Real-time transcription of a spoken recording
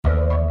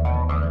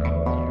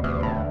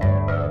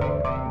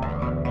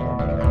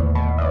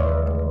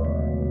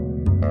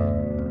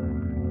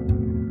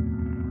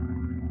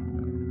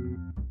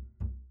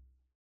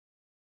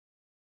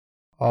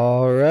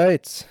All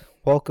right.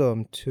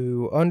 Welcome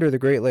to Under the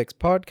Great Lakes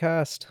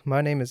podcast.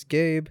 My name is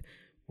Gabe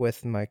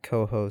with my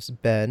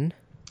co-host Ben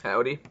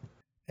Howdy.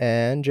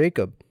 and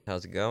Jacob.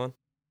 How's it going?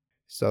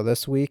 So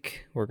this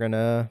week we're going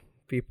to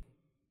be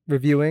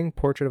reviewing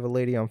Portrait of a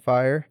Lady on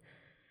Fire,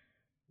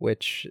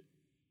 which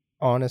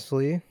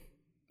honestly,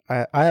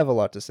 I have a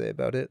lot to say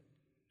about it,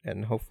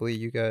 and hopefully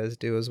you guys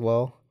do as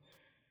well.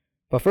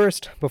 But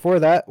first, before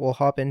that, we'll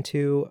hop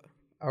into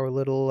our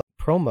little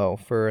promo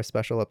for a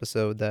special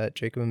episode that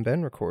Jacob and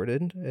Ben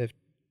recorded. If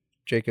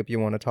Jacob, you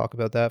want to talk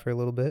about that for a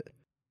little bit?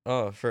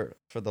 Oh, for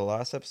the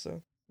last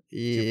episode?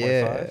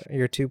 Yeah,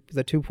 2.5?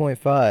 the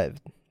 2.5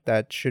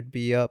 that should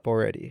be up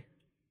already.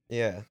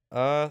 Yeah.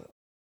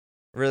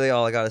 Really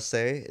all I gotta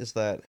say is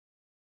that,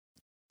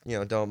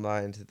 don't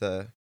mind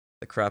the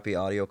crappy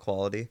audio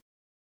quality.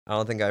 I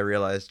don't think I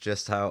realized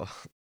just how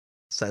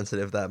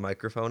sensitive that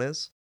microphone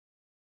is.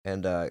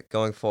 And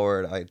going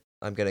forward,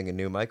 I'm getting a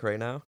new mic right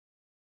now.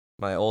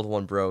 My old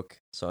one broke,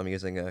 so I'm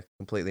using a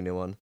completely new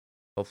one.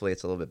 Hopefully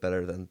it's a little bit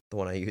better than the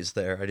one I used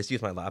there. I just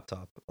used my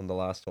laptop on the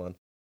last one.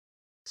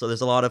 So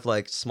there's a lot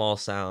of small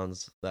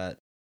sounds that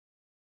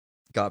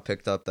got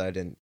picked up that I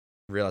didn't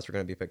realize were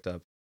going to be picked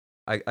up.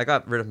 I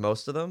got rid of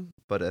most of them,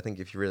 but I think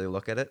if you really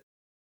look at it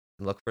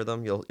and look for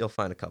them, you'll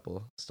find a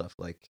couple stuff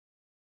like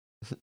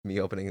me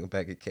opening a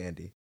bag of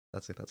candy.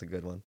 That's a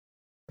good one.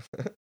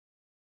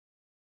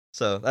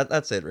 So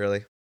that's it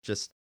really.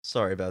 Just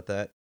sorry about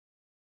that.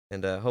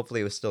 And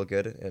hopefully it was still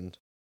good and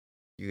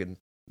you can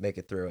make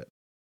it through it.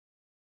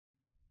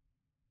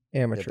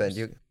 Amateurs.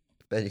 Yeah,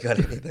 Ben, you got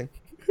anything?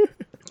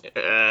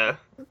 That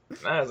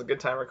was a good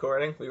time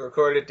recording. We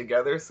recorded it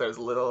together, so it was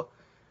a little...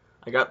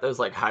 I got those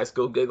high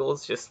school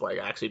giggles just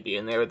actually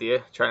being there with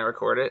you trying to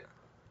record it.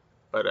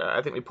 But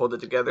I think we pulled it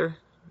together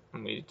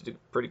and we did a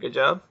pretty good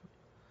job.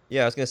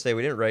 Yeah, I was gonna say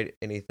we didn't write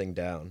anything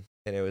down,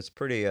 and it was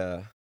pretty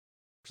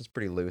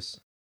loose.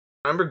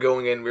 I remember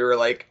going in, we were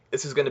like,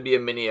 this is going to be a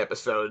mini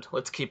episode.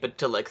 Let's keep it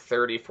to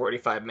 30,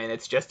 45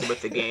 minutes just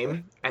with the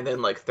game. And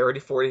then 30,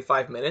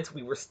 45 minutes,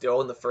 we were still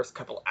in the first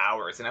couple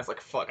hours. And I was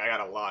like, fuck, I got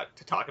a lot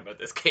to talk about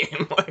this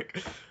game.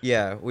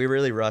 Yeah, we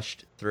really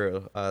rushed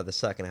through the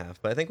second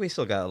half, but I think we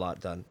still got a lot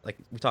done.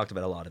 We talked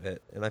about a lot of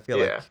it, and I feel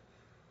like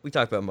we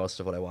talked about most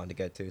of what I wanted to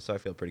get to, so I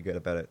feel pretty good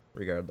about it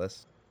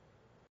regardless.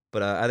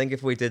 But I think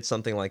if we did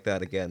something like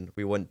that again,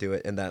 we wouldn't do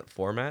it in that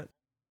format.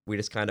 We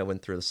just kind of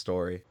went through the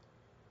story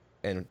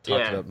and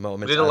talked about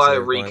moments. We did a lot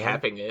of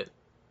recapping it.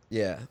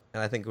 Yeah,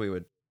 and I think we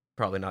would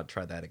probably not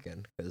try that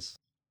again because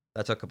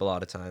that took up a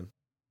lot of time.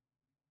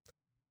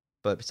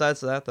 But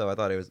besides that, though, I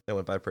thought it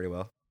went by pretty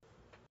well.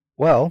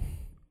 Well,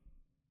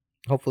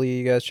 hopefully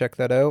you guys check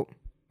that out.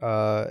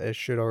 It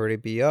should already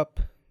be up,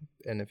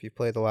 and if you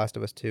play The Last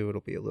of Us 2,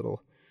 it'll be a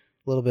little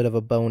bit of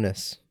a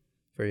bonus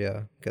for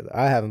you because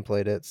I haven't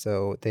played it,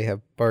 so they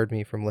have barred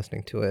me from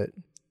listening to it.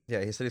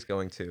 Yeah, he said he's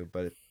going to,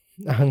 but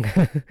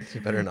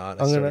you better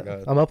not.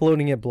 I'm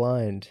uploading it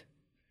blind.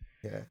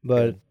 Yeah.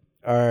 But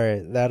all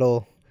right,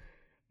 that'll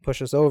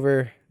push us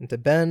over into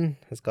Ben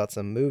has got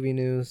some movie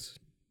news,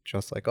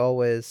 just like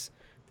always.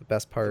 The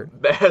best part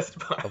of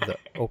the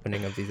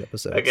opening of these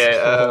episodes.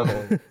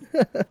 Okay.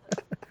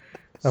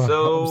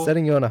 I'm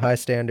setting you on a high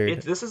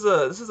standard. This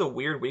is a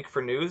weird week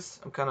for news.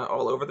 I'm kind of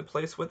all over the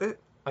place with it.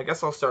 I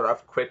guess I'll start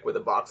off quick with a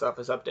box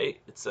office update.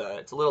 It's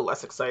a little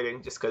less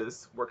exciting just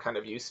because we're kind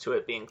of used to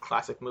it being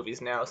classic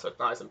movies now, so it's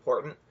not as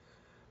important.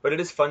 But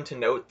it is fun to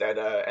note that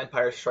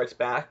Empire Strikes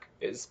Back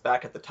is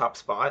back at the top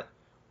spot.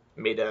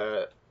 Made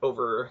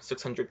over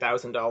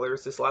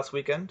 $600,000 this last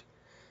weekend.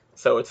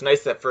 So it's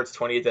nice that for its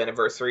 20th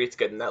anniversary, it's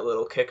getting that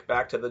little kick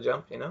back to the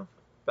jump,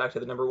 back to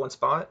the number one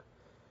spot.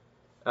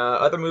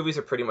 Other movies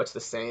are pretty much the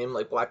same,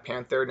 like Black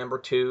Panther, number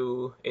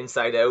 2,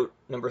 Inside Out,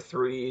 number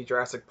 3,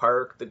 Jurassic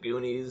Park, The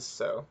Goonies,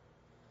 so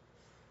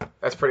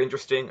that's pretty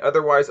interesting.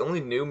 Otherwise, only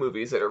new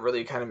movies that are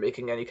really kind of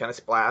making any kind of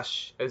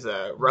splash is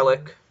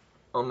Relic,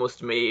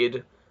 almost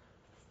made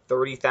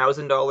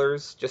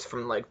 $30,000 just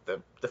from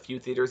the few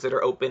theaters that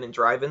are open and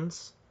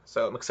drive-ins,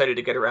 so I'm excited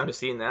to get around to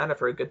seeing that. I've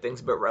heard good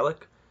things about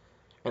Relic.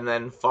 And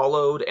then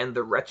Followed and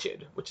The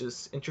Wretched, which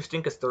is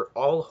interesting because they're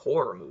all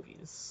horror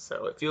movies.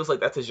 So it feels like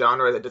that's a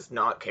genre that does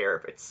not care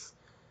if it's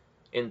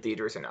in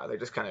theaters or not. They're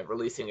just kind of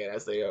releasing it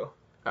as they go.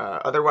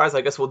 Otherwise, I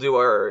guess we'll do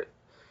our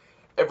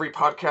every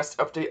podcast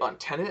update on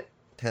Tenet.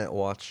 Tenet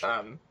watch.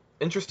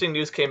 Interesting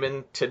news came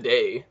in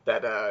today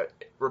that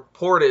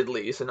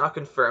reportedly, so not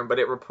confirmed, but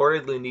it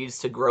reportedly needs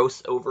to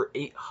gross over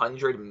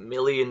 $800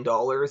 million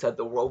at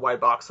the worldwide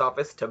box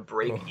office to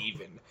break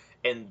even.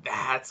 And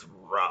that's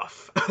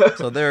rough.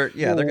 So they're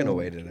gonna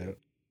wait it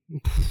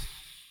out.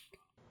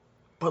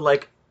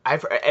 But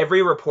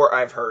every report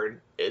I've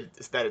heard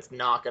is that it's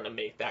not gonna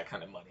make that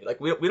kind of money.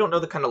 We don't know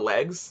the kind of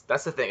legs.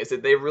 That's the thing, is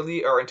that they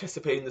really are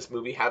anticipating this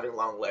movie having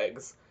long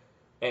legs,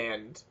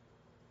 and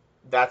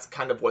that's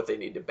kind of what they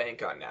need to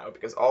bank on now,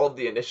 because all of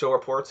the initial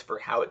reports for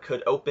how it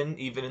could open,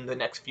 even in the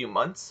next few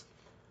months,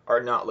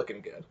 are not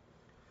looking good.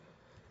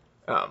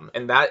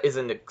 And that is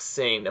an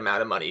insane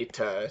amount of money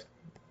to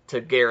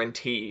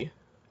guarantee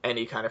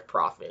any kind of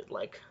profit.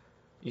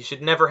 You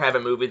should never have a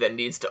movie that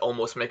needs to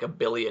almost make $1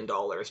 billion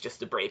just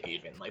to break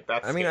even. Like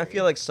that's I mean, I scary.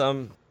 feel like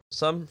some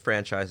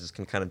franchises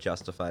can kind of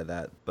justify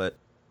that, but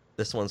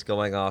this one's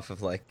going off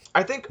of like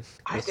I think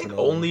this and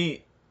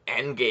only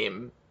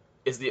Endgame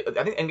I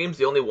think Endgame's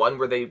the only one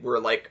where they were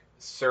like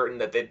certain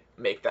that they'd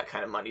make that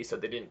kind of money, so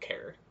they didn't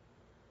care.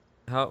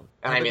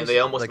 And how I big mean, was they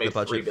almost like the made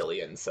budget? 3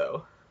 billion.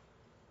 So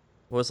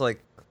What was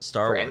like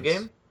Star for Wars,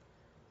 Endgame,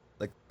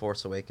 like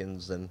Force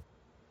Awakens and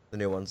the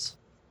new ones?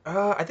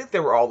 I think they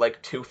were all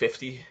like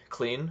 250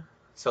 clean.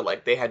 So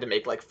like they had to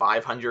make like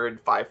 500,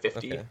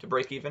 550 Okay. to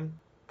break even.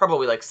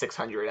 Probably like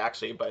 600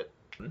 actually, but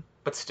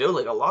still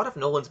like a lot of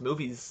Nolan's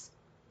movies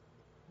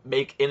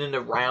make in and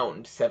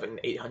around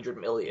 700-800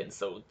 million.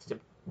 So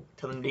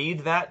to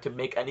need that to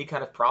make any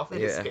kind of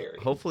profit is Yeah. scary.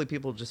 Hopefully,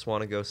 people just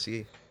want to go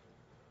see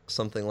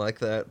something like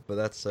that, but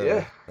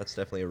Yeah. that's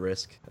definitely a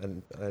risk,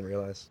 and I didn't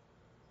realize.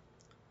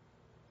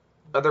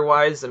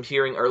 Otherwise, I'm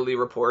hearing early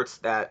reports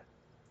that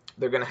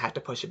they're gonna have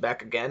to push it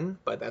back again,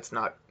 but that's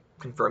not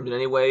confirmed in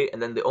any way.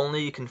 And then the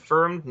only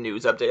confirmed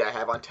news update I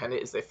have on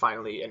Tenet is they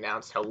finally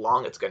announced how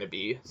long it's gonna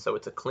be. So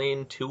it's a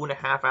clean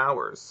 2.5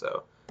 hours.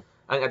 So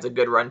I think that's a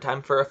good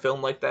runtime for a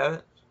film like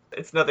that.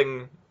 It's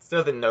nothing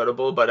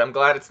notable, but I'm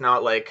glad it's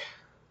not like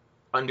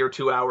under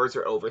 2 hours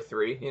or over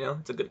three. You know,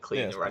 it's a good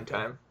Yeah, clean it's pretty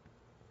good. runtime.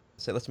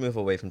 So let's move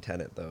away from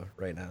Tenet though,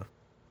 right now.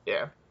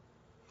 Yeah.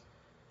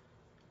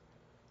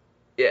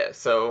 Yeah,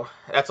 so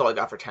that's all I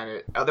got for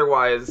Tenet.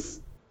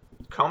 Otherwise,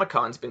 Comic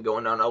Con's been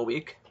going on all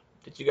week.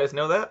 Did you guys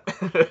know that?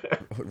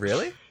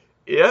 Really?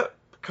 Yep,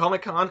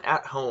 Comic Con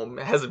at home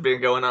has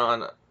been going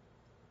on.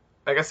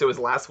 I guess it was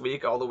last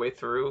week all the way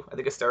through. I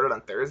think it started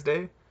on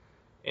Thursday,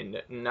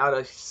 and not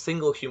a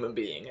single human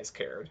being has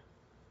cared.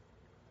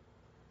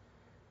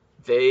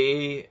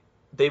 They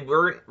they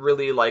weren't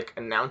really like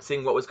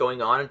announcing what was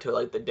going on until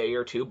like the day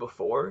or two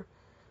before,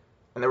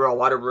 and there were a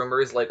lot of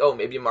rumors like, oh,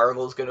 maybe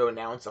Marvel's going to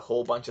announce a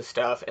whole bunch of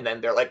stuff, and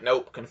then they're like,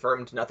 nope,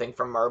 confirmed, nothing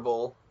from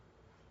Marvel,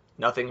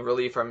 nothing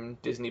really from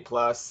Disney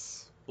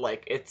Plus.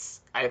 Like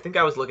I think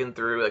I was looking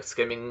through like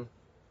skimming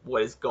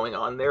what is going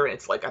on there, and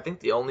it's like I think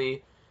the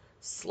only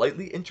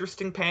slightly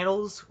interesting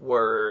panels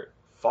were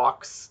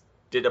Fox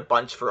did a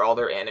bunch for all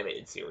their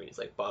animated series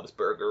like Bob's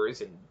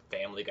Burgers and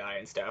Family Guy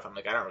and stuff. I'm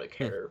like, I don't really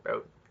Hmm. care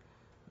about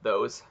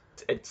those.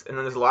 It's and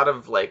then there's a lot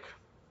of like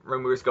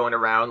rumors going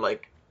around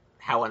like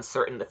how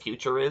uncertain the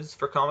future is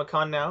for Comic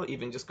Con now,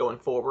 even just going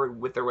forward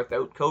with or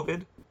without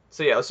COVID.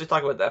 So yeah, let's just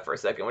talk about that for a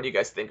second. What do you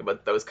guys think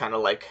about those kind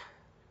of like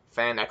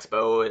Fan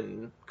Expo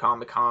and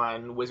Comic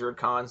Con, Wizard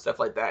Con, stuff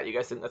like that? You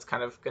guys think that's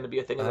kind of going to be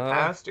a thing of the Uh,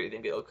 past, or you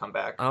think it'll come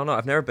back? I don't know.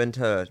 I've never been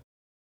to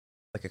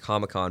like a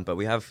Comic Con, but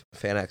we have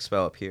Fan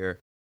Expo up here.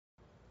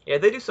 Yeah,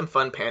 they do some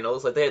fun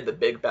panels. Like they had the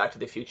big Back to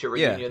the Future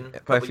Yeah, reunion a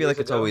but I couple feel years like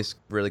it's ago. always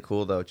really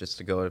cool though, just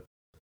to go to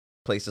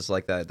places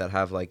like that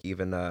have like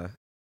even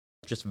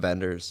just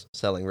vendors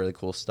selling really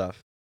cool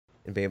stuff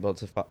and be able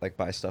to like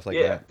buy stuff like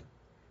Yeah, that.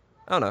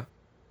 I don't know.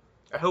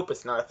 I hope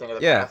it's not a thing of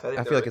the Yeah, past. I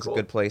think I they're feel like really it's a cool.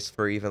 good place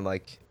for even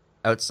like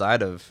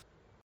outside of,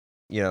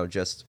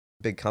 just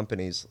big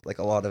companies, like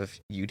a lot of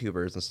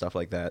YouTubers and stuff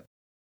like that.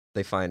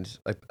 They find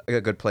like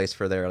a good place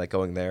for their like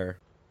going there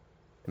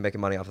and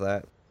making money off of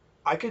that.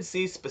 I could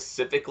see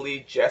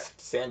specifically just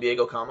San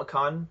Diego Comic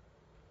Con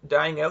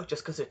dying out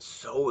just because it's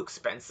so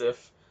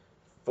expensive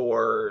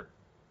for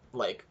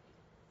like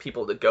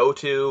people to go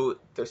to.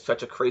 There's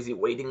such a crazy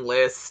waiting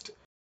list.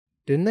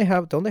 Don't they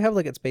have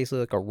like it's basically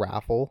like a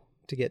raffle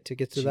to get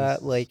tickets to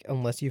that? Jesus, Like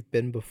unless you've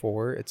been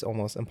before, it's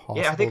almost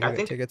Yeah, impossible to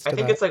get tickets I to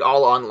think that. it's like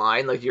all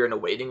online. Like you're in a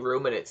waiting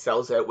room and it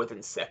sells out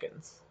within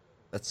seconds.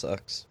 that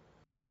sucks.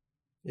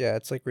 Yeah,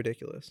 it's like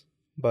ridiculous.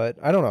 But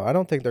I don't know. I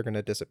don't think they're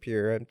gonna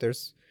disappear.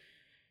 There's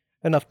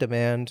enough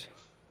demand.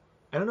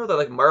 I don't know that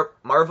like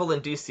Marvel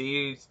and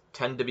DC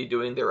tend to be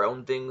doing their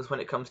own things when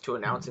it comes to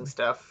announcing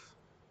stuff.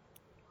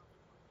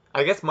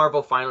 I guess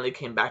Marvel finally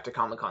came back to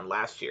Comic Con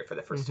last year for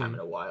the first time Mm-hmm. in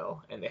a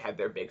while, and they had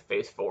their big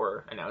Phase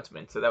 4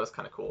 announcement, so that was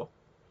kind of cool.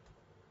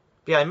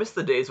 But yeah, I miss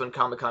the days when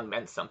Comic Con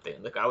meant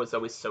something. Like, I was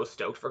always so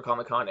stoked for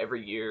Comic Con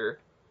every year.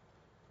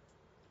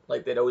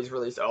 Like, they'd always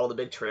release all the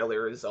big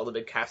trailers, all the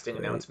big casting Right.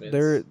 announcements.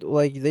 They're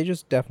like they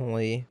just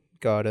definitely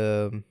got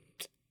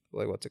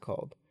like what's it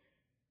called?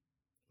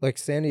 Like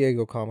San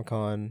Diego Comic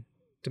Con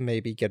to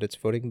maybe get its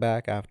footing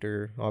back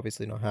after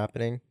obviously not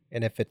happening.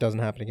 And if it doesn't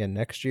happen again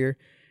next year,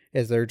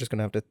 is they're just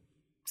gonna have to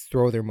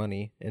throw their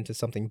money into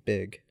something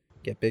big.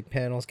 Get big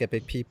panels, get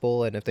big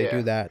people, and if they do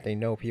Yeah. that, they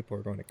know people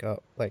are going to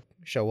go like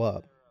show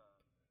up.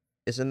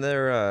 Isn't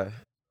there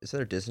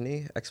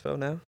Disney Expo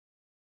now?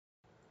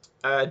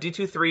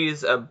 D23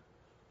 is a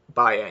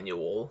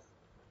biannual,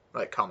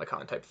 like, Comic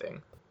Con type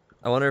thing.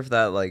 I wonder if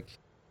that like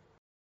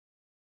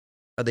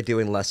are they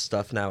doing less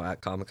stuff now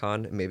at Comic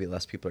Con and maybe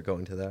less people are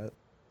going to that?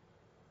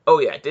 Oh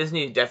yeah,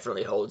 Disney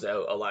definitely holds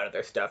out a lot of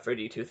their stuff for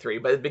D23,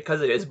 but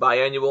because it is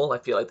biannual, I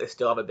feel like they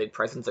still have a big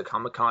presence at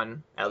Comic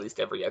Con at least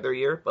every other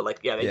year. But like,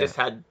 yeah, they Yeah. just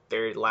had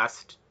their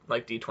last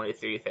like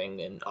D23 thing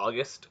in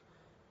August,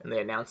 and they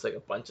announced like a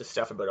bunch of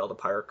stuff about all the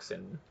parks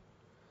and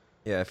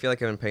Yeah, I feel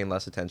like I've been paying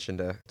less attention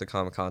to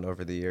Comic Con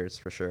over the years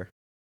for sure.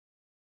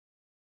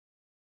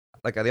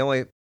 like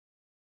I'd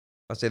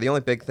say the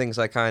only big things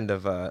I kind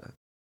of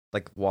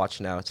like watch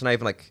now. It's not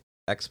even like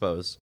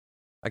expos,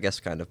 I guess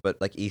kind of,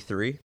 but like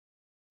E3,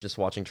 just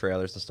watching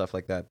trailers and stuff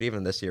like that. But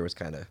even this year was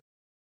kind of,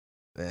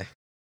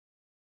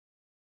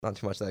 not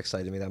too much that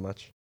excited me that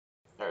much.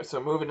 All right,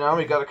 so moving on,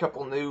 we got a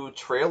couple new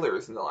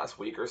trailers in the last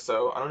week or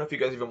so. I don't know if you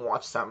guys even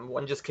watched some.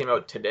 One just came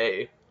out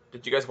today.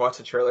 Did you guys watch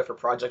the trailer for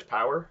Project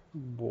Power?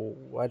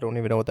 Whoa, I don't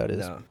even know what that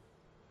is. No.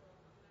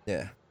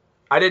 Yeah.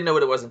 I didn't know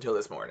what it was until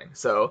this morning.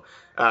 So,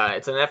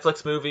 it's a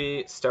Netflix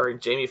movie starring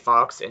Jamie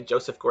Foxx and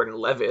Joseph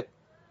Gordon-Levitt.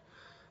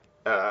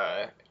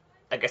 I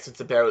guess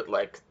it's about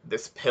like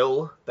this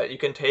pill that you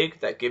can take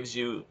that gives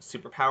you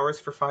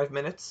superpowers for 5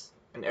 minutes,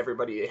 and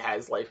everybody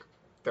has like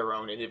their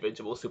own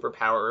individual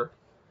superpower,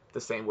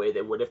 the same way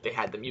they would if they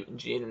had the mutant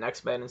gene in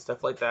X-Men and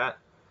stuff like that.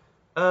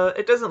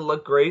 It doesn't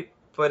look great,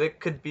 but it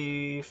could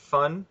be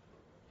fun.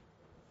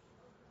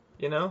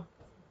 You know,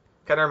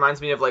 kind of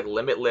reminds me of like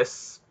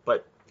Limitless,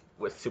 but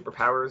with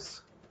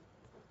superpowers.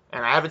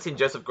 And I haven't seen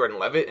Joseph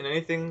Gordon-Levitt in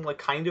anything like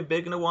kind of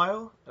big in a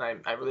while, and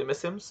I really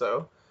miss him.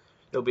 So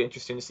it'll be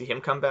interesting to see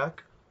him come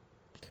back.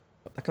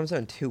 That comes out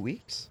in 2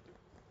 weeks?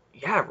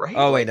 Yeah, right.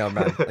 Oh wait, no,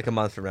 man, like a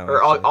month from now.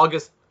 Or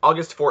actually.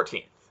 August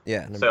 14th.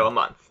 Yeah. So a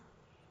month.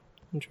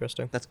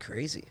 Interesting. That's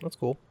crazy. That's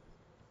cool.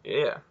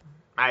 Yeah.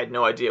 I had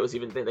no idea it was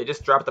even a thing. They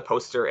just dropped the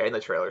poster and the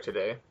trailer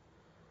today.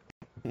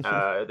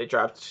 They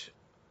dropped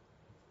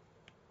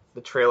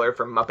the trailer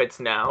for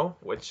Muppets Now,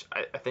 which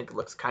I think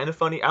looks kind of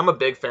funny. I'm a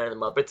big fan of the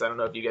Muppets. I don't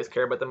know if you guys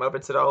care about the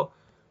Muppets at all,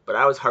 but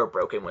I was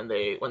heartbroken when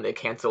they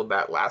canceled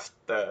that last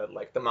the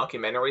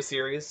mockumentary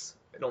series.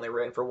 It only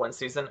ran for one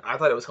season. I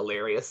thought it was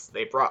hilarious.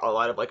 They brought a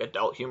lot of like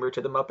adult humor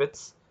to the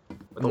Muppets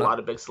with a lot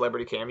of big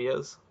celebrity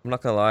cameos. I'm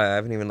not gonna lie, I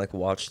haven't even like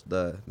watched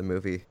the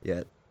movie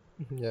yet.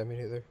 Yeah, me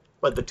neither.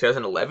 Like the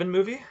 2011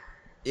 movie?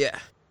 Yeah.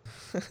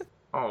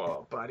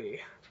 Oh, buddy.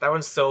 That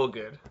one's so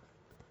good.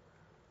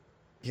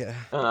 Yeah.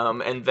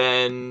 And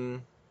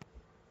then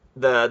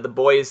the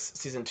Boys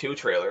season 2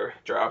 trailer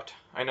dropped.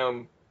 I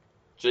know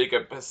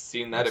Jacob has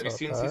seen that. Have you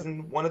seen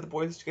season 1 of The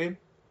Boys, Gabe?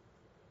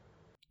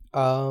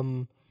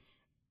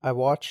 I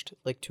watched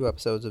like 2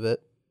 episodes of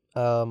it.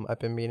 I've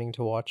been meaning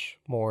to watch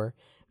more.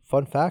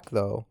 Fun fact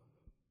though,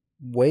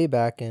 way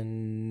back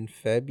in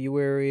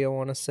February, I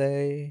want to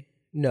say.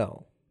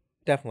 No,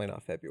 definitely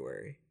not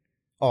February.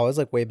 Oh, it was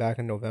like way back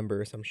in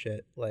November or some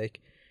shit. Like,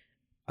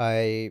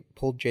 I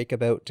pulled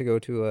Jacob out to go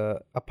to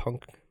a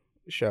punk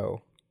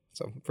show,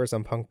 for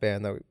some punk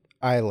band that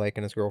I like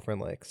and his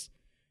girlfriend likes.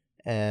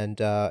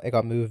 And it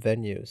got moved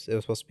venues. It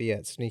was supposed to be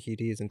at Sneaky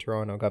D's in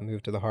Toronto. It got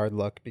moved to the Hard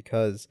Luck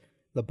because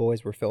the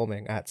Boys were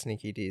filming at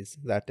Sneaky D's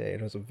that day,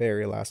 and it was a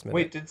very last minute.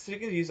 Wait, did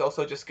Sneaky D's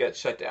also just get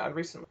shut down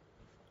recently?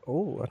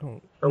 Oh, I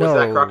don't. Or was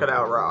that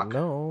Crocodile Rock?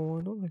 No,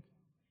 I don't think.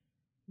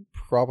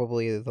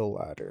 Probably the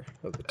latter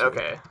of the two.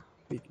 Okay.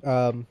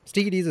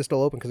 Sneaky D's is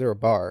still open because they're a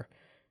bar,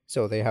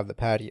 so they have the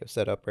patio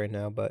set up right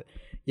now. But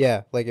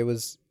yeah, like it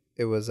was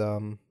it was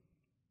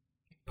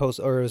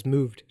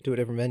moved to a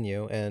different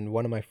venue, and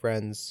one of my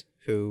friends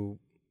who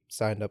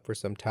signed up for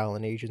some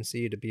talent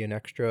agency to be an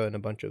extra in a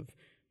bunch of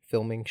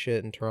filming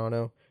shit in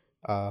Toronto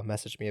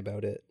messaged me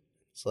about it.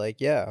 It's like,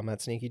 yeah, I'm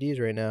at Sneaky D's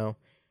right now.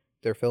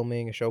 They're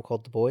filming a show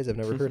called The Boys. I've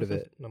never heard of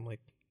it. And I'm like,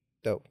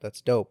 dope.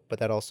 That's dope. But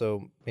that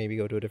also maybe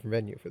go to a different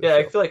venue for the show.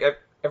 Yeah, I feel like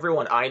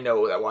everyone I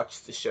know that watches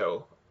the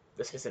show,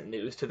 this isn't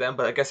news to them,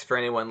 but I guess for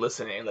anyone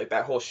listening, like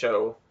that whole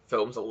show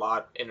films a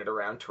lot in and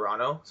around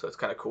Toronto, so it's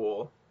kind of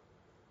cool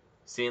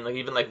seeing like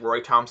even like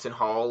Roy Thompson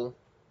Hall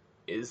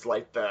is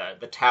like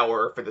the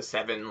tower for the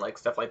Seven, like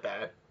stuff like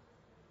that.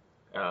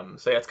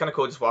 So yeah, it's kind of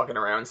cool just walking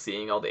around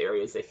seeing all the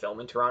areas they film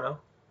in Toronto.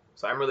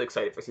 So I'm really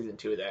excited for season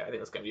 2 of that. I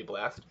think it's gonna be a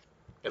blast.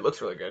 It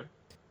looks really good.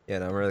 Yeah,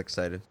 no, I'm really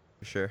excited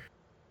for sure.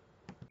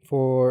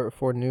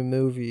 For new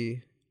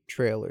movie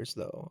trailers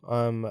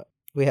though,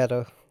 we had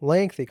a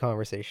lengthy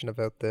conversation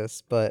about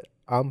this, but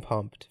I'm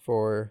pumped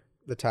for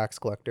The Tax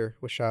Collector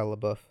with Shia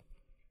LaBeouf.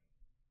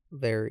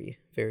 Very,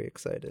 very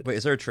excited. Wait,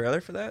 is there a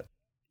trailer for that?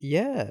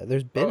 Yeah,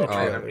 there's been a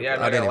trailer. Yeah, I'm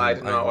not gonna lie, I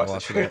did not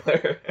watch the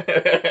trailer.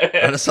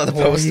 I just saw the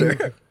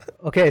poster.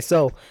 Okay,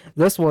 so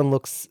this one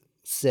looks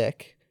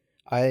sick.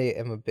 I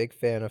am a big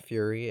fan of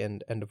Fury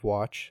and End of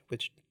Watch,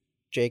 which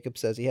Jacob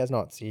says he has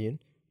not seen,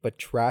 but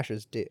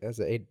trashes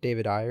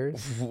David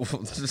Ayers.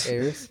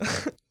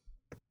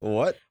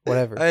 What?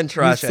 Whatever. I didn't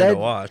trash End of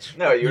Watch.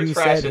 No, you were You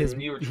said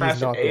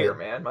trashing Ayer,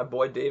 man. My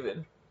boy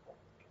David.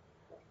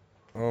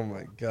 Oh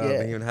my god, Yeah.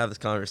 we even have this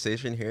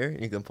conversation here.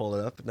 You can pull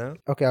it up now.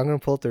 Okay, I'm gonna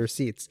pull up the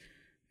receipts.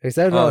 He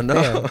said Oh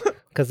no.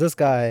 because this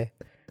guy,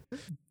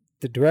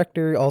 the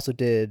director, also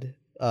did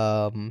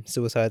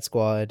Suicide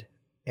Squad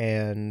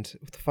and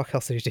what the fuck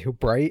else did he do?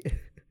 Bright.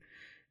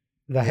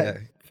 That Yeah.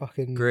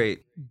 fucking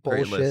Great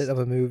bullshit list. of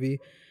a movie.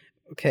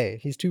 Okay,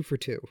 he's 2 for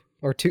 2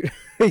 or 2.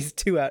 He's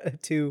 2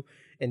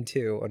 and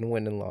 2 on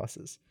win and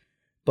losses.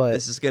 But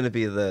This is gonna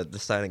be the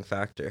deciding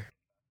factor.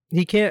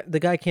 he can't.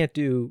 The guy can't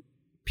do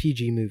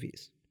PG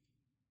movies.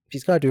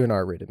 He's got to do an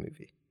R-rated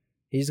movie.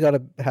 He's got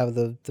to have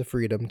the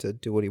freedom to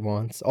do what he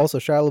wants. Also,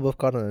 Shia LaBeouf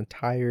got an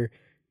entire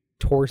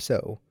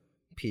torso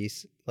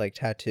piece, like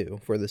tattoo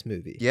for this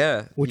movie.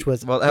 Yeah. Which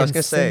was well, I was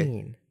gonna say,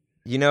 insane.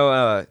 you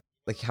know,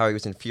 like how he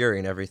was in Fury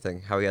and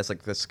everything, how he has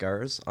like the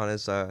scars on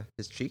his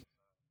cheek.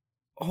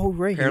 Oh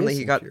right, Apparently he is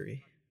he in got-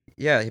 Fury.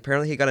 Yeah,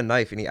 apparently he got a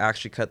knife and he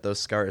actually cut those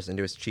scars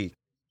into his cheek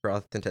for Bro,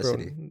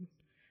 authenticity.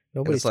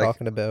 nobody's like,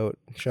 talking about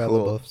Shia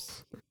cool.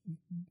 LaBeouf's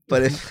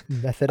But if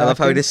method I love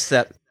how he acting. just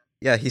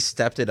he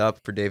stepped it up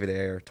for David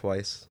Ayer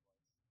twice.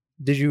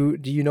 Do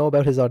you know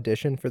about his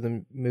audition for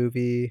the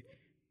movie?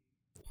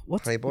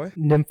 What's Honey Boy?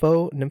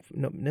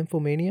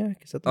 Nymphomaniac?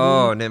 Is that the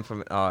Oh,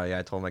 movie? Oh yeah,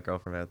 I told my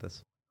girlfriend about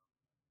this.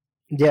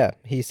 Yeah,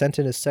 he sent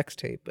in his sex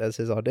tape as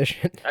his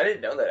audition. I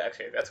didn't know that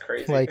actually. That's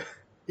crazy. Like,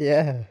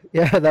 yeah,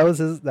 that was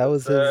his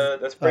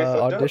that's pretty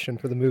fucked up. audition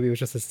for the movie. It was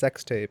just a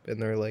sex tape,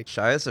 and they're like,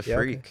 Shia's a Yeah,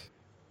 okay. freak.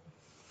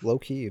 low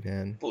key,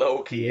 man.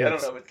 Low key. He I don't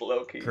is. know if it's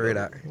low key. Great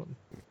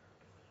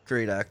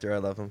Great actor, I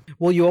love him.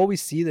 Well, you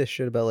always see this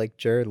shit about like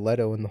Jared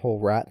Leto and the whole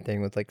rat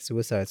thing with like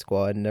Suicide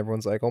Squad, and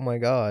everyone's like, "Oh my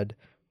god,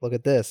 look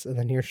at this!" And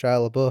then here's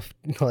Shia LaBeouf,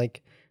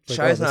 like, it's like,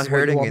 "Oh, Shia's this not is what you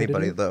hurting want me to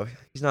anybody do?" though.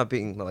 He's not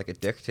being like a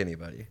dick to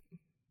anybody.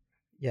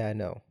 Yeah, I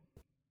know,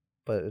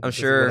 but I'm this is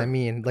sure- what I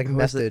mean, like who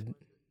was it? method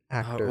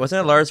actor.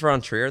 Wasn't it Lars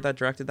von Trier that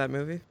directed that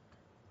movie?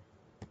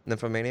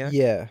 Nymphomaniac?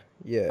 Yeah,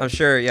 yeah. I'm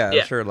sure, Yeah.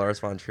 I'm sure Lars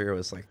von Trier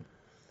was like,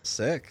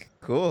 sick,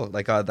 cool.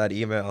 Like, got that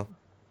email.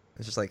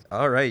 It's just like,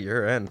 all right,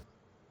 you're in.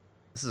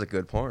 This is a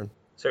good porn.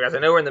 So guys, I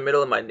know we're in the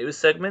middle of my news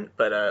segment,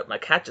 but my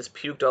cat just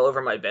puked all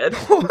over my bed.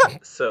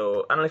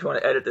 So I don't know if you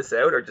want to edit this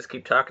out or just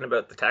keep talking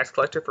about the tax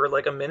collector for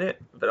like a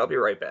minute, but I'll be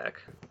right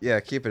back. Yeah,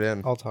 keep it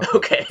in. I'll talk.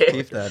 Okay.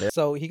 Keep that in.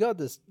 So he got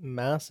this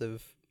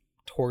massive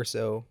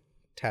torso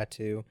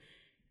tattoo,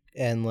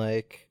 and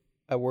like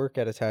I work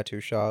at a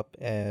tattoo shop,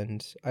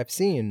 and I've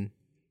seen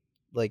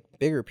like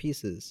bigger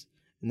pieces,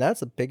 and that's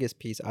the biggest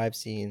piece I've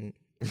seen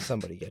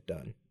somebody get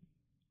done.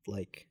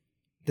 Like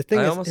the thing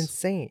I is almost-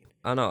 insane.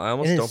 I don't know. I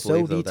almost And don't it's so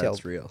believe though detailed.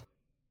 that's real.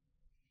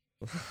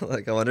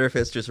 Like, I wonder if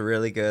it's just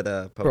really good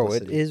Bro,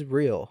 publicity. it is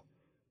real.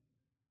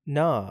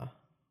 Nah.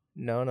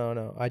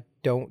 No. I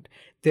don't.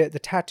 The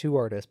tattoo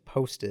artist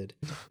posted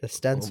the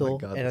stencil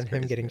God, and that's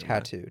him crazy, getting man.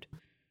 tattooed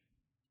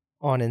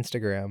on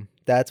Instagram.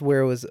 That's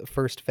where it was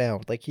first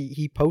found. Like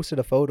he posted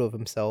a photo of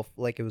himself,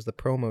 like it was the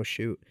promo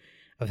shoot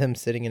of him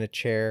sitting in a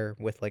chair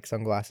with like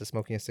sunglasses,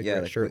 smoking a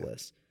cigarette, like,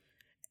 shirtless.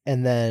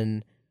 And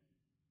then,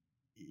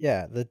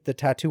 yeah, the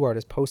tattoo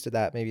artist posted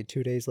that maybe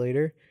 2 days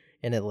later,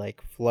 and it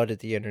like flooded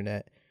the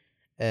internet.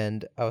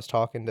 And I was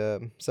talking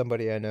to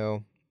somebody I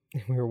know,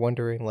 and we were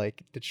wondering,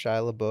 like, did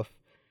Shia LaBeouf,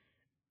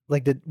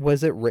 like,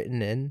 was it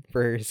written in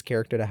for his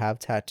character to have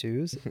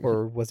tattoos,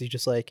 or was he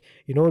just like,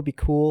 you know, it'd be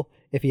cool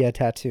if he had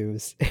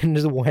tattoos, and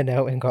just went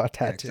out and got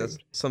Yeah, 'cause tattooed? that's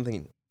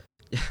something.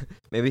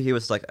 Maybe he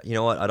was like, you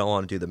know what? I don't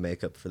want to do the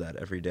makeup for that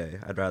every day.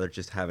 I'd rather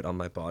just have it on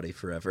my body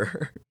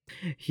forever.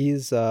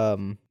 He's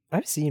I've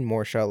seen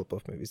more Shia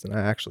LaBeouf movies than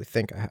I actually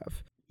think I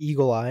have.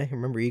 Eagle Eye,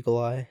 remember Eagle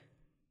Eye?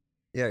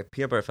 Yeah,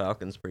 Peanut Butter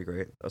Falcon's pretty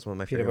great. That was one of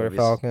my Peanut favorite Butter movies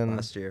Falcon.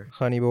 last year.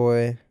 Honey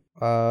Boy.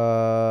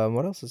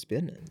 What else has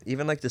been in?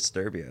 Even like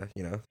Disturbia,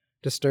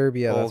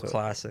 Disturbia. old That's what,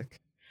 classic.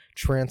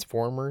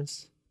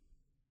 Transformers.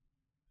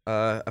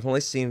 I've only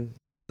seen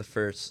the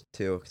first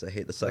two because I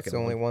hate the second That's the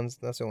only one. ones.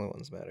 That's the only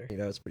ones that matter.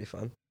 It's pretty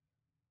fun.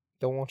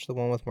 Don't watch the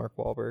one with Mark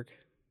Wahlberg.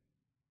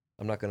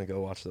 I'm not gonna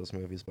go watch those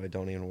movies, but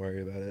don't even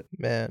worry about it.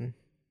 Man,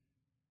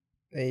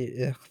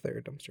 they're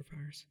dumpster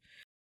fires.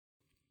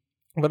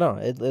 But no,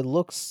 it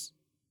looks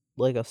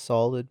like a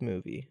solid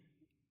movie.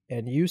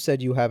 And you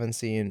said you haven't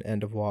seen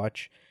End of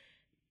Watch,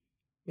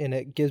 and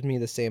it gives me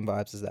the same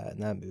vibes as that.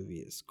 And that movie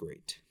is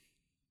great.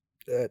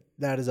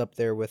 That is up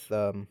there with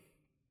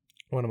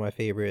one of my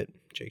favorite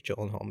Jake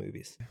Gyllenhaal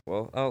movies.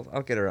 Well,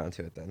 I'll get around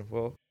to it then.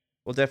 We'll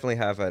definitely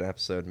have an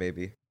episode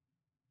maybe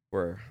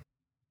where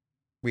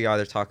we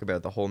either talk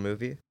about the whole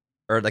movie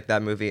or like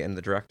that movie and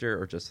the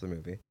director or just the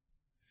movie.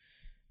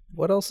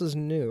 What else is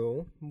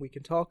new we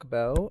can talk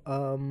about?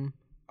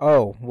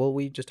 Oh, well,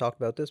 we just talked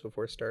about this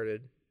before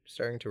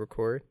starting to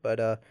record, but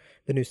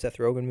the new Seth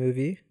Rogen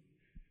movie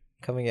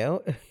coming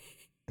out.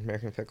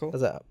 American Pickle.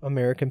 What's that?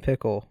 American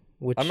Pickle,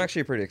 which I'm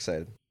actually pretty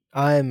excited.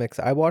 I'm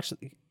excited. I watched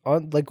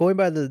on like going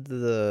by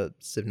the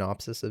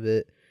synopsis of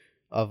it,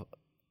 of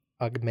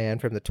a man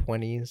from the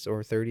 20s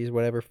or 30s,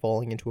 whatever,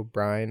 falling into a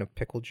brine of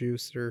pickle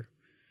juice or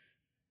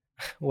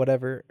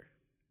whatever,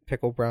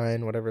 pickle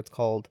brine, whatever it's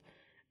called,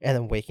 and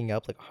then waking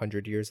up like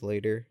 100 years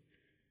later.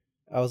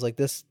 I was like,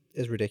 this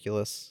is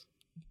ridiculous.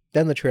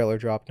 Then the trailer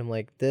dropped, and I'm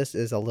like, this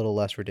is a little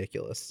less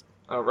ridiculous.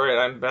 All right,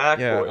 I'm back.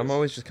 Yeah, boys. I'm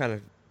always just kind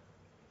of.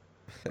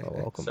 Oh,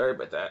 welcome. Sorry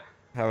about that.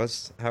 How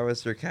is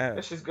your Yeah,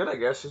 cat? she's good, I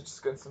guess. She's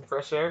just getting some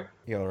fresh air.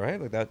 You all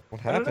right? Like that?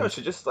 What I don't know.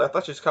 happened? I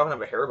thought she was coughing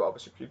up a hairball,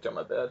 but she puked on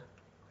my bed.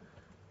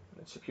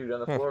 And she puked on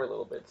the Huh. floor a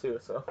little bit too.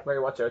 So Mary,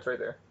 watch out! It's right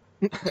there.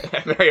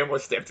 Mary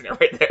almost stamped in it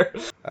right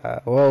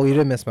there. Well, you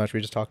didn't miss much. We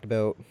just talked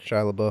about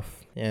Shia LaBeouf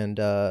and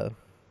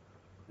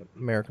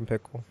American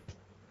Pickle.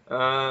 All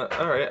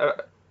right.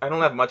 I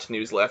don't have much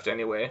news left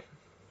anyway.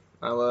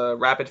 I'll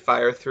rapid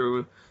fire through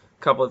a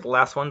couple of the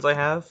last ones I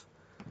have.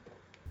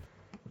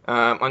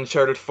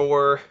 Uncharted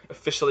 4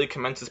 officially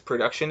commences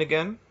production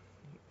again.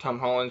 Tom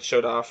Holland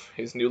showed off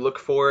his new look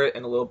for it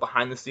and a little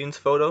behind-the-scenes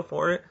photo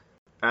for it.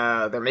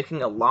 They're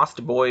making a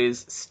Lost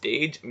Boys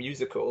stage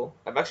musical.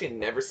 I've actually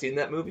never seen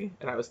that movie,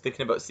 and I was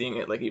thinking about seeing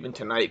it like even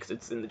tonight because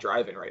it's in the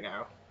drive-in right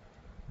now.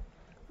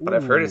 But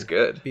I've heard it's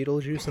good.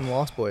 Beetlejuice and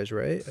Lost Boys,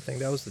 right? I think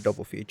that was the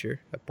double feature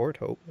at Port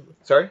Hope.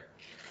 Sorry?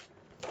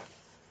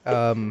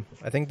 I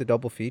think the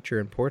double feature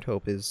in Port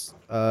Hope is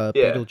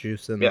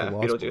Beetlejuice and the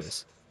Lost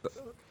Boys.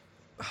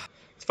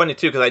 It's funny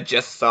too because I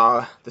just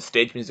saw the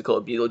stage musical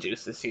of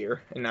Beetlejuice this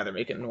year, and now they're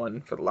making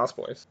one for the Lost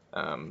Boys.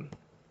 And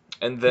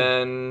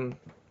then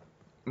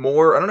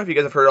more. I don't know if you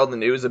guys have heard all the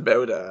news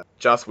about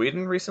Joss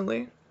Whedon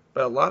recently,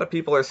 but a lot of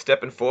people are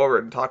stepping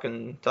forward and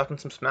talking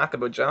some smack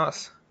about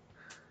Joss,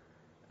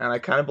 and I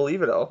kind of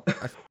believe it all.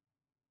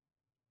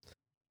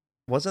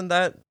 Wasn't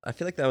that? I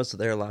feel like that was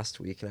there last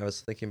week, and I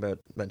was thinking about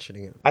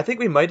mentioning it. I think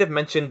we might have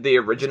mentioned the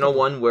original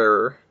one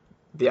where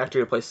the actor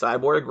who plays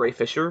Cyborg, Ray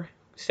Fisher,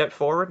 stepped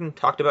forward and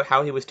talked about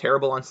how he was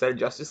terrible on set of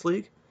Justice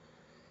League.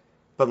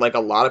 But like a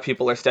lot of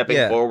people are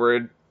stepping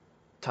forward,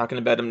 talking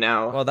about him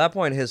now. Well, at that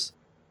point, his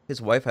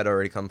wife had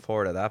already come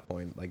forward at that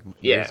point, like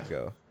years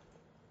ago.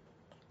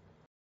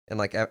 And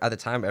like at the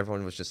time,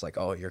 everyone was just like,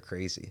 "Oh, you're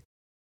crazy."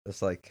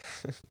 It's like,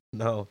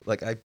 no,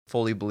 like I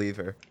fully believe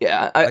her.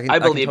 Yeah, I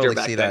believed her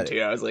back then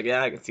too. I was like,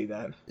 yeah, I can see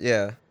that.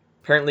 Yeah.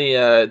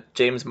 Apparently,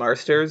 James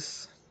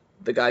Marsters,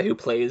 the guy who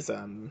plays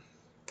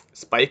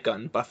Spike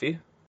on Buffy,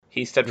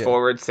 he stepped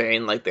forward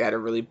saying like they had a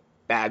really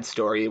bad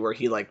story where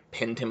he like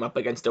pinned him up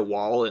against a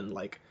wall and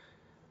like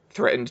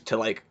threatened to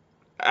like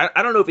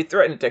I don't know if he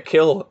threatened to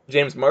kill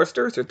James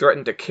Marsters or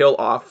threatened to kill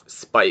off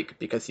Spike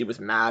because he was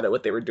mad at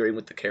what they were doing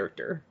with the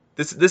character.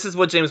 This is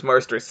what James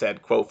Marsters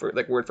said, quote for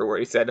like word for word.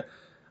 He said,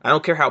 "I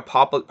don't care how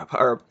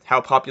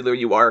popular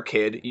you are,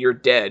 kid. You're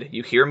dead.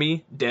 You hear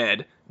me?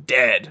 Dead.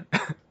 Dead."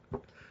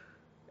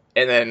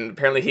 And then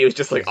apparently he was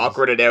just like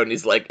awkwarded out, and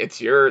he's like, "It's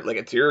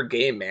your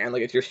game, man.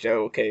 Like it's your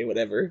show. Okay,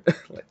 whatever.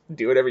 Like,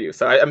 do whatever you."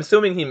 So I'm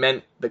assuming he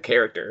meant the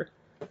character.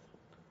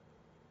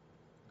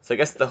 So I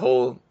guess the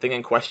whole thing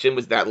in question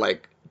was that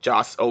like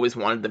Joss always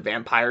wanted the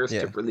vampires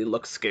to really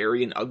look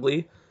scary and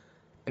ugly,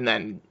 and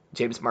then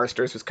James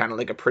Marsters was kind of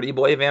like a pretty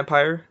boy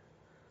vampire.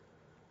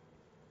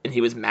 And he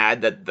was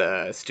mad that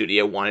the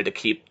studio wanted to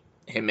keep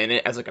him in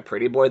it as like a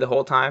pretty boy the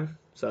whole time.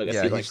 So I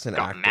guess he like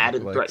got mad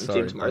and threatened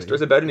James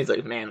Marsters about it. And he's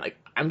like, "Man, like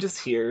I'm just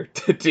here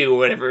to do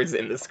whatever's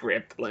in the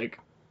script." Like,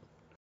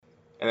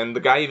 and then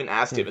the guy even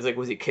asked him, "Is like,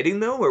 was he kidding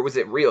though, or was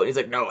it real?" And he's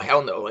like, "No,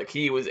 hell no. Like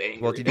he was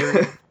angry." Well, did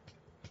you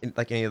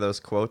like any of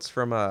those quotes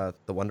from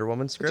the Wonder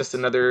Woman script? Just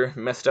another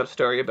messed up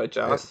story about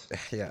Joss.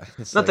 Yeah,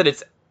 it's not like, that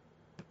it's.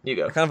 You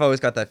go. I kind of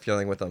always got that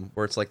feeling with him,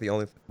 where it's like the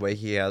only way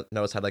he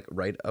knows how to like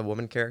write a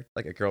woman character,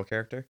 like a girl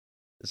character,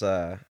 is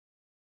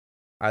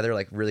either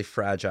like really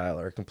fragile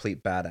or a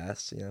complete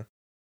badass, you know.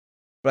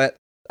 But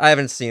I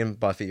haven't seen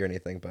Buffy or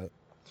anything. But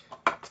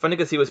it's funny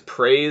because he was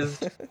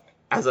praised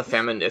as a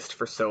feminist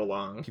for so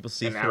long. People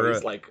see and now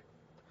he's like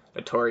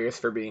notorious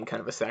for being kind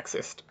of a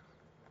sexist.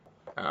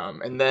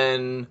 And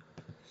then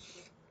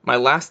my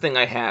last thing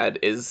I had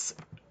is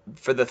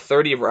for the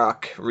 30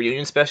 Rock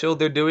reunion special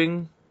they're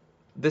doing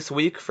this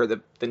week for the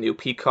new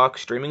Peacock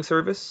streaming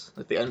service,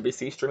 like the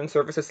NBC streaming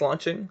service is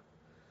launching.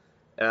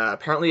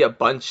 Apparently a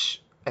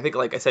bunch, I think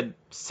like I said,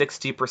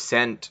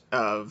 60%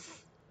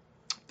 of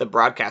the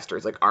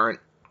broadcasters like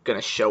aren't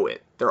gonna show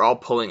it. They're all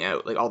pulling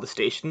out, like all the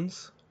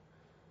stations.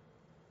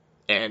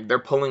 And they're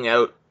pulling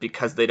out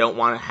because they don't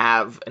want to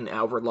have an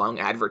hour-long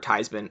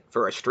advertisement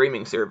for a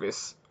streaming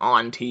service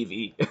on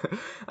TV.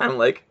 I'm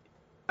like,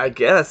 I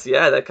guess,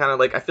 yeah, that kind of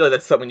like, I feel like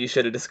that's something you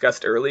should have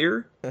discussed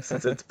earlier,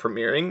 since it's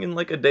premiering in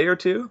like a day or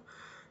two.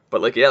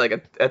 But like, yeah,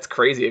 like that's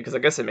crazy, because I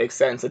guess it makes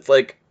sense. It's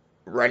like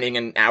running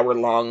an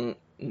hour-long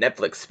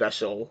Netflix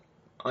special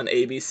on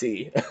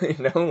ABC,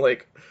 you know,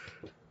 like.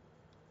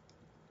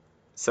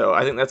 So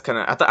I think that's kind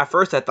of, at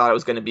first I thought it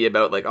was going to be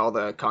about like all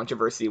the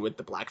controversy with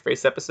the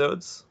blackface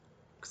episodes,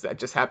 because that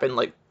just happened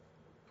like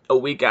a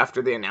week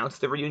after they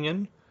announced the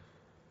reunion.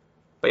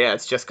 But yeah,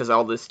 it's just because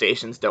all the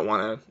stations don't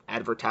want to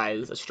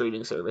advertise a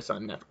streaming service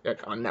on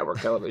network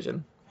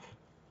television.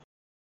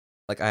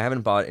 Like, I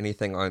haven't bought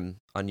anything on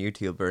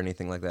YouTube or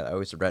anything like that. I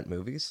always rent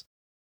movies.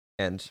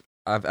 And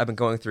I've been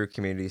going through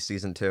Community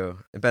Season 2,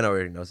 and Ben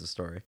already knows the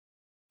story,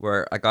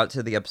 where I got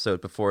to the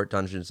episode before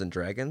Dungeons &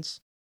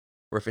 Dragons,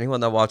 where if anyone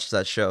that watches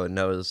that show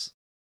knows,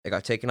 it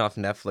got taken off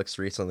Netflix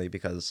recently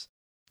because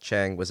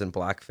Chang was in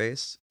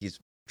blackface. He's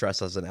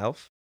dressed as an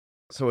elf.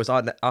 So it was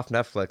off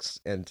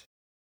Netflix, and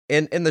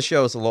in the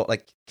show,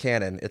 like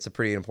canon, it's a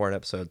pretty important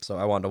episode, so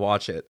I wanted to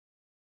watch it,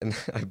 and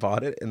I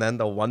bought it. And then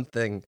the one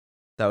thing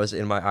that was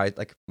in my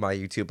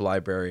YouTube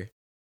library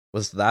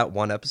was that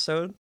one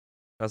episode.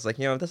 I was like,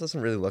 this doesn't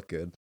really look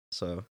good,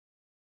 so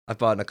I've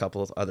bought a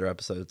couple of other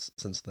episodes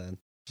since then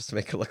just to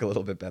make it look a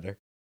little bit better.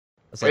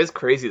 It is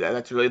crazy that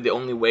that's really the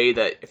only way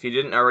that if you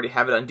didn't already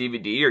have it on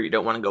DVD or you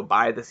don't want to go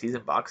buy the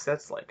season box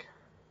sets, like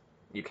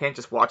you can't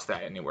just watch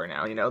that anywhere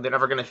now. You know, they're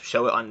never gonna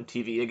show it on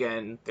TV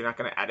again. They're not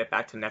gonna add it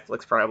back to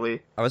Netflix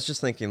probably. I was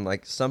just thinking,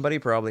 like, somebody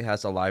probably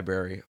has a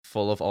library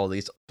full of all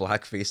these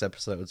blackface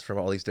episodes from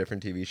all these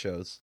different TV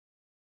shows.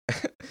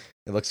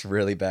 It looks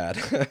really bad.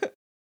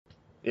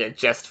 Yeah,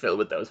 just filled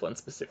with those ones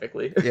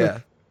specifically. Yeah,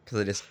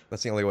 because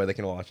that's the only way they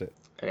can watch it.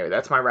 Anyway,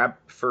 that's my wrap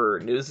for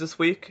news this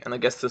week, and I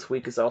guess this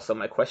week is also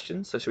my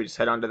question. So should we just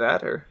head on to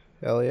that, or?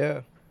 Hell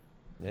yeah.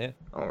 Yeah.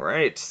 All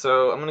right.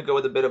 So I'm gonna go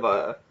with a bit of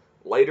a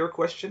lighter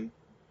question.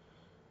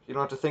 You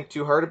don't have to think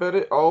too hard about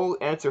it. I'll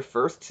answer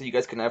first, so you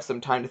guys can have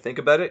some time to think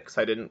about it, because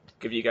I didn't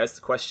give you guys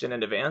the question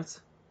in advance.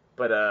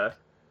 But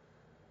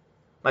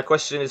my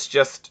question is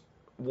just,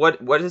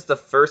 what is the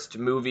first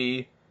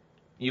movie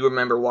you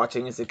remember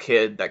watching as a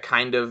kid that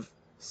kind of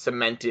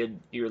cemented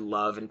your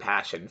love and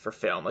passion for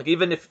film? Like,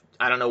 even if,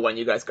 I don't know when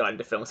you guys got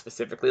into film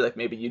specifically, like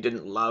maybe you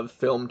didn't love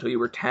film till you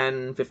were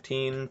 10,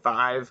 15,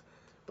 5.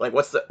 Like,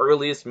 what's the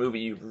earliest movie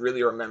you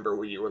really remember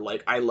where you were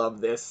like, I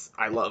love this,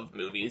 I love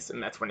movies,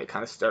 and that's when it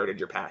kind of started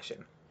your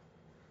passion?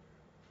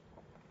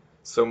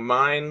 So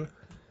mine,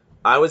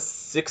 I was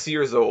 6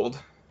 years old,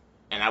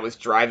 and I was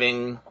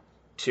driving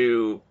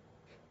to,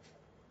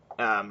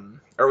 I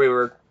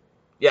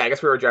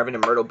guess we were driving to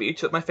Myrtle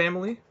Beach with my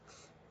family,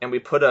 and we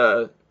put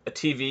a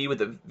TV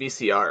with a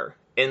VCR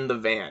in the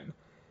van,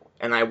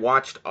 and I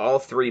watched all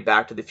 3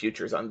 Back to the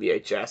Futures on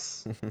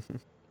VHS,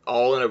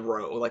 all in a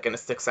row, like in a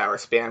 6-hour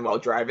span while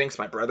driving,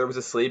 so my brother was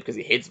asleep because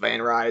he hates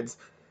van rides.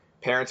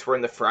 Parents were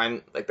in the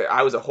front.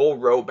 I was a whole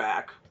row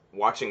back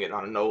watching it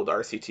on an old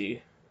RCT.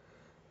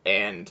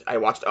 And I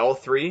watched all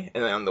 3,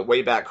 and then on the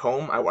way back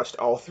home, I watched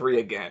all 3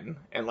 again.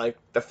 And, like,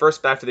 the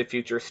first Back to the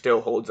Future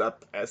still holds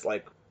up as,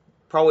 like,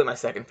 probably my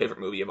second favorite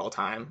movie of all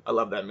time. I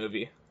love that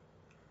movie.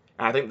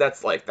 And I think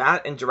that's, like,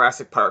 that and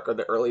Jurassic Park are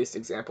the earliest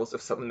examples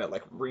of something that,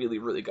 like, really,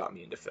 really got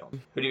me into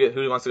film.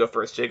 Who wants to go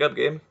first? Jacob,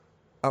 Gabe?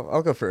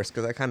 I'll go first,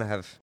 because I kind of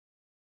have...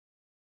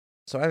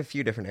 So I have a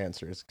few different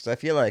answers, because I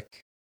feel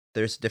like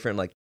there's different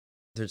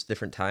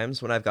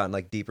times when I've gotten,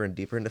 like, deeper and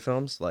deeper into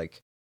films. Like,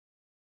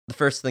 the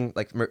first thing,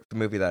 like, the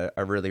movie that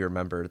I really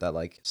remember that,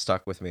 like,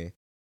 stuck with me.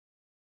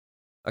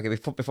 Okay,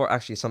 before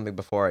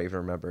I even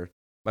remembered.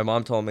 My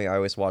mom told me I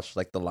always watched,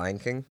 like, The Lion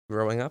King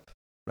growing up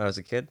when I was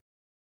a kid.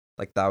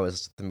 Like, that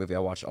was the movie I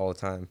watched all the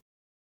time.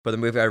 But the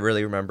movie I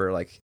really remember,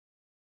 like,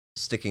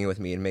 sticking with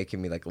me and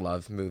making me, like,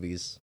 love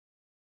movies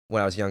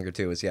when I was younger,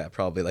 too, was,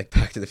 probably, like,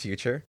 Back to the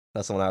Future.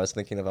 That's the one I was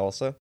thinking of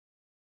also.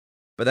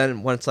 But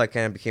then, once I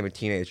kind of became a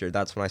teenager,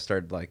 that's when I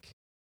started, like,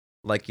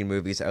 liking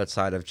movies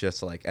outside of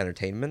just, like,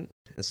 entertainment.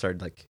 And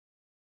started, like,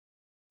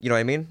 you know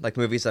what I mean? Like,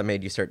 movies that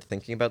made you start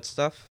thinking about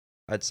stuff.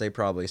 I'd say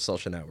probably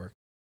Social Network.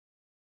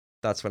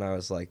 That's when I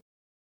was, like,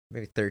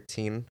 maybe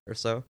 13 or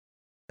so.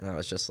 And I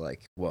was just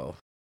like, whoa.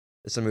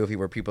 It's a movie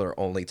where people are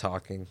only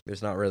talking.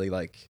 There's not really,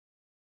 like,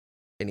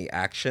 any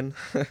action.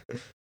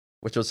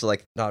 Which was,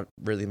 like, not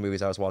really the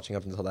movies I was watching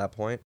up until that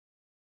point.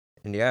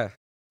 And yeah,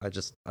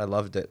 I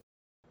loved it.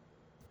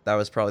 That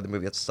was probably the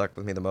movie that stuck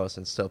with me the most,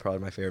 and still probably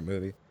my favorite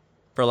movie.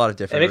 For a lot of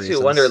different reasons. It makes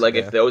you wonder, like,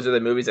 if those are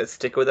the movies that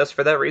stick with us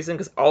for that reason,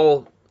 because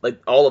all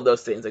of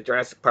those things, like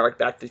Jurassic Park,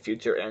 Back to the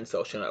Future, and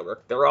Social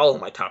Network, they're all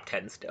in my top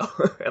 10 still.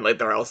 And, like,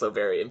 they're also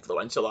very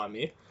influential on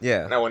me.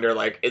 Yeah. And I wonder,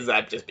 like, is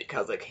that just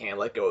because I can't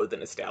let go of the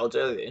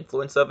nostalgia, the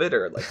influence of it,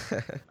 or, like,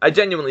 I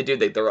genuinely do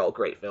think they're all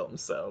great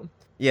films, so.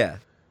 Yeah.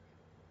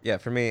 Yeah,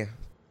 for me,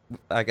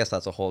 I guess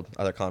that's a whole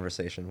other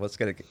conversation. Let's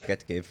get to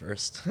Gabe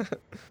first.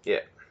 Yeah.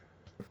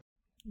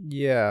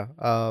 Yeah,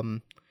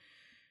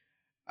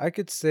 I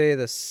could say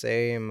the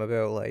same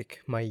about,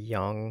 like, my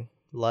young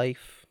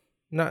life.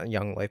 Not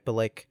young life, but,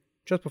 like,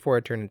 just before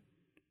I turned,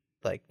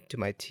 like, to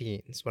my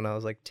teens, when I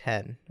was, like,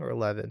 10 or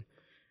 11,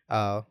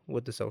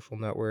 with The Social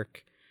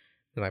Network.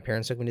 And my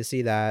parents took me to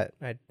see that.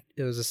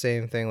 It was the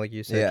same thing, like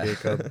you said, Yeah.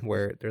 Jacob,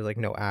 where there's, like,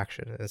 no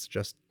action. It's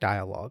just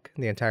dialogue,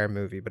 the entire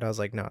movie. But I was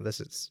like, no, this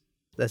is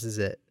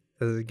it.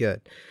 This is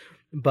good.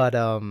 But,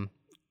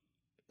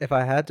 if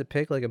I had to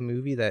pick, like, a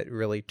movie that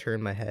really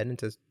turned my head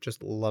into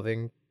just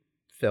loving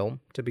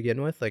film to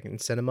begin with, like in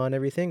cinema and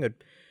everything,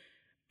 it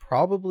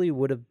probably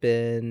would have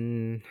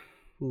been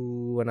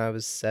when I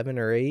was 7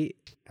 or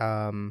 8,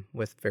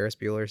 with Ferris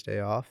Bueller's Day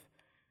Off.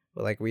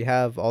 But, like, we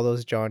have all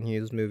those John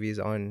Hughes movies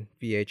on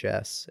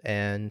VHS,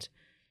 and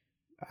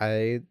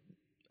I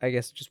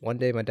guess just one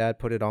day my dad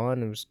put it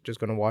on and was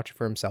just going to watch it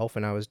for himself,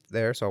 and I was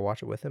there, so I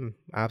watched it with him.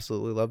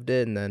 Absolutely loved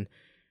it. And then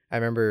I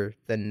remember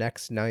the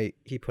next night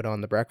he put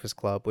on The Breakfast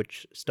Club,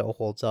 which still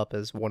holds up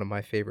as one of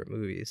my favorite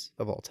movies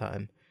of all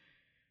time.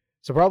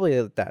 So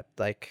probably that,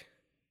 like,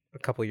 a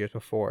couple years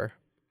before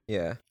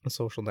Yeah. The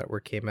Social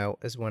Network came out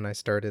is when I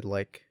started,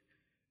 like,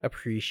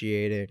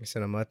 appreciating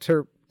cinema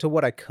to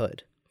what I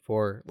could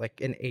for,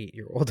 like, an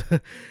 8-year-old.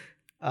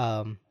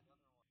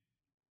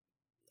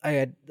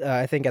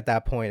 I think at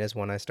that point is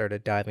when I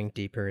started diving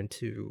deeper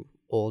into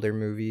older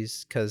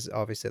movies, because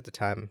obviously at the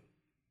time,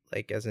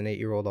 like, as an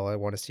 8-year-old, all I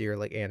want to see are,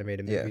 like,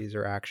 animated Yeah. movies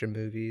or action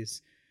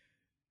movies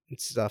and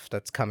stuff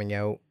that's coming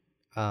out.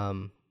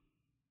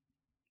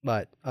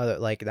 But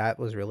that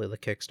was really the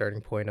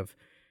kickstarting point of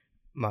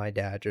my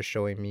dad just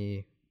showing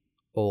me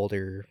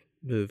older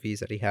movies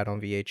that he had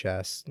on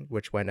VHS,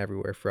 which went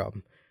everywhere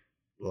from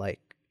like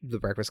The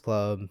Breakfast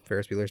Club,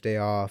 Ferris Bueller's Day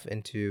Off,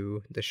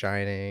 into The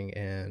Shining,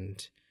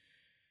 and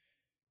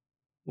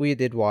we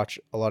did watch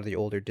a lot of the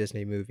older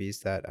Disney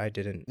movies that I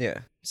didn't Yeah.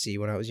 see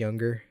when I was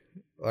younger,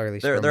 or at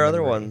least There from are other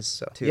memory. ones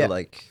So too. yeah,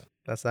 Like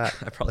that's that.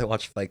 I probably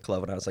watched Fight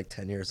Club when I was like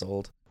 10 years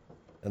old,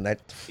 and that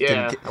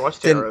Yeah, didn't I watched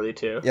it didn't- early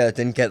too. yeah, it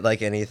didn't get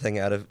like anything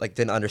out of like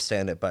didn't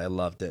understand it, but I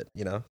loved it.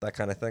 You know, that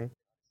kind of thing.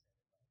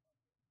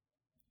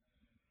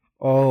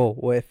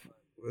 Oh,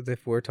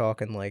 if we're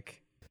talking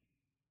like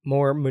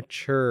more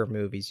mature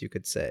movies, you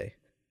could say,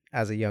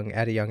 at a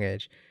young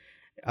age.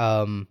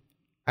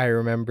 I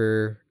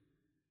remember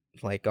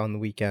like on the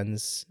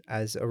weekends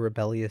as a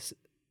rebellious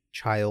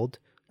child,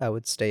 I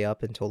would stay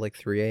up until like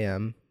 3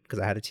 a.m. because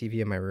I had a TV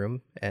in my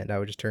room and I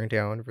would just turn it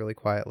down really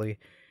quietly.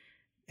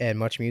 And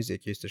Much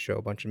Music used to show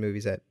a bunch of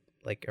movies at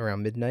like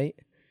around midnight.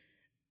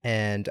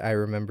 And I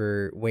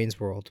remember Wayne's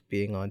World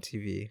being on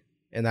TV.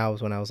 And that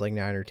was when I was like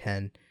 9 or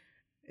 10.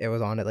 It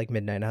was on at like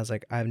midnight. And I was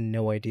like, I have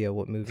no idea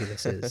what movie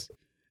this is.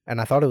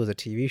 And I thought it was a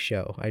TV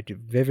show. I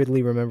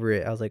vividly remember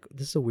it. I was like,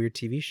 this is a weird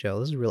TV show.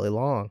 This is really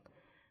long.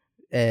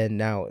 And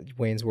now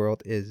Wayne's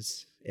World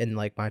is in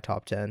like my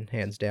top 10,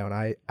 hands down.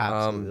 I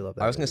absolutely love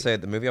that I was gonna movie. say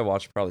the movie I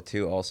watched probably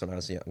too also when I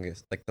was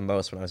youngest, like the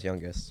most when I was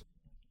youngest.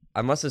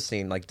 I must have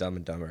seen like Dumb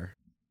and Dumber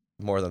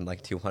more than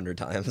like 200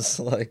 times.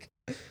 Like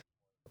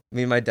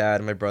me and my dad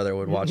and my brother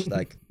would watch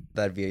like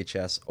that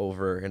VHS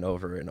over and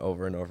over and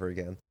over and over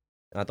again.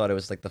 And I thought it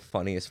was like the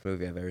funniest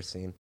movie I've ever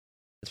seen.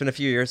 It's been a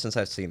few years since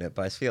I've seen it,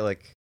 but I feel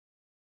like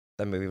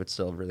that movie would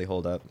still really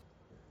hold up.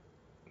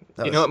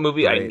 That You know was what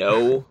movie I great.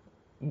 know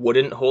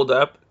wouldn't hold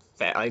up,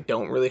 that I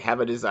don't really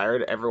have a desire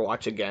to ever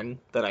watch again,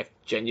 that I've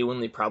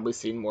genuinely probably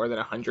seen more than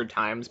 100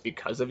 times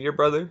because of your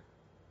brother?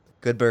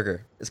 Good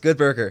Burger. It's Good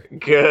Burger.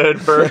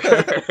 Good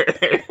Burger.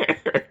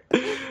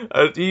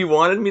 He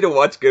wanted me to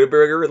watch Good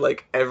Burger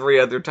like every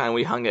other time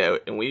we hung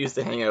out, and we used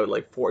to hang out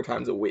like 4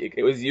 times a week.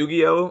 It was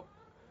Yu-Gi-Oh!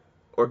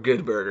 Or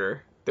Good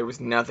Burger. There was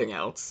nothing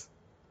else.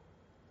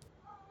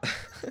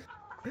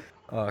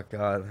 Oh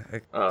god, I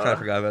kind of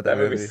forgot about that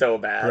movie. movie. Was so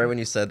bad. Right when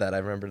you said that, I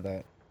remember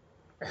that.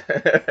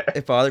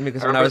 It bothered me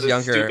because when I was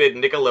remember the younger,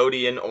 stupid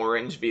Nickelodeon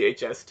orange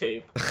VHS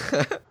tape.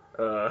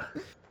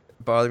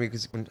 it bothered me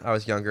because when I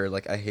was younger,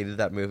 like I hated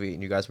that movie,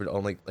 and you guys would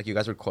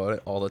quote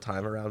it all the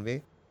time around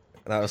me,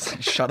 and I was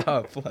like, "Shut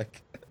up!"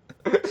 Like,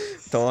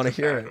 don't want to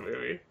hear it.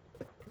 Movie.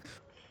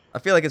 I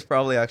feel like it's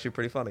probably actually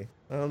pretty funny.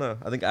 I don't know.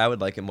 I think I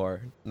would like it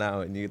more now,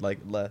 and you'd like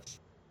it less.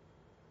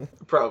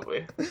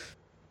 Probably.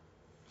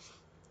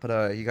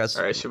 But you guys,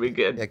 All right, should we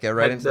get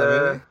right into that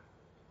movie?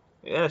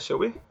 Yeah, shall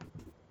we?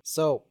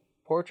 So,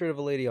 Portrait of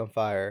a Lady on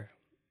Fire.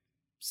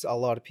 A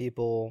lot of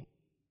people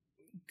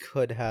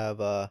could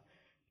have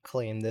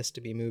claimed this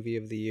to be movie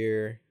of the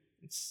year.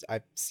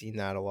 I've seen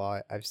that a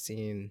lot. I've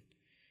seen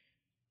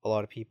a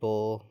lot of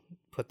people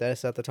put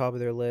this at the top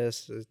of their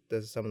list.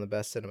 This is some of the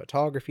best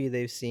cinematography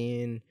they've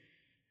seen.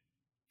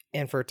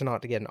 And for it to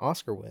not to get an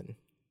Oscar win,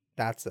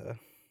 that's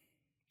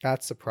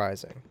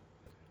surprising.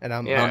 And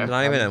I'm Yeah.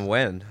 Not even a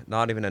win,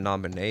 not even a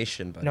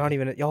nomination, but not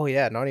even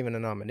a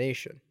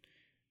nomination.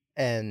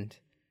 And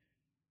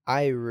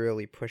I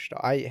really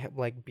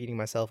like beating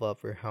myself up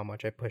for how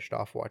much I pushed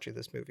off watching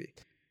this movie.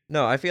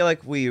 No, I feel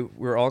like we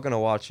were all gonna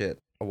watch it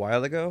a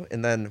while ago,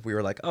 and then we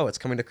were like, "Oh, it's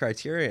coming to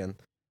Criterion,"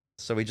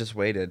 so we just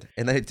waited,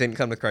 and then it didn't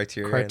come to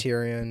Criterion.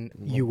 Criterion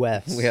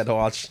US. We had to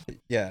watch.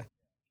 Yeah.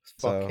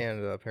 Fuck So-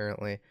 Canada,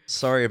 apparently.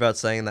 Sorry about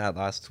saying that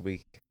last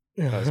week.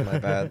 That was my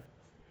bad.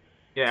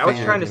 Yeah, I was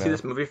Figured, trying to you see know.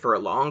 this movie for a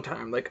long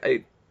time. Like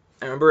I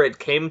remember it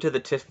came to the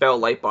TIFF Bell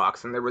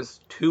Lightbox, and there was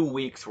 2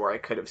 weeks where I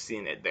could have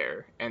seen it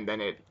there, and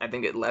then I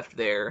think it left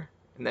there,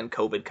 and then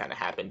COVID kind of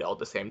happened all at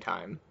the same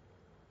time.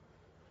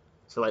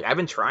 So like I've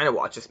been trying to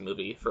watch this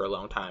movie for a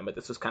long time, but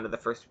this was kind of the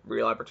first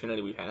real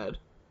opportunity we've had.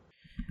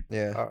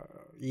 Yeah.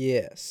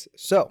 Yes.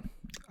 So,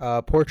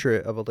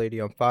 Portrait of a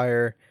Lady on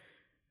Fire.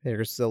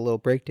 There's a little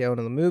breakdown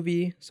of the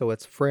movie. So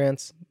it's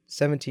France,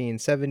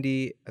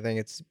 1770. I think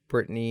it's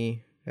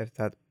Brittany, if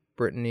that's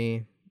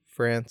Brittany,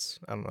 France.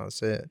 I don't know how to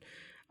say it.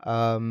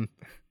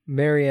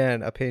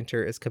 Marianne, a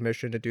painter, is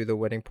commissioned to do the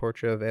wedding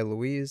portrait of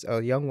Eloise,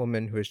 a young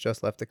woman who has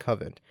just left the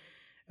convent.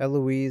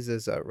 Eloise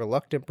is a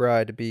reluctant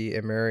bride to be,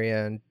 and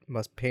Marianne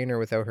must paint her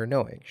without her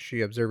knowing.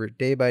 She observes her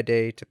day by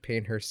day to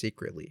paint her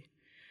secretly.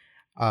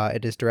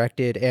 It is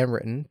directed and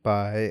written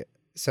by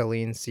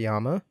Celine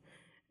Sciamma,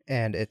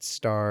 and it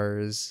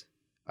stars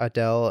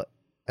Adele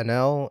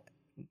Haenel.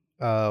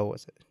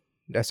 What's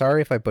it?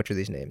 Sorry if I butcher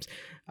these names.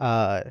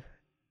 Naomi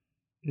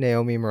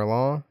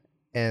Merlan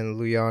and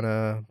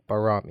Luyana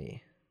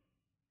Barami.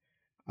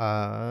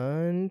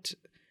 And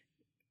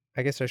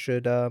I guess I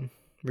should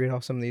read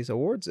off some of these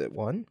awards it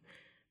won.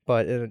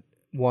 But it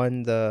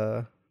won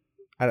the...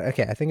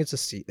 Okay, I think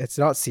it's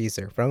not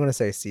Caesar, but I'm going to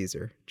say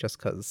Caesar just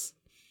because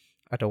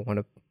I don't want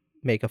to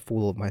make a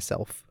fool of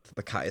myself.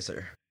 The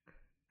Kaiser.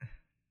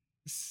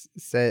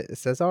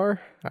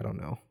 Cesar? I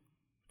don't know.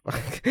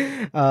 Is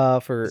it It won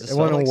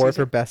spelled an like award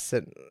Caesar? for best...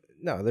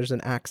 No, there's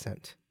an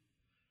accent.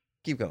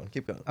 Keep going.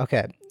 Keep going.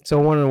 Okay,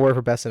 so it won an award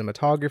for Best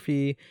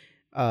Cinematography,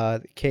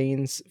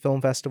 Cannes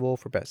Film Festival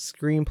for Best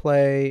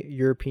Screenplay,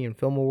 European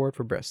Film Award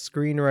for Best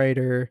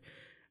Screenwriter,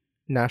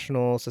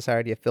 National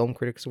Society of Film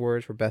Critics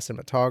Awards for Best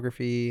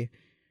Cinematography.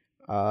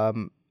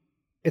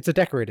 It's a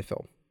decorated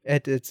film.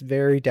 It's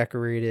very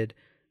decorated,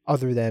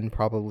 other than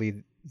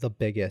probably the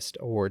biggest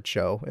award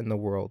show in the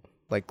world,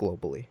 like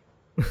globally.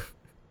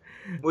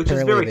 Which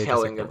is Apparently very they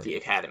telling disagree. of the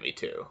Academy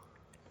too.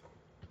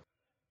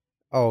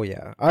 Oh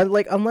yeah, I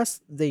like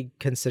unless they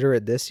consider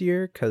it this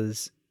year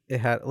because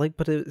it had like,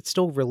 but it's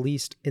still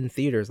released in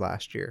theaters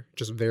last year,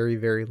 just very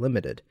very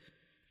limited.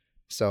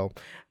 So,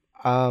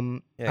 Yeah, I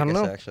don't guess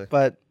know, actually.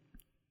 but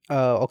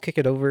I'll kick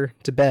it over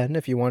to Ben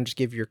if you want to just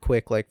give your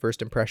quick like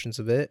first impressions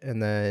of it,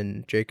 and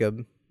then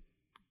Jacob,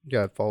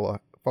 yeah, follow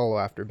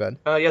after Ben.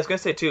 Yeah, I was gonna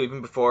say too,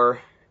 even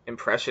before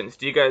impressions,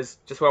 do you guys,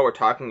 just while we're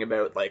talking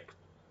about like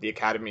the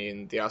Academy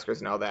and the Oscars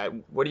and all that,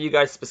 what do you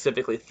guys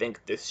specifically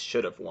think this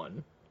should have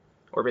won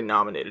or been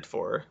nominated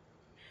for?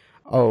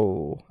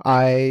 Oh,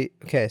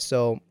 okay,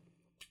 so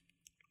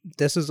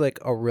this is like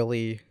a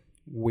really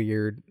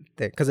weird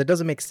thing because it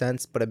doesn't make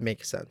sense, but it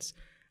makes sense.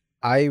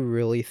 I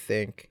really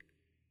think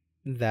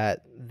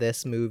that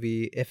this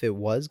movie, if it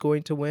was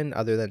going to win,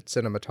 other than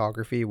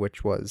cinematography,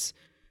 which was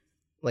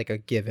like a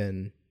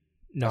given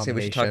I say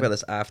we should talk about nomination.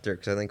 this after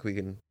because I think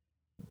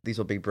these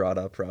will be brought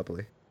up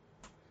probably.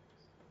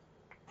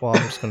 Well,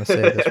 I'm just gonna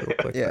say this real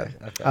quick Yeah.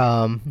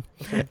 then,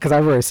 Okay. because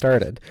I've already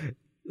started. Yeah, you're right.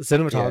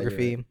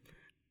 Cinematography,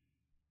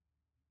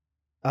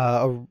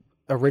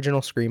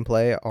 original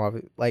screenplay,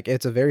 like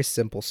it's a very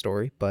simple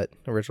story, but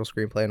original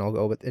screenplay, and I'll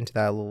go into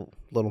that a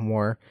little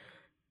more.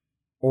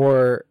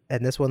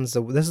 And this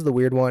is the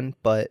weird one,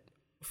 but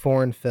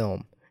foreign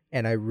film,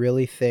 and I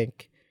really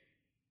think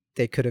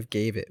they could have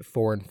gave it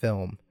foreign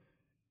film,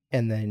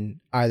 and then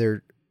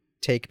either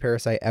take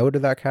Parasite out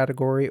of that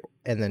category,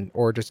 and then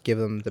or just give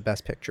them the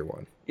Best Picture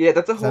one. Yeah,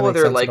 that's a Does that whole make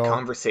other sense at like all?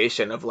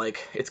 conversation of like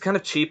it's kind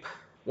of cheap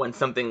when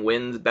something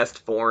wins best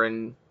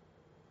foreign,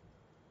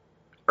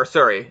 or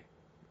sorry,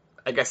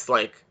 I guess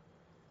like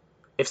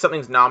if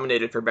something's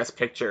nominated for best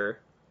picture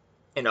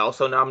and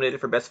also nominated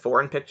for best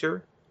foreign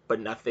picture, but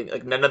nothing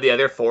like none of the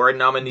other foreign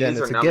Then nominees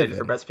are it's a nominated for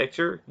given. best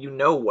picture, you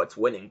know what's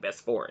winning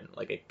best foreign.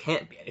 Like it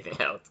can't be anything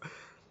else.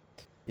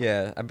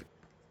 Yeah,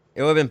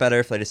 it would have been better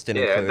if they just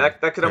didn't Yeah, include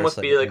that could almost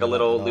be Parasite like a in that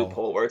at little all.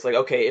 loophole where it's like,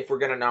 okay, if we're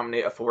gonna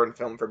nominate a foreign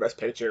film for best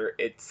picture,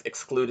 it's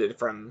excluded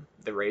from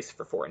the race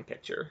for foreign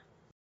picture.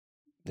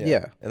 Yeah,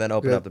 Yeah, and then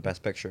open that up the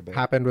Best Picture a bit.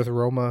 happened with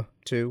Roma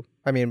too.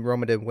 I mean,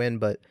 Roma didn't win,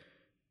 but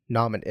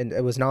and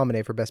it was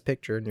nominated for Best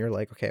Picture, and you're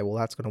like, okay, well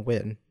that's gonna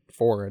win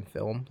foreign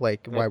film.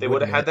 Like, And why if they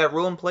would have wouldn't had it? that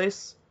rule in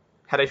place,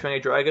 How to Train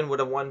Your Dragon would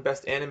have won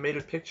Best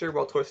Animated Picture,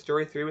 while Toy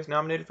Story 3 was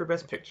nominated for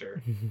Best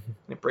Picture. And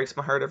it breaks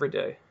my heart every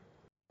day.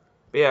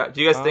 But yeah,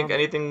 do you guys think Um,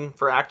 anything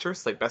for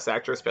actress, like Best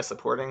Actress, Best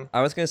Supporting?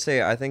 I was gonna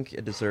say I think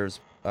it deserves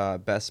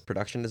Best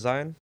Production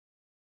Design,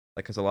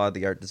 like because a lot of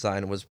the art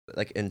design was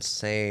like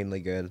insanely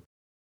good.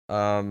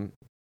 Um,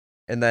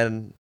 and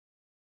then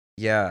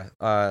yeah,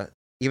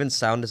 even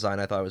sound design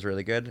I thought was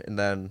really good. And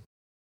then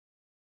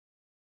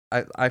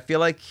I feel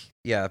like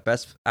yeah,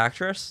 Best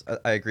Actress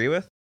I agree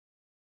with,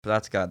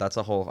 but that's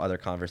a whole other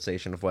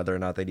conversation of whether or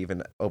not they'd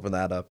even open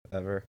that up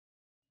ever.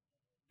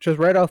 Just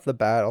right off the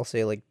bat, I'll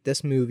say like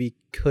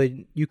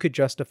you could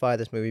justify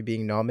this movie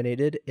being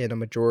nominated in a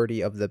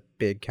majority of the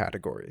big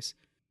categories.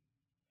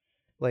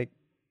 Like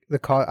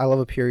I love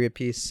a period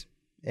piece,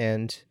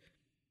 and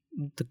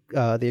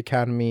the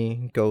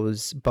Academy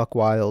goes buck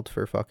wild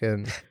for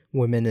fucking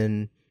women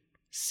in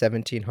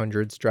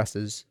 1700s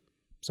dresses.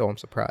 So I'm I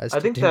surprised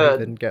it think didn't the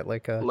even get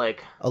like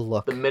like a the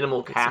look,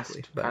 minimal basically.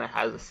 cast But kind of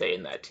has a say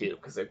in that too,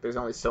 because like there's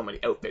only so many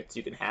outfits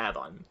you can have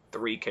on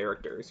three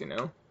characters, you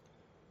know.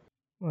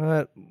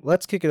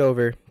 let's kick it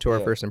over to our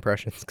Yeah. first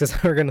impressions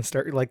because we're gonna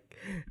start like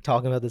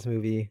talking about this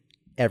movie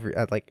every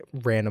at like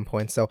random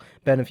points. So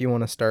Ben, if you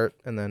want to start,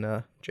 and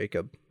then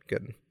Jacob,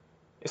 good.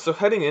 So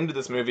heading into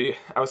this movie,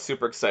 I was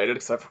super excited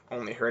because I've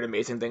only heard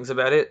amazing things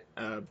about it.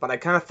 But I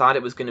kind of thought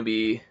it was going to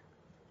be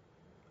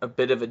a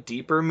bit of a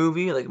deeper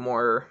movie, like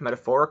more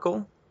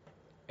metaphorical,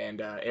 and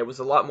it was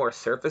a lot more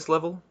surface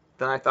level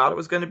than I thought it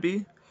was going to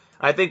be.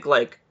 I think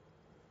like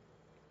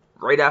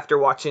right after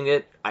watching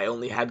it, I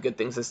only had good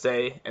things to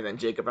say, and then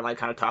Jacob and I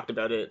kind of talked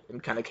about it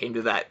and kind of came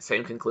to that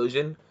same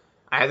conclusion.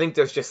 I think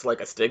there's just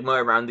like a stigma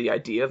around the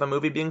idea of a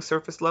movie being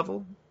surface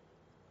level,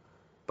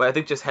 but I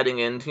think just heading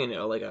into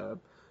like a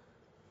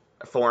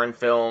foreign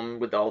film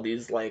with all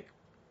these like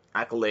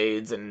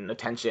accolades and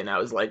attention, I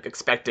was like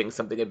expecting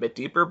something a bit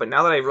deeper. But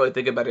now that I really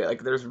think about it,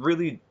 like there's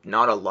really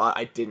not a lot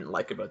I didn't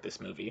like about this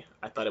movie.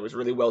 I thought it was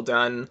really well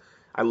done.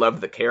 I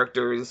loved the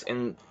characters,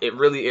 and it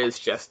really is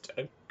just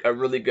a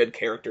really good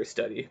character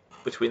study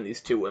between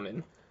these two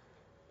women.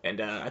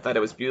 And I thought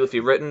it was beautifully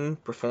written,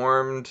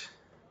 performed,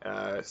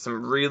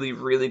 some really,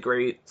 really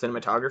great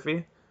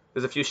cinematography.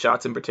 There's a few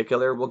shots in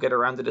particular we'll get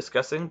around to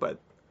discussing, but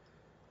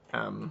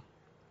um,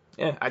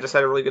 yeah, I just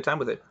had a really good time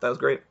with it. That was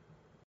great.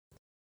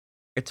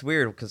 It's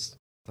weird because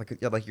like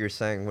yeah, like you were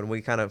saying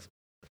when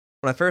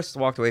I first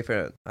walked away from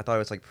it, I thought it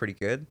was like pretty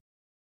good.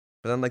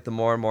 But then like the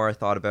more and more I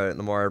thought about it and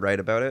the more I write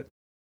about it,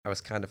 I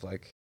was kind of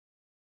like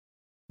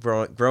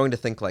growing to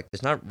think like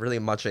there's not really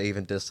much I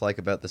even dislike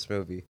about this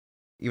movie,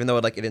 even though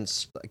it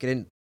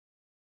didn't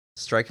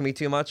strike me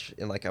too much,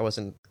 and like I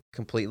wasn't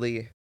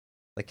completely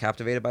like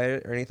captivated by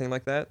it or anything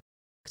like that.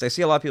 Because I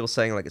see a lot of people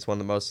saying like it's one of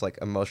the most like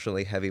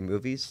emotionally heavy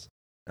movies.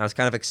 And I was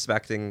kind of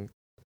expecting,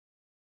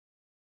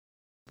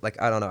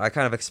 like I don't know, I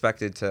kind of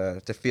expected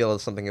to feel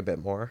something a bit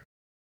more.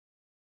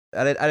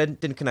 I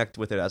didn't connect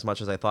with it as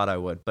much as I thought I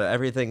would, but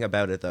everything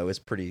about it though is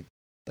pretty,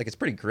 like it's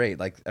pretty great.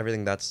 Like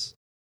everything that's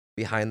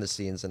behind the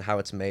scenes and how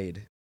it's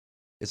made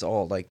is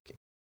all like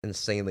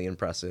insanely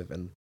impressive.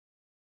 And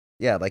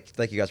yeah, like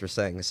you guys were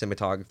saying, the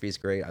cinematography is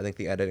great. I think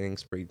the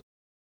editing's pretty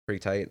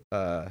tight.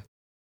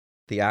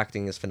 The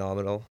acting is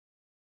phenomenal.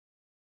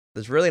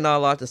 There's really not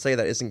a lot to say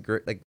that isn't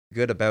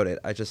good about it.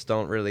 I just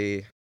don't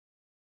really,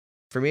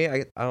 for me,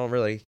 I don't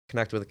really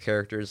connect with the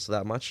characters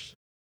that much.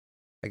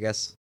 I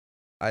guess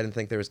I didn't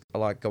think there was a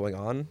lot going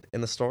on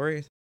in the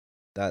story.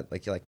 That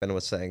like Ben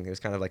was saying, it was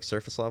kind of like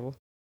surface level.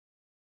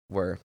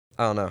 Where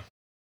I don't know.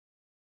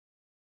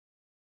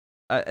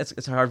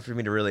 It's hard for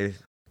me to really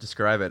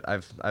describe it.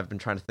 I've been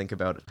trying to think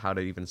about how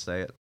to even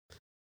say it,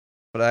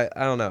 but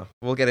I don't know.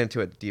 We'll get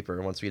into it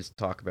deeper once we just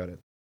talk about it.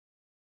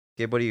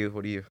 Gabe, what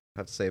do you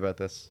have to say about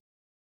this?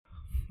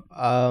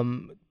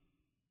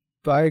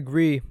 But I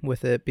agree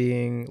with it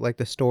being like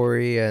the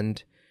story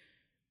and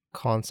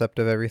concept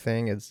of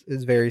everything is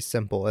very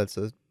simple. It's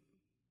a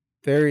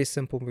very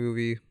simple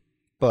movie,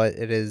 but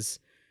it is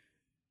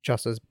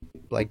just as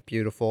like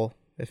beautiful,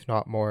 if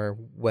not more,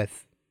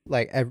 with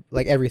like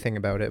everything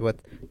about it,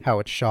 with how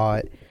it's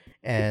shot,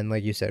 and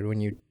like you said, when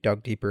you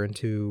dug deeper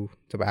into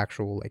the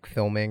actual like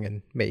filming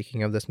and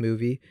making of this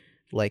movie,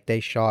 like they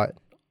shot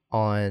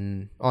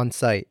on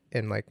site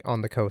and like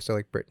on the coast of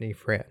like Brittany,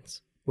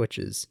 France, which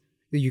is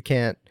you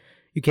can't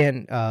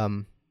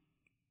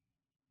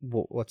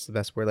what's the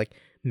best word, like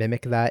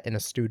mimic that in a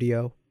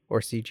studio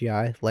or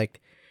CGI. Like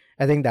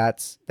I think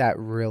that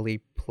really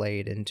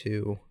played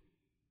into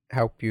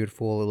how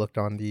beautiful it looked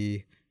on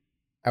the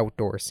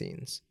outdoor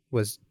scenes,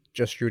 was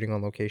just shooting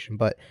on location,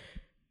 but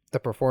the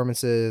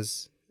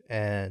performances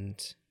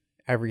and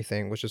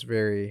everything was just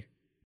very,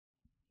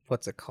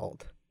 what's it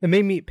called? It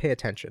made me pay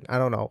attention. I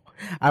don't know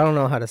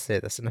how to say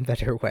this in a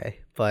better way,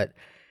 but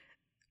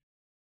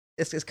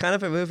It's kind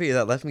of a movie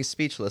that left me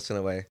speechless in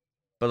a way.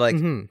 But like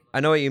mhm. I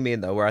know what you mean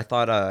though, where I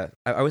thought I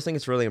always think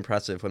it's really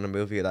impressive when a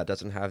movie that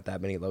doesn't have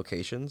that many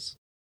locations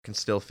can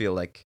still feel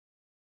like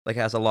it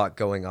has a lot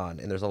going on,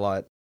 and there's a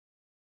lot,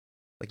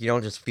 like you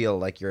don't just feel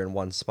like you're in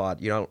one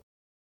spot. You don't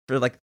for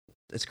like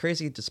it's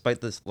crazy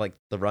despite this like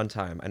the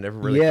runtime. I never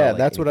really Yeah, felt like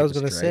that's what I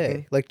anything was was gonna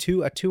dragging. say. Like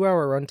a 2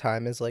 hour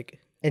runtime is like,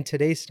 in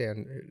today's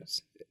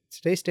standards.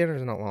 Today's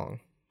standards are not long.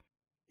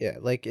 Yeah,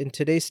 like in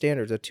today's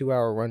standards, a 2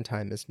 hour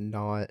runtime is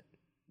not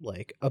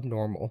like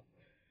abnormal.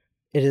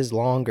 It is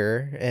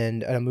longer,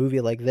 and a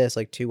movie like this,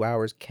 like 2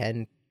 hours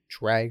can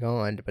drag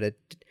on, but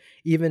it,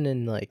 even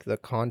in like the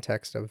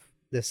context of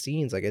the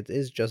scenes, like it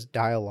is just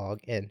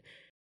dialogue and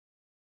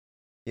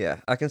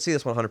Yeah, I can see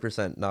this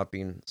 100% not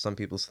being some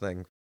people's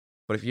thing.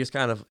 But if you just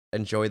kind of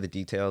enjoy the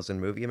details in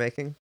movie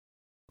making,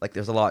 like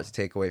there's a lot to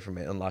take away from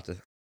it and a lot to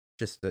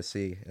just to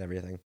see and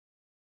everything.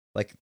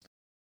 Like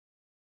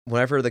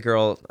whenever the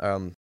girl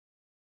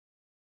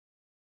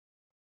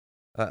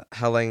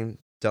Helene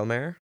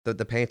Delmare,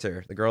 the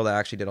painter, the girl that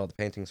actually did all the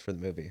paintings for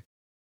the movie.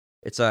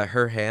 It's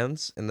her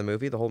hands in the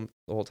movie the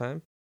whole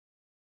time.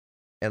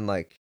 And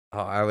like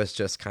I was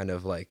just kind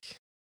of like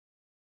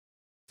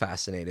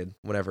fascinated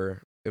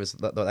whenever it was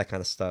that kind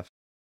of stuff.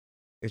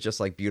 It's just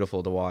like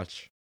beautiful to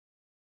watch.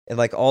 And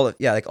like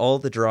like all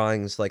the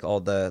drawings, like all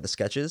the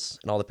sketches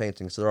and all the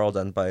paintings, they're all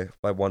done by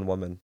one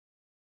woman.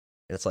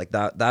 And it's like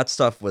that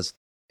stuff was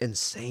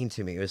insane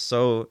to me. It was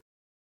so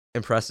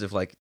impressive.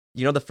 Like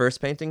the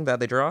first painting that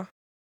they draw,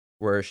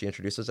 where she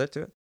introduces it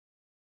to it.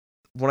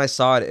 When I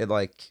saw it, it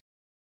like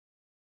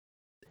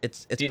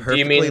it's Do you mean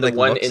perfectly the like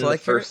one looks in the like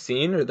her. first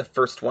scene, or the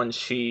first one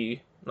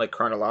she like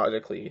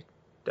chronologically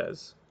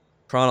does?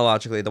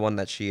 Chronologically, the one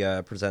that she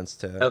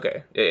presents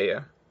Okay,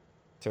 yeah.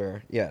 to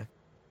her. Yeah.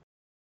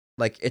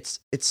 Like it's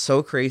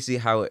so crazy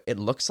how it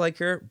looks like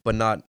her, but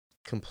not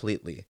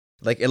completely.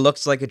 Like it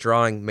looks like a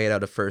drawing made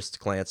out of first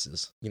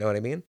glances. You know what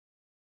I mean?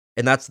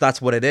 And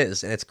that's what it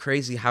is. And it's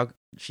crazy how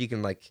she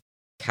can like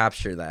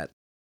capture that.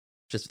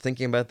 Just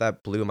thinking about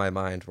that blew my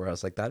mind. Where I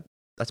was like,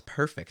 that's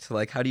perfect.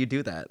 Like, how do you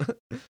do that?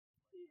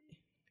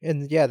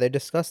 yeah, they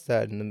discussed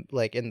that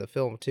in the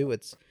film too.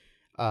 It's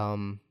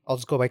I'll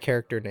just go by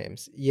character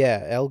names.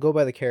 Yeah, I'll go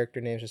by the character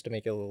names just to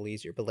make it a little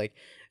easier. But like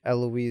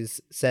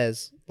Eloise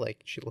says,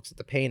 like she looks at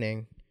the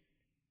painting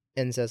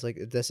and says like,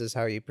 this is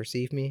how you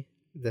perceive me.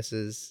 This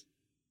is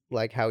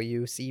like how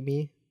you see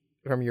me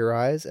from your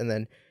eyes. And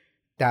then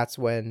that's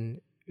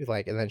when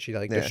like, and then she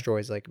like Yeah,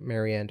 destroys, like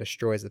Marianne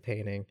destroys the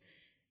painting.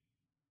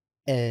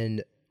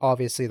 And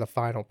obviously the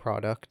final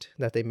product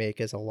that they make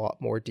is a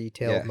lot more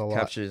detailed yeah, and a lot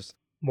captures.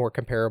 more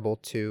comparable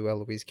to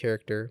Eloise's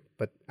character.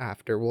 But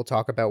after, we'll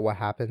talk about what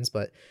happens,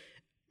 but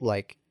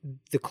like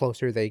the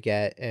closer they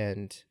get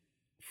and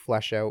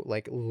flesh out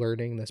like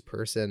learning this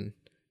person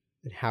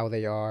and how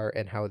they are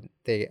and how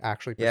they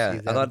actually Yeah,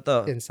 perceive I them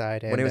thought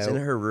inside when and it was in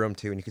out. her room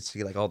too, and you could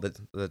see like all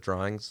the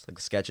drawings, like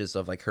sketches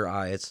of like her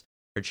eyes,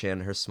 her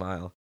chin, her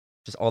smile,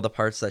 just all the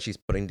parts that she's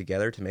putting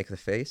together to make the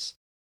face,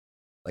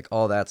 like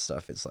all that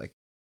stuff. It's like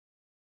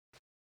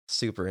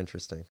super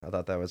interesting. I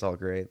thought that was all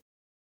great.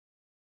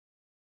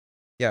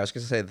 Yeah, I was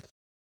gonna say,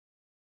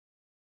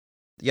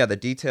 yeah, the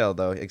detail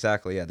though,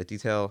 exactly. Yeah, the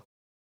detail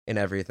in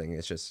everything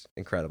is just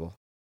incredible.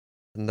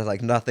 And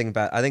like nothing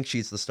bad. I think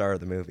she's the star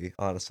of the movie,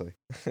 honestly.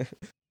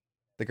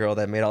 The girl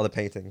that made all the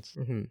paintings.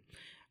 Hmm.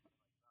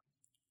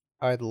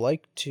 I'd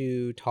like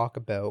to talk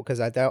about, because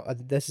I doubt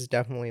this is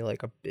definitely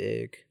like a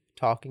big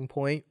talking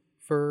point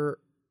for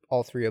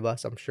all three of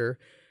us, I'm sure,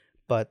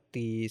 but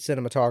the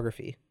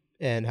cinematography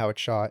and how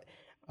it's shot.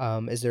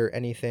 Is there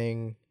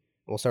anything?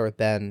 We'll start with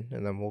Ben,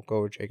 and then we'll go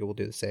over Jacob. We'll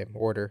do the same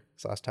order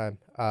as last time.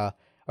 Are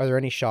there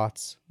any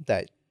shots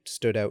that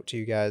stood out to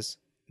you guys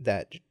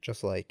that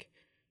just like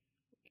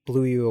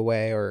blew you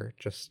away or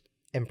just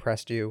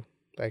impressed you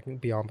like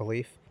beyond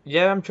belief?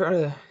 Yeah, I'm trying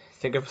to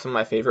think of some of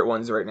my favorite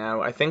ones right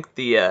now. I think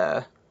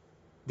the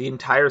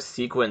entire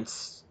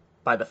sequence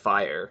by the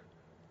fire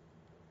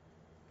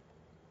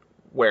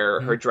where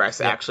her Mhm. dress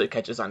Yep. actually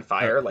catches on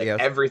fire, like Yeah.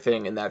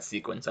 everything in that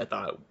sequence I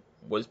thought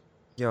was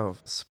Yo,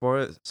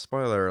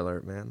 spoiler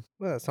alert, man.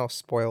 Well, that's no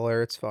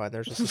spoiler. It's fine.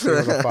 There's just a scene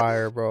with a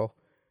fire, bro.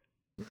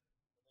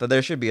 But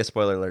there should be a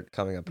spoiler alert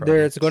coming up. Probably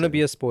There's going to soon.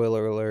 be a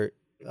spoiler alert.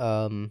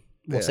 We'll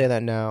Yeah. say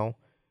that now.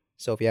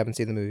 So if you haven't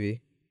seen the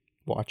movie,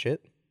 watch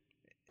it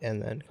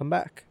and then come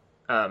back.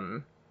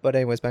 um But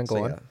anyways, Ben, go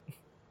So on. yeah,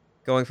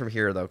 going from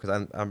here though,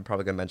 because I'm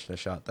probably gonna mention a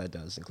shot that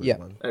does include Yeah.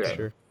 one. okay.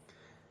 Sure.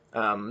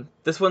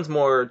 This one's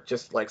more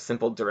just like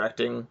simple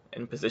directing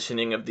and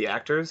positioning of the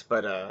actors,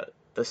 but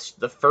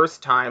the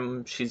first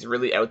time she's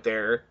really out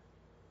there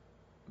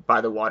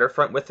by the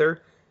waterfront with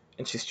her,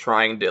 and she's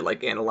trying to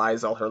like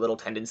analyze all her little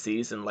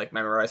tendencies and like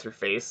memorize her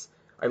face.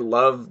 I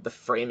love the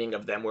framing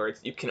of them where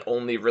you can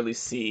only really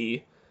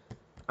see.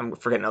 I'm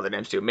forgetting other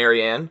names too.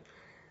 Marianne,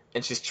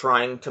 and she's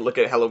trying to look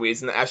at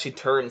Heloise, and as she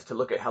turns to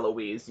look at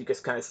Heloise, you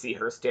just kind of see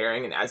her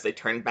staring, and as they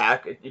turn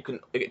back,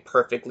 it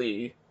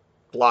perfectly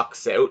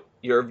blocks out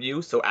your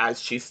view. So as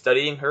she's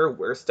studying her,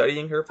 we're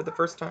studying her for the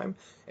first time,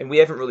 and we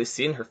haven't really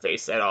seen her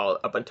face at all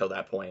up until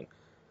that point.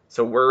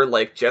 So we're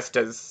like just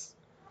as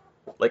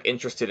like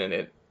interested in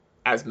it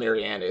as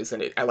Marianne is,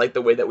 and I like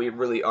the way that we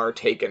really are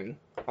taken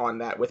on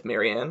that with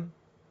Marianne.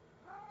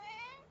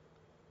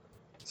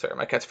 Sorry,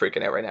 my cat's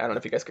freaking out right now. I don't know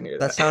if you guys can hear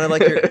that. That sounded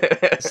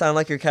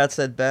like your cat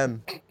said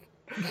Ben.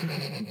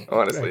 I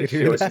Honestly, could she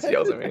hear always that. just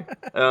yells at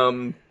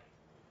me.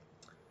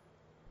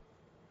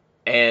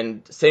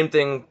 And same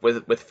thing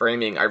with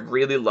framing. I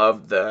really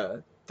love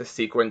the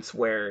sequence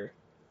where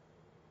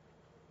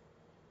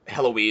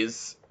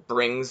Heloise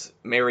brings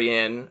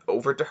Marianne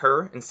over to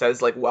her and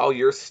says, like, while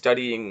you're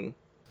studying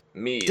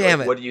me, Damn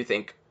like, it. what do you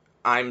think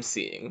I'm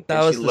seeing? That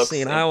And she was the looks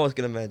scene I was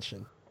gonna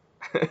mention.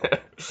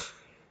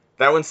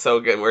 that one's so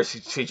good where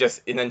she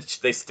just and then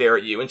they stare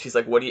at you and she's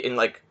like, what do you, and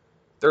like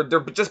they're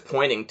just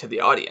pointing to the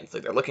audience,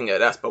 like they're looking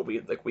at us, but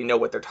we know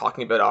what they're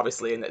talking about,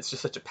 obviously, and it's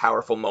just such a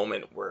powerful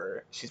moment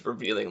where she's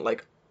revealing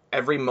like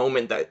every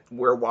moment that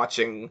we're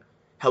watching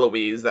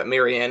Heloise, that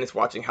Marianne is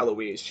watching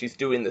Heloise, she's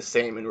doing the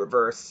same in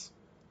reverse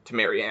to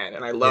Marianne,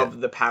 and I Yeah. love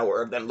the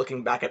power of them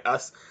looking back at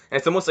us, and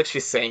it's almost like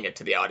she's saying it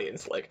to the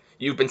audience, like,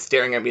 you've been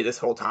staring at me this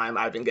whole time,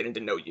 I've been getting to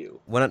know you.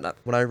 When I And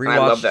I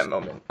love that rewatched,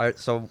 moment.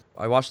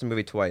 I watched the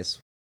movie twice.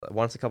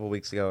 Once a couple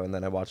weeks ago, and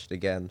then I watched it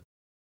again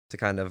to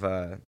kind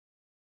of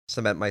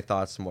cement my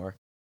thoughts more.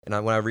 And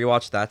when I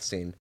rewatched that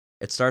scene,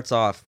 it starts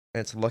off and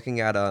it's looking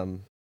at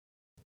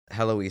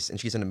Heloise, and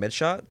she's in a mid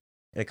shot,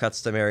 and it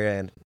cuts to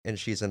Marianne, and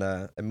she's in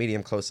a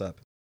medium close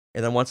up.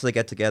 And then once they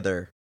get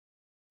together,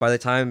 by the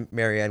time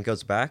Marianne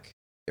goes back,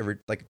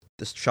 like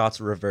the shots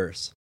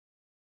reverse.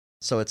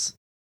 So it's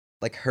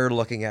like her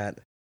looking at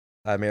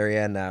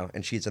Marianne now,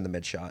 and she's in the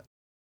mid shot.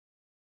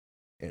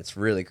 And it's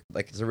really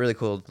like it's a really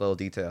cool little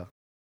detail.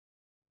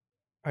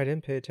 I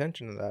didn't pay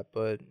attention to that,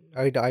 but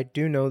I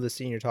do know the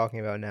scene you're talking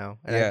about now,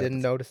 and I Yeah,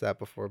 didn't notice that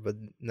before. But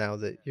now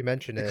that you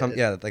mention it,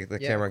 Like the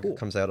yeah, camera cool.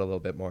 comes out a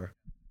little bit more.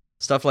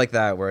 Stuff like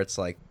that where it's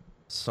like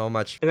so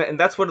much. And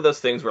that's one of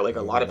those things where like a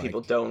Oh, lot of like- people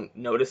don't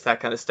notice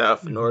that kind of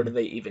stuff, nor do Mhm.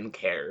 they even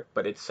care.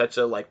 But it's such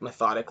a like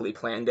methodically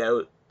planned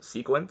out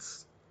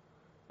sequence.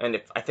 And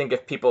if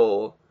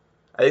people,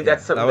 I think Yeah,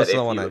 that's something that was that the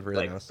if one I you really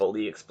like noticed.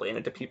 fully explain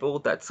it to people,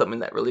 that's something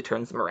that really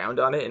turns them around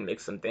on it and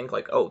makes them think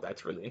like, oh,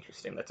 that's really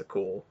interesting. That's a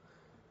cool.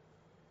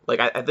 Like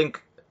I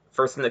think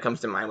first thing that comes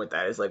to mind with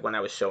that is like when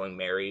I was showing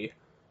Mary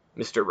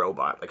Mr.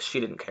 Robot, like she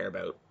didn't care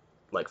about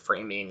like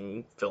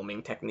framing,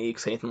 filming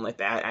techniques, anything like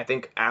that. I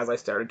think as I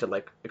started to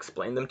like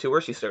explain them to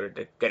her, she started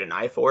to get an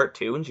eye for it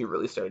too, and she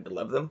really started to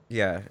love them.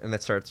 Yeah, and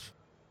it starts.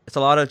 It's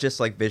a lot of just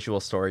like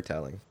visual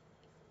storytelling.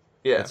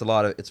 Yeah,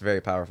 It's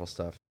very powerful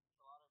stuff.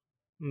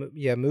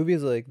 Yeah,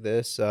 movies like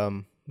this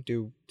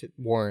do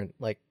warrant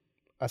like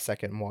a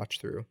second watch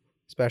through,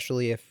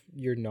 especially if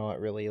you're not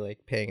really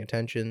like paying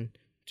attention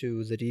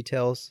to the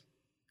details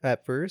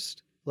at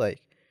first.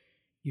 Like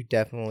you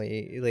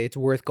definitely, like, it's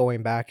worth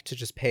going back to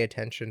just pay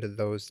attention to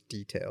those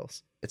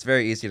details. It's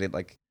very easy to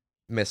like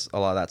miss a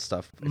lot of that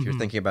stuff if you're Mhm.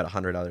 thinking about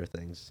 100 other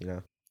things,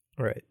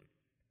 Right.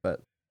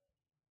 But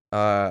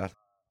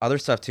other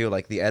stuff too,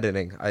 like the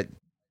editing.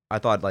 I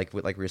thought like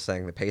we were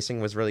saying, the pacing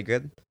was really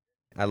good.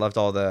 I loved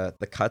all the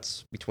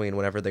cuts between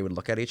whenever they would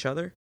look at each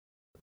other,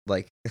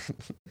 like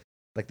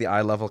like the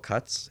eye level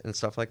cuts and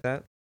stuff like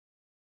that.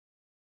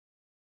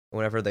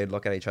 Whenever they'd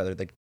look at each other,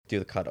 they'd do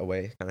the cut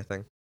away kind of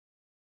thing.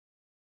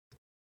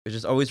 It's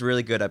just always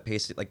really good at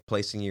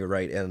placing you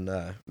right in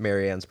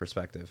Marianne's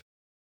perspective.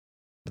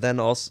 But then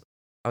also,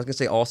 I was gonna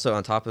say also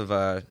on top of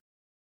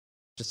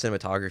just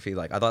cinematography,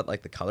 like I thought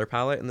like the color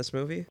palette in this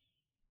movie,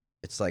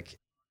 it's like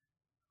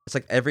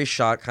every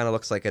shot kind of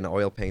looks like an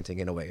oil painting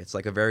in a way. It's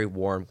like a very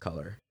warm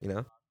color,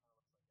 And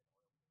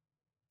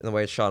the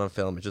way it's shot on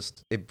film,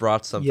 it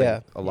brought something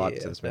a lot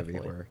to this movie.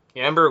 definitely. Where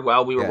Yeah, I remember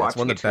while we were it's watching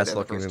one of it the best together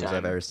looking the first movies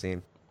I've time, ever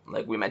seen.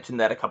 like we mentioned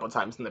that a couple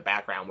times in the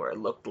background where it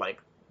looked like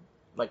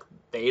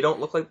they don't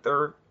look like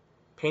they're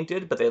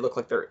painted, but they look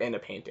like they're in a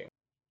painting.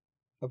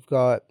 I've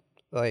got,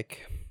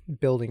 like,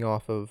 building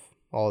off of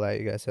all that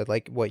you guys said,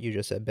 like what you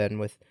just said, Ben,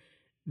 with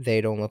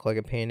they don't look like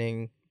a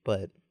painting,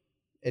 but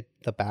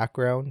the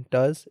background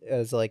does,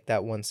 as like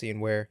that one scene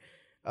where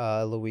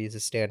Louise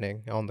is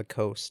standing on the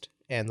coast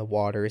and the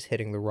water is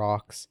hitting the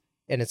rocks,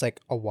 and it's like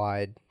a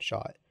wide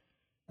shot,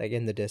 like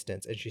in the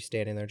distance, and she's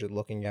standing there just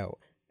looking out,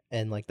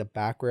 and like the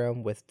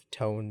background with the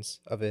tones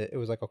of it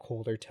was like a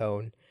colder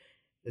tone.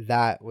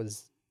 That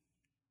was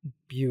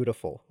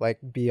beautiful, like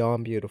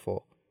beyond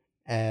beautiful.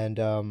 And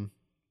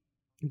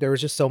there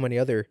was just so many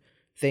other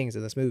things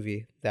in this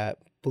movie that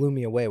blew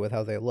me away with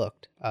how they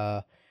looked.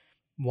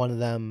 One of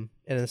them,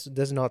 and this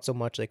is not so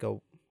much like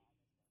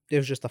it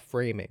was just the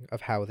framing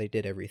of how they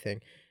did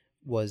everything,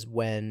 was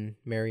when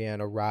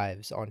Marianne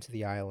arrives onto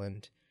the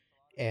island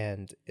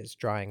and is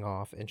drying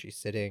off, and she's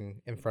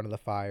sitting in front of the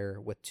fire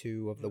with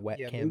two of the wet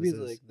canvases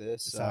movies like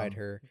this beside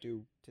her,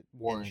 do and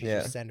warrant she's Yeah.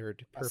 just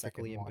centered a second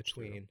perfectly in watch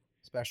through. between.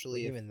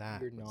 especially Even if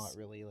that you're was not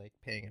really like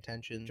paying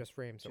attention just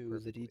framed so to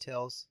perfectly. the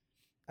details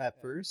at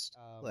first.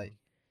 Like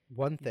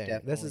One thing,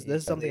 this is definitely-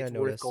 something I it's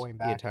worth noticed going the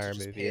back to entire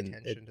just movie, pay and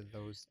attention to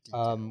those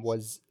details.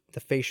 was the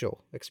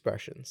facial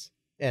expressions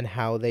and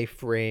how they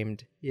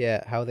framed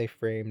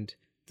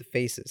the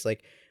faces.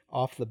 Like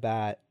off the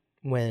bat,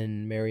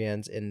 when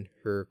Marianne's in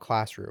her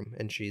classroom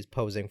and she's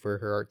posing for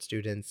her art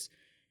students,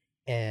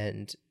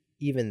 and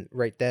even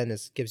right then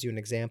gives you an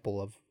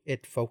example of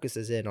it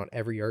focuses in on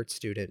every art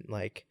student,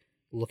 like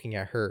looking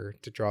at her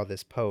to draw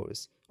this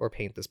pose or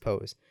paint this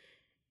pose.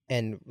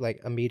 And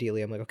like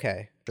immediately I'm like,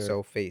 okay, Sure.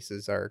 so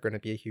faces are going to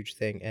be a huge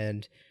thing.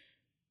 And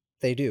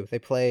they do. They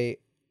play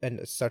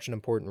such an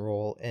important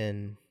role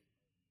in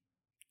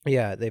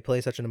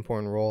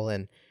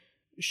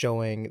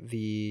showing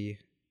the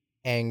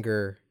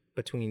anger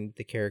between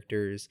the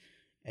characters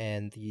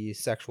and the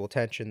sexual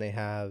tension they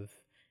have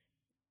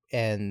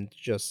and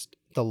just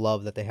the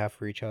love that they have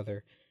for each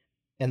other.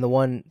 And the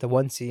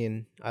one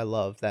scene I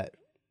love that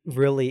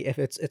really, if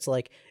it's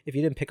like, if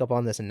you didn't pick up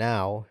on this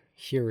now,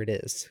 here it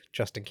is,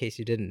 just in case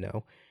you didn't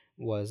know,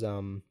 was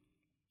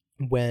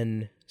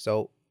when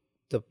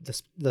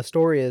the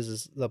story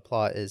is the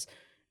plot is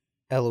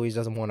Eloise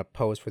doesn't want to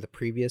pose for the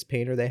previous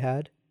painter they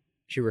had.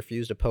 She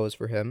refused to pose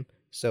for him,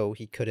 so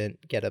he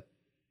couldn't get a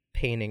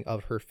painting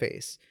of her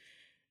face.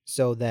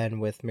 So then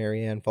with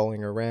Marianne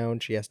following her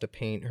around, she has to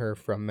paint her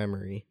from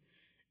memory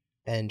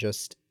and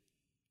just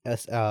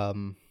what's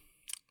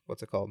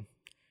it called?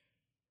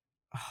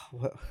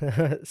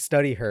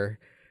 study her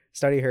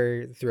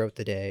throughout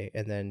the day,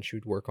 and then she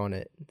would work on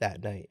it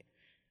that night.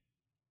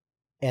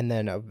 And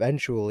then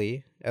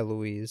eventually,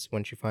 Eloise,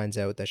 when she finds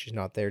out that she's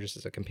not there just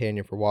as a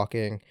companion for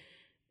walking,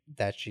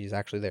 that she's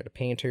actually there to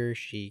paint her,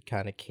 she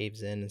kind of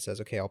caves in and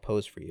says, okay, I'll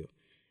pose for you.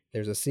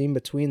 There's a scene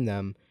between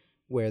them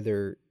where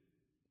they're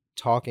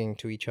talking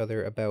to each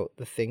other about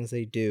the things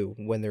they do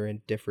when they're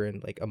in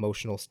different like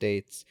emotional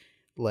states.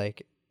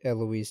 Like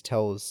Eloise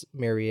tells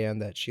Marianne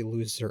that she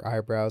loses her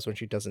eyebrows when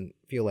she doesn't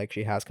feel like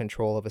she has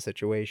control of a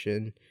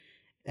situation.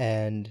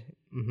 And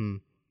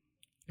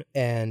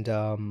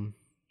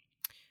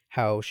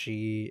how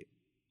she,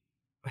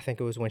 I think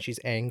it was when she's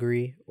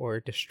angry or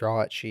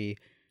distraught, she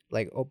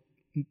like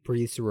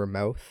breathes through her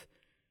mouth.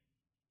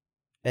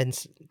 And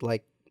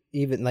like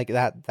even like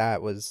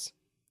that was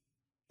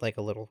like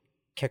a little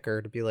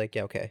kicker to be like,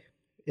 yeah, okay,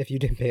 if you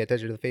didn't pay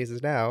attention to the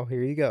faces now,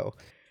 here you go.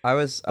 I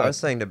was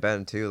saying to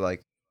Ben too,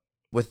 like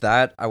with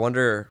that, I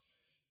wonder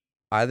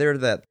either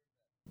that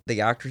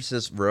the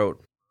actresses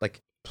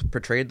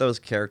portrayed those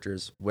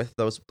characters with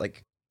those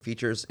like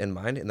features in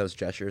mind and those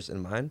gestures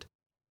in mind,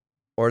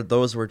 or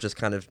those were just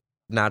kind of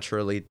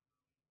naturally,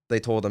 they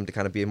told them to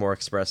kind of be more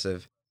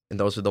expressive, and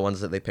those were the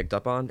ones that they picked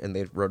up on and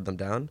they wrote them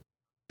down.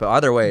 But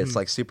either way, it's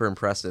like super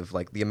impressive,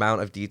 like the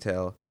amount of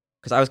detail,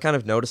 because I was kind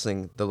of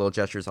noticing the little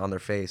gestures on their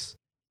face,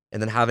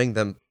 and then having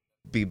them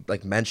be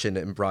like mentioned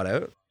and brought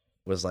out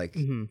was like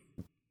kind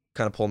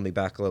of pulling me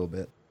back a little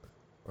bit,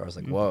 where I was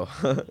like, whoa.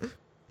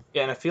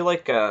 Yeah, and I feel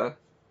like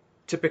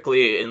to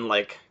typically in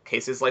like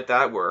cases like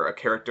that where a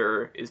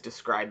character is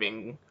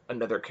describing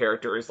another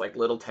character's like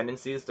little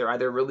tendencies, they're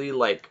either really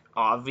like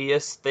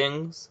obvious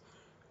things,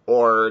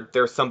 or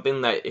there's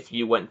something that if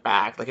you went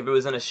back, like if it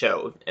was in a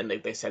show and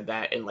they said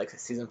that in like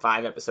season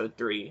 5 episode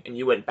 3, and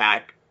you went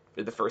back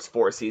for the first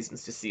 4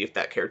 seasons to see if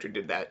that character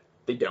did that,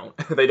 they don't.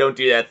 They don't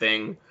do that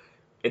thing.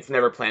 It's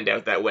never planned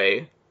out that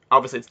way.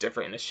 Obviously it's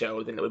different in a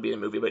show than it would be in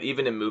a movie, but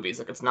even in movies,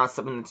 like it's not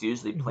something that's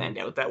usually planned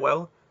out that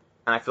well.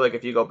 And I feel like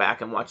if you go back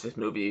and watch this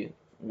movie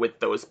with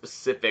those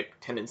specific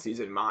tendencies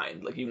in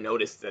mind, like you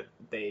notice that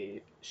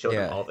they show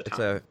them all the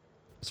time.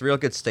 It's a real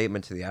good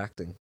statement to the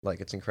acting. Like,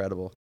 it's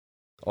incredible.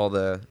 All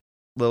the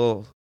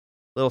little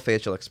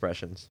facial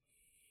expressions.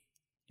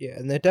 Yeah,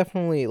 and they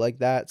definitely, like,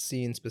 that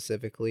scene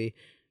specifically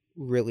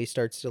really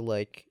starts to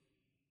like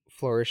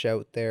flourish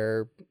out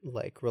their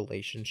like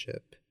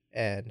relationship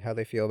and how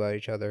they feel about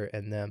each other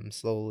and them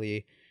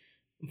slowly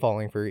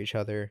falling for each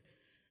other.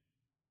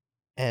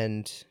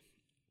 And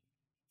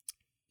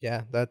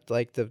yeah, that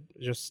like the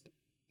just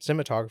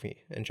cinematography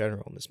in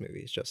general in this movie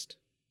is just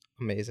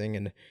amazing,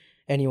 and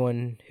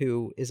anyone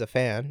who is a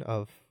fan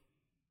of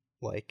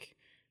like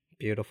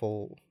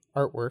beautiful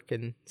artwork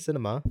and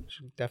cinema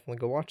should definitely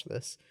go watch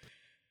this.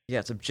 Yeah,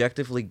 it's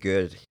objectively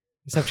good.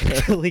 It's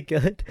objectively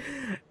good.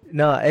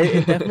 No,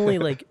 it definitely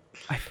like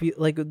I feel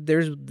like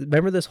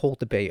remember this whole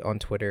debate on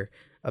Twitter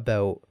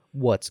about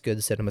what's good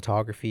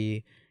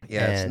cinematography.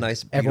 Yeah, it's and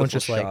nice, beautiful everyone's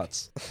just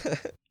shots.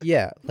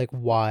 yeah, like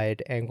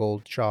wide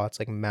angled shots,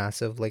 like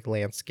massive like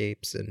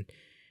landscapes and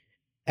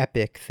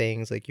epic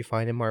things like you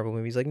find in Marvel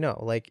movies. Like no,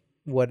 like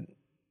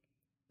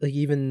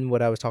even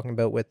what I was talking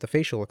about with the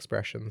facial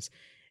expressions,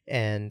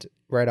 and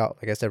right out,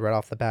 like I said, right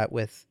off the bat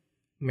with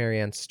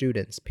Marianne's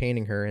students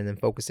painting her and then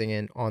focusing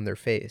in on their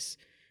face,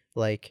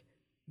 like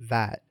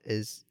that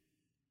is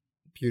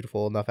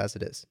beautiful enough as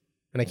it is.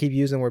 And I keep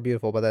using the word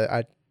beautiful,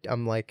 but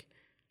I'm like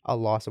a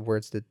loss of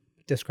words to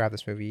describe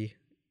this movie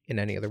in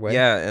any other way.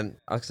 Yeah, and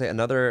I'll say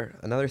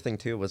another thing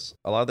too was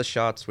a lot of the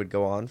shots would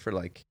go on for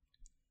like,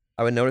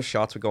 I would notice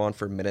shots would go on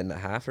for a minute and a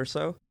half or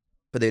so,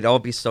 but they'd all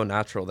be so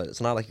natural that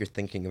it's not like you're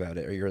thinking about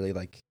it or you're really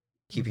like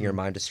keeping your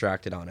mind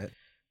distracted on it.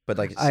 But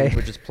like scenes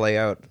would just play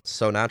out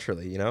so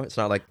naturally, you know? It's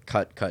not like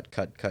cut.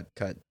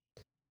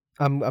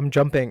 I'm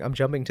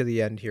jumping to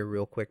the end here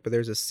real quick, but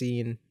there's a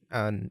scene,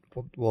 and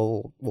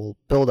we'll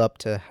build up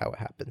to how it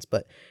happens.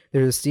 But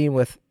there's a scene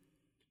with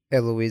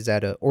Eloise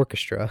at an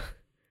orchestra,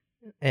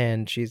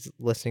 and she's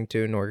listening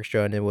to an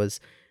orchestra, and it was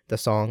the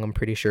song, I'm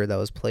pretty sure, that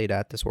was played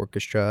at this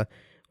orchestra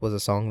was a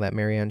song that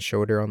Marianne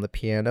showed her on the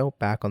piano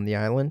back on the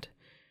island.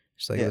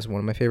 She's like, It was one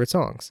of my favorite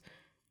songs.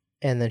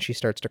 And then she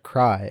starts to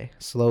cry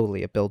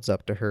slowly. It builds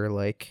up to her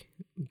like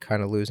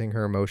kind of losing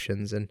her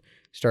emotions and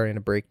starting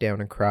to break down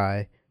and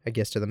cry, I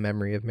guess, to the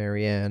memory of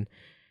Marianne.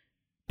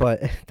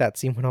 But that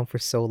scene went on for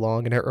so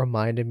long, and it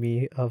reminded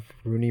me of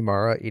Rooney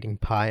Mara eating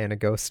pie in A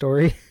Ghost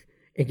Story.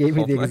 It gave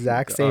me the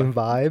exact same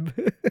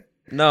vibe.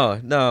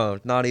 No,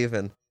 not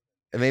even.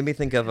 It made me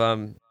think of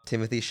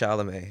Timothy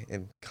Chalamet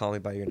in Call Me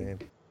by Your Name.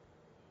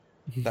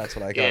 That's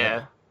what I got.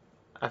 Yeah,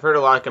 I've heard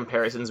a lot of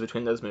comparisons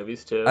between those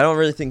movies too. I don't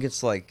really think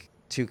it's like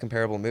two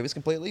comparable movies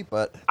completely,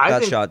 but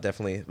that shot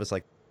definitely was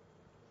like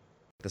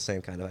the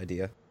same kind of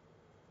idea.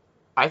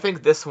 I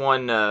think this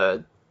one,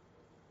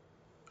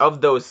 of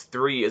those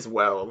three as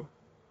well,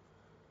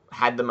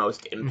 had the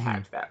most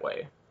impact that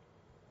way.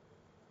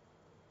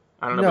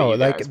 I don't know. No, about you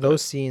like guys,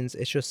 those scenes,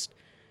 it's just.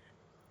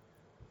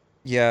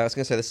 Yeah, I was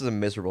gonna say this is a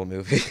miserable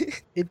movie.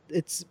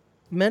 It's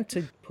meant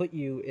to put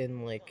you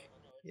in like.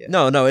 Yeah.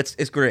 No,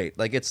 it's great.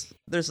 Like it's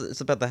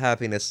about the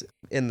happiness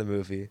in the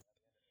movie.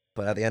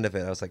 But at the end of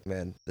it, I was like,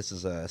 man, this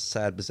is a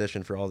sad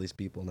position for all these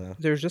people now.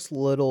 There's just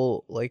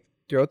little, like,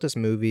 throughout this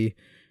movie,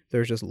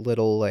 there's just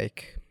little,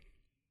 like,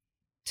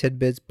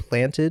 tidbits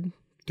planted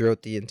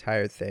throughout the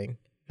entire thing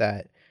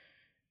that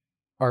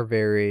are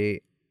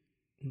very,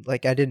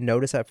 like, I didn't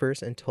notice at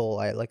first until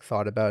I, like,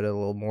 thought about it a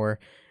little more.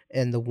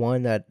 And the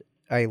one that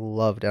I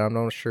loved, and I'm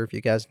not sure if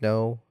you guys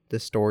know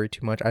this story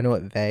too much. I know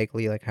it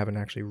vaguely, like, I haven't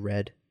actually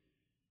read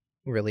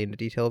really into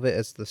detail of it.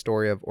 It's the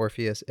story of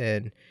Orpheus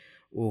and,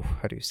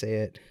 how do you say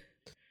it?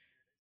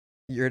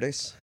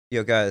 Eurydice.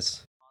 Yo,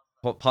 guys,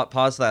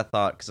 pause that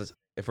thought, because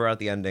if we're at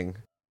the ending,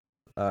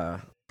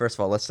 first of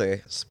all, let's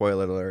say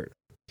spoiler alert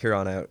here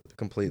on out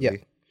completely. Yeah.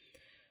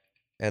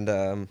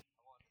 And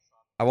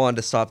I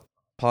wanted to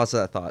pause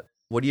that thought.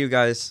 What do you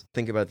guys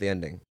think about the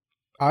ending?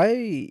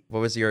 What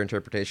was your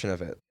interpretation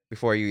of it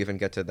before you even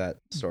get to that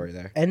story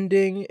there?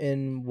 Ending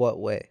in what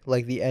way?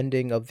 Like the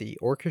ending of the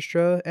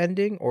orchestra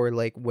ending, or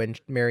like when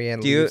Marianne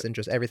leaves and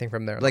just everything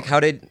from there? Like,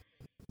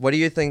 what do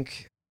you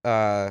think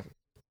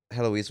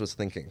Heloise was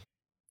thinking?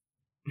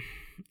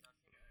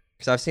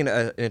 Because I've seen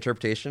an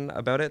interpretation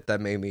about it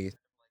that made me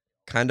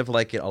kind of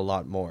like it a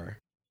lot more.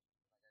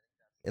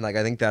 And like,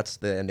 I think that's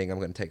the ending I'm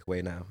going to take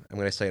away now. I'm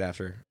going to say it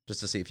after,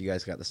 just to see if you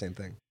guys got the same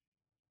thing.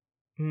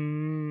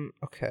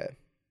 Okay.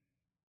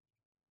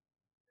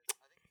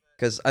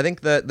 Because I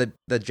think that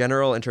the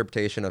general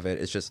interpretation of it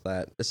is just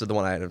that, this is the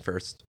one I had at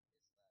first,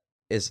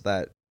 is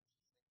that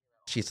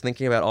she's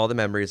thinking about all the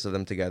memories of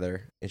them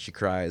together, and she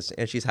cries,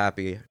 and she's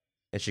happy,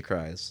 and she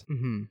cries,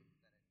 Mm-hmm.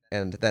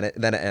 and then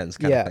it ends,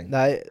 kind of Yeah, thing.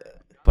 that.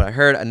 But I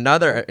heard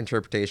another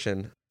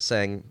interpretation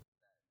saying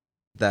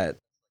that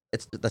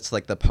that's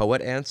like the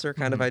poet answer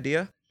kind of Mhm.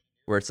 idea,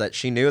 where it's that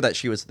she knew that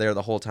she was there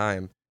the whole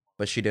time,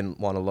 but she didn't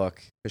want to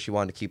look because she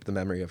wanted to keep the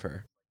memory of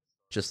her,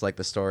 just like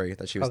the story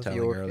that she was Of the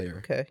telling Orpheus. earlier.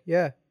 Okay,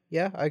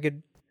 yeah, I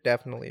could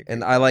definitely agree.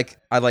 And with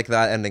I like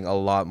that ending a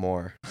lot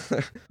more.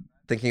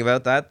 Thinking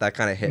about that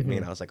kind of hit me, Mhm.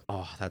 and I was like,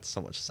 oh, that's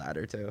so much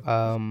sadder too.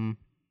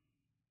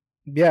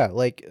 Yeah,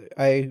 like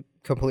I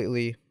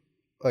completely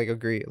like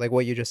agree. Like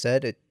what you just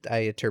said, I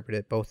interpret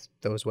it both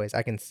those ways.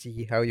 I can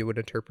see how you would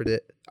interpret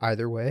it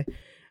either way.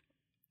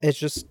 It's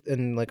just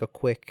in like a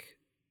quick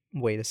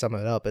way to sum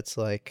it up. It's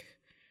like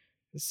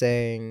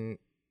saying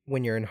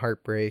when you're in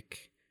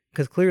heartbreak,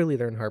 because clearly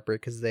they're in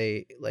heartbreak because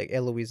they like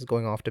Eloise is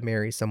going off to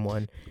marry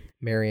someone.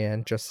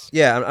 Marianne just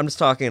Yeah, I'm just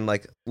talking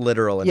like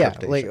literal yeah,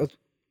 interpretation.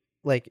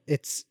 like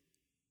it's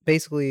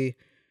basically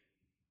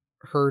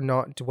her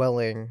not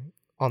dwelling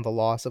on the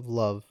loss of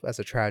love as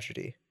a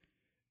tragedy,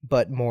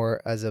 but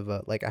more as of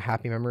a like a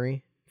happy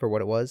memory for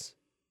what it was.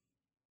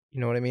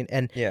 You know what I mean?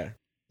 And Yeah,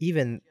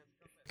 even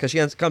because she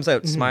comes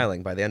out Mhm.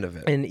 smiling by the end of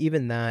it. and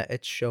even that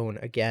it's shown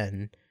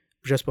again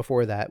just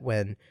before that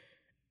when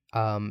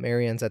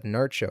Marianne's at an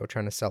art show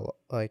trying to sell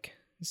like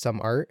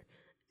some art,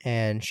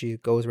 and she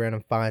goes around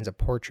and finds a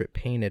portrait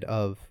painted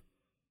of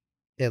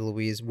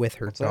Eloise with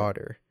her What's that?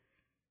 daughter.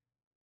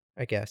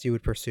 I guess you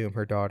would presume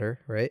her daughter,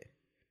 right?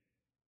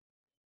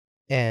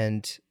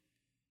 And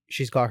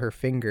she's got her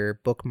finger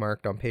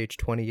bookmarked on page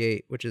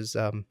 28, which is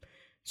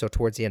so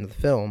towards the end of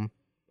the film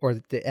or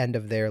the end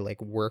of their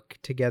like work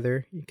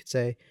together, you could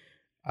say.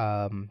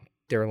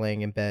 They're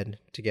laying in bed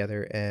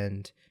together,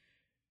 and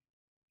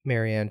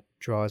Marianne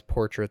draws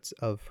portraits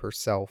of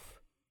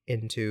herself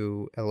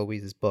into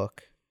Eloise's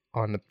book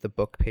on the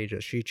book page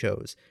that she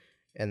chose,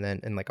 and then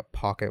in like a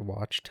pocket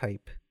watch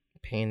type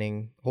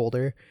painting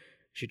holder,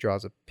 she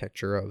draws a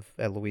picture of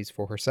Eloise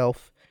for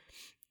herself,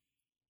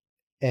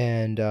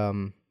 and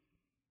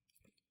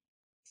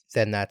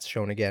then that's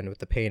shown again with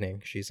the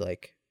painting. She's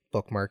like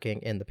bookmarking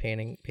in the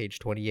painting, page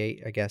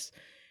 28, I guess.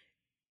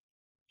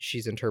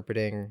 She's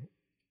interpreting,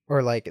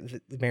 or like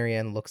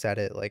Marianne looks at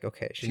it like,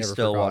 okay, she She's never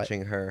still forgot.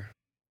 watching her.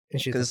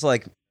 And she's Because it's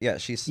like, yeah,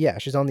 she's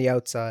she's on the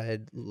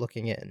outside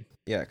looking in.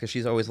 yeah, because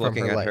she's always From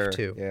looking her at life, her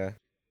too. Yeah,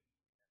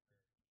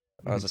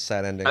 that was a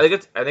sad ending. I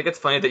think it's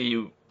funny that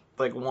you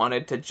like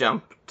wanted to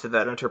jump to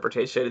that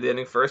interpretation of the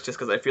ending first, just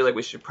because I feel like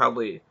we should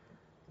probably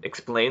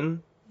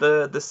explain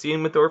the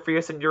scene with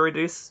Orpheus and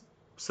Eurydice,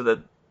 so that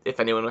if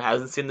anyone who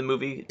hasn't seen the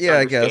movie Yeah,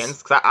 I guess.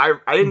 understands. Because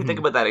I didn't think Mhm.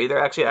 about that either.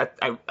 Actually,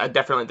 I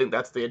definitely think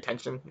that's the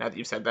intention. Now that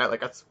you've said that,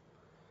 like that's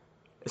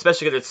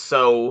especially because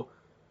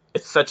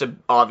it's such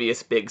an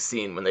obvious big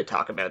scene when they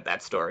talk about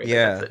that story. Like,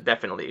 Yeah. that's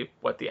definitely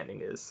what the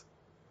ending is.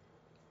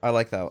 I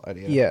like that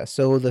idea. Yeah,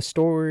 so the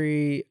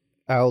story,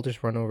 I'll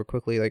just run over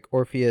quickly. Like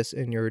Orpheus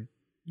and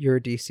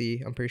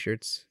Eurydice, I'm pretty sure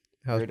it's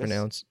how it's Eurydice.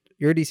 pronounced.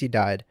 Eurydice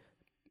died.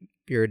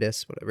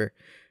 Eurydice, whatever.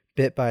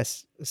 Bit by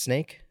a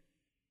snake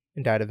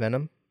and died of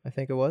venom, I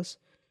think it was.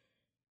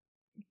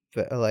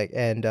 But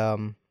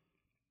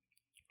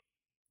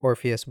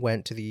Orpheus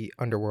went to the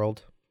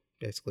underworld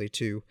basically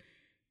to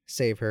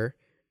save her,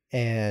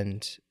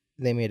 and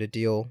they made a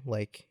deal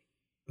like,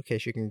 okay,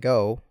 she can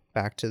go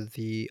back to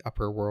the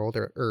upper world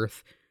or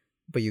earth,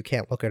 but you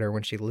can't look at her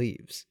when she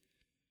leaves.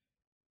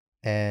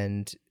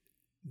 And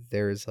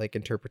there's like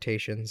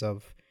interpretations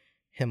of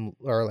him,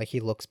 or like he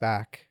looks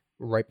back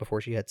right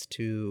before she heads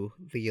to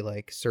the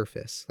like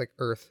surface, like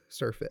earth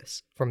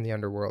surface from the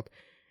underworld,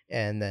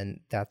 and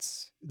then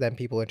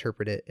people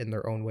interpret it in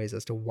their own ways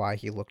as to why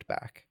he looked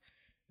back.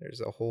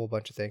 There's a whole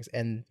bunch of things,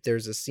 and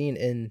there's a scene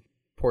in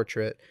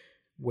Portrait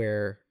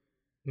where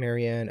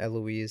Marianne,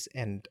 Eloise,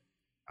 and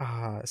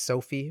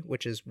Sophie,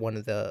 which is one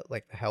of the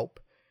like the help,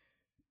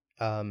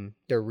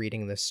 they're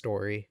reading this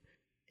story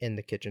in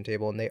the kitchen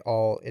table, and they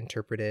all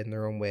interpret it in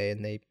their own way,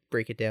 and they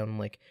break it down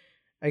like,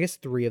 I guess,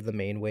 three of the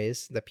main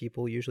ways that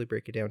people usually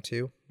break it down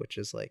to, which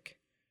is like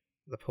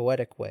the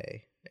poetic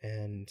way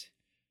and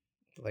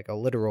like a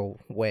literal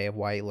way of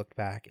why he looked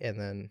back, and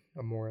then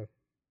a more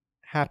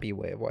happy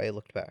way of why he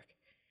looked back.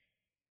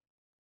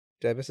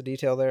 Did I miss a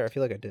detail there? I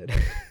feel like I did.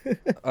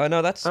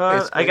 No, that's I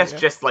basically, guess yeah.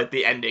 just like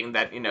the ending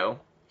that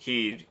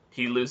he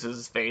loses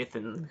his faith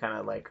and kind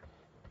of like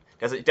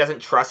doesn't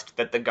trust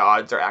that the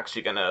gods are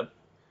actually gonna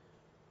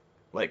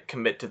like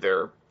commit to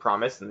their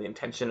promise and the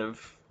intention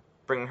of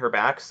bringing her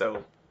back.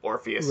 So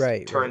Orpheus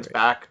turns Right.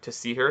 back to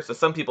see her. So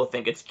some people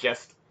think it's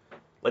just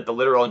like the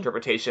literal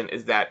interpretation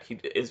is that he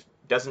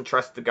doesn't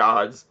trust the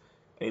gods,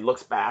 and he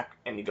looks back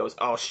and he goes,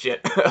 "Oh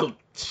shit,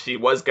 she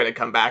was gonna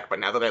come back, but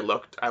now that I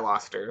looked, I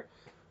lost her."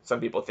 Some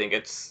people think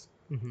it's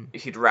Mm-hmm.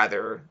 he'd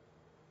rather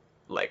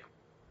like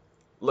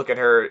look at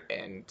her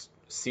and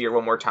see her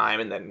one more time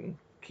and then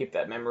keep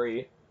that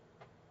memory.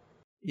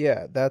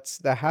 Yeah, that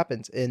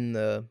happens in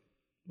the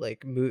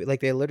like movie.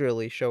 Like they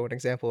literally show an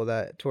example of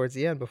that towards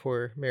the end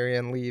before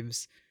Marianne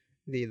leaves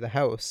the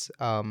house.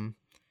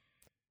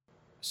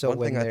 So One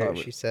when thing I thought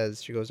she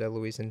says she goes to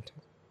Eloise and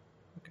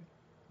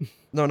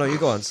No, you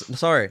go on.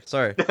 Sorry.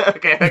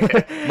 Okay,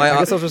 okay. My I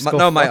guess I'll just go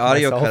no, my fuck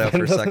audio myself cut out for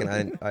a and-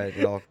 second.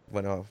 It all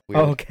went off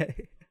weird. Oh,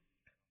 okay.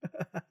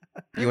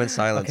 You went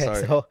silent. Okay,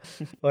 Sorry. so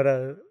what?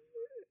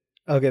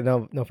 Okay,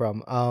 no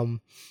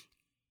problem.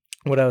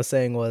 What I was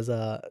saying was,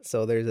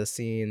 so there's a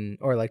scene,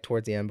 or like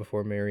towards the end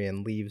before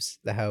Marianne leaves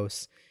the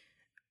house,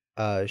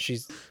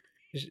 she's.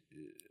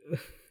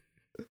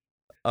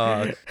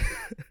 Uh,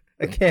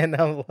 Again,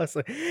 I'm lost.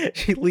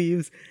 She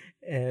leaves,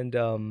 and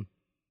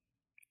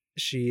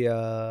she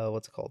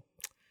what's it called?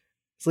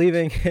 Is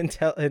leaving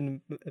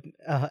and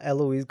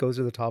Eloise goes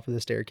to the top of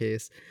the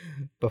staircase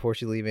before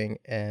she's leaving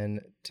and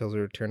tells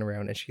her to turn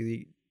around, and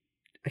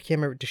I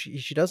can't remember.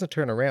 She doesn't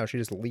turn around. She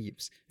just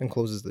leaves and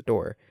closes the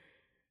door,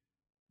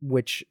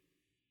 which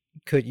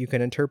you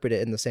can interpret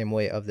it in the same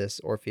way of this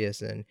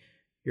Orpheus and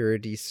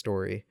Eurydice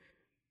story.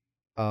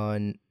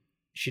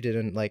 She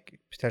didn't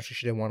potentially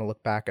she didn't want to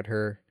look back at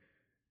her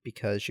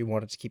because she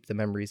wanted to keep the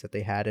memories that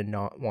they had and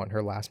not want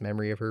her last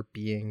memory of her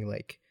being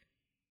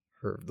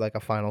her a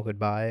final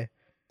goodbye.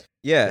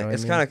 yeah, You know what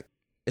it's I mean?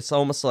 it's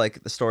almost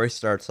like the story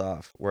starts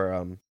off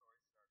where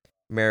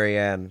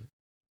Marianne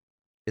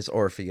is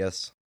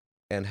Orpheus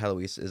and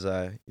Heloise is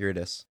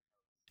Eurydice,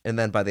 and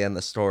then by the end of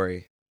the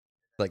story,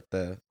 like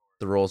the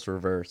roles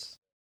reverse.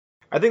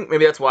 I think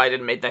maybe that's why I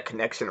didn't make that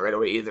connection right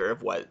away either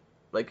of what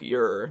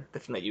the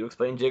thing that you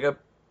explained, Jacob.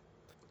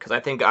 Because I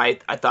think I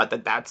thought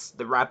that that's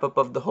the wrap up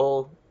of the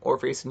whole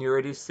Orpheus and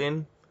Eurydice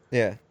scene.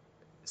 Yeah,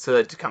 So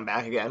that to come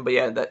back again, but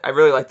yeah, I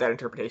really like that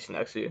interpretation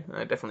actually.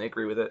 I definitely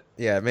agree with it.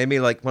 yeah. It made me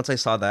once I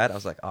saw that, I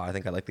was like, oh, I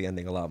think I like the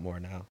ending a lot more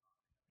now.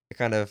 It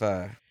kind of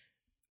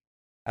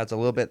adds a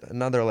little bit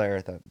another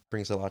layer that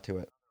brings a lot to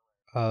it.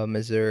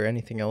 Is there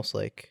anything else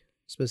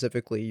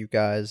specifically you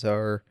guys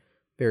are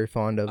very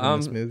fond of in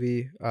this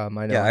movie? I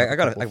know Yeah, have I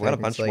got couple a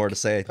bunch things, more to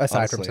say. aside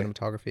honestly. from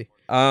cinematography.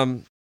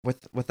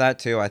 With that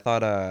too, I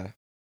thought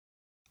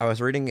I was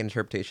reading an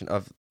interpretation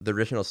of the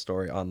original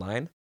story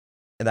online,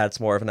 and that's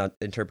more of an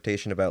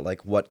interpretation about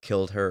what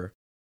killed her.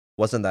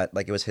 Wasn't that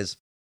it was his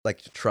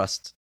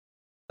trust,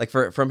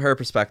 from her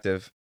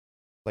perspective,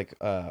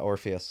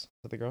 Orpheus, is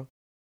that the girl?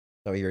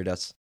 No,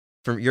 Eurydice.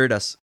 From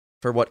Eurydice,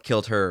 for what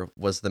killed her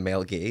was the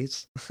male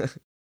gaze.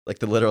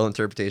 The literal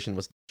interpretation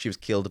was she was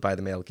killed by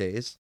the male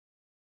gaze.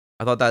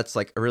 I thought that's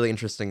a really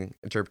interesting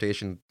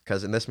interpretation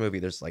because in this movie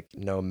there's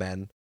no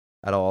men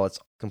at all. It's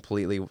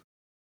completely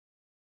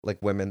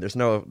women. There's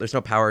no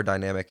power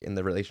dynamic in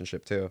the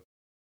relationship too,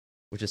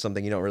 which is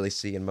something you don't really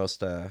see in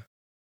most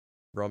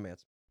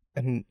romance.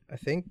 And I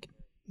think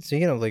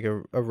speaking of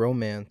a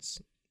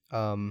romance,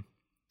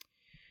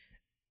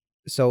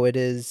 so it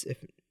is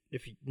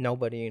if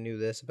nobody knew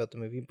this about the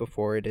movie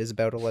before, it is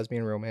about a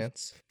lesbian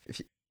romance. If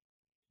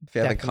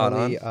you haven't caught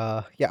on,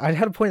 yeah, I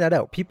had to point that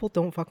out. People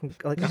don't fucking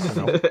I don't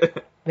know.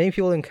 Maybe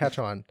people didn't catch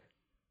on.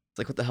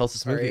 it's what the hell's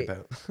this movie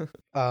Alright.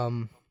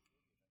 about?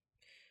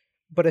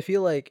 But I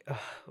feel like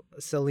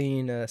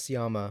Celine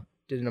Sciamma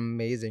did an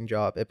amazing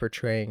job at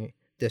portraying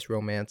this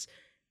romance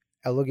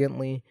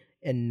elegantly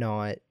and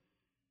not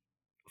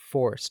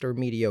forced or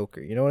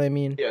mediocre. You know what I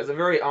mean? Yeah, it's a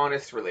very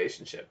honest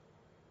relationship.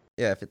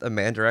 Yeah, if a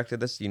man directed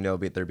this,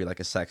 there'd be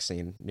a sex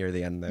scene near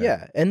the end there.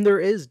 Yeah, and there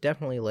is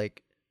definitely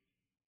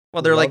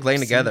Well, they're love laying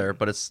together, scene.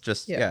 but it's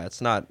just Yeah.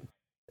 it's not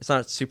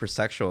super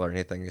sexual or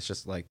anything. It's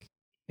just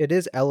it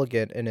is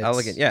elegant and it's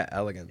elegant. Yeah,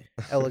 elegant.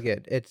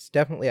 elegant. It's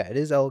definitely it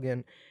is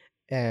elegant,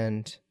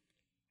 and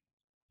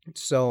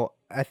so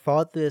I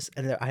thought this,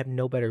 and I have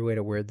no better way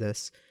to word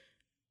this.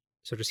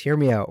 So just hear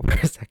me out for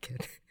a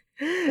second.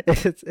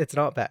 It's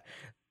not bad.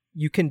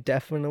 You can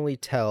definitely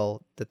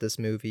tell that this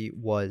movie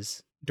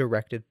was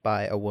directed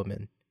by a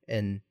woman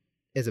and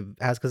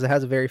because it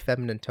has a very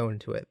feminine tone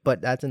to it,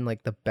 but that's in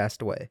the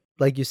best way.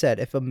 Like you said,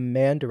 if a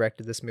man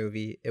directed this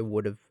movie, it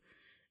would have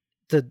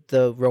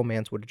the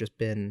romance would have just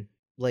been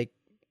like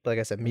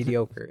I said,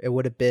 mediocre. It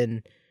would have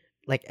been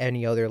like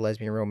any other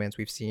lesbian romance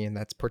we've seen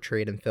that's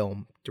portrayed in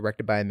film,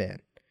 directed by a man.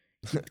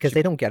 Because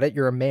they don't get it.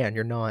 You're a man.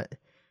 You're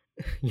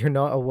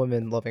not a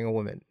woman loving a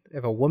woman.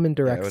 If a woman Yeah, it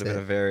directs would have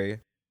been a very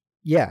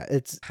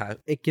it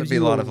there'd gives be a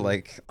you lot of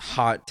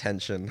hot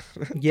tension.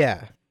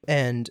 yeah,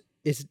 and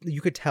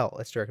you could tell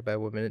it's directed by a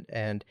woman,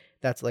 and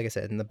that's like I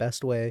said in the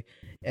best way.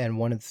 And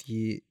one of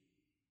the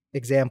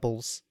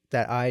examples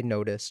that I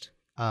noticed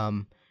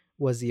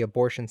was the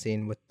abortion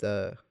scene with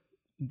the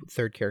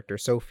third character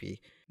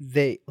Sophie.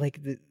 They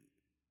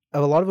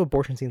a lot of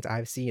abortion scenes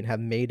I've seen have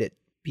made it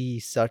be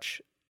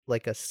such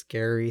a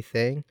scary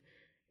thing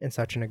and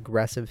such an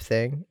aggressive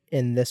thing,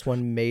 and this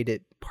one made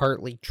it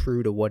partly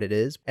true to what it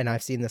is. And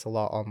I've seen this a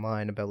lot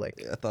online about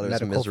I thought it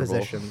was medical miserable.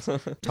 physicians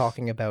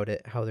talking about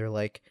it, how they're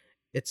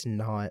it's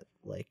not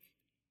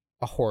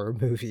a horror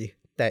movie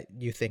that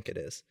you think it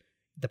is.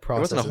 The It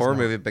process wasn't a is horror not.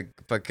 movie,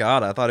 but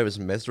God, I thought it was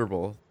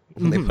miserable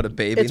when they Mhm. put a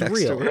baby It's next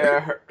real. to her. Yeah,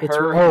 her, It's-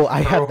 her, oh,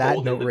 I her have that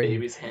holding note the written.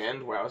 baby's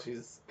hand while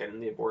she's getting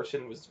the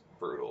abortion was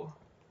brutal.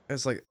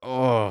 It's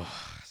oh,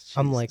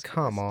 I'm Jesus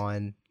come Christ.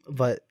 on.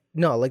 But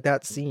no,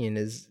 that scene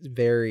is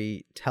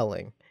very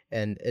telling.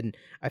 And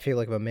I feel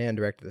like if a man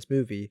directed this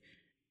movie,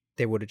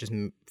 they would have just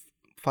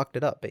fucked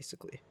it up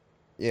basically.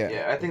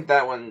 Yeah, I think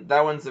that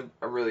one's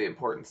a really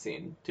important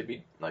scene to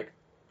be like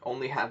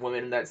only have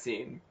women in that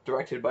scene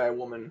directed by a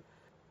woman.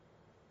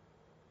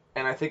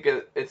 And I think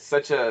it's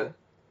such a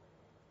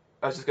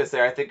I was just gonna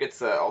say I think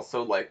it's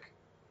also like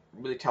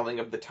really telling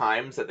of the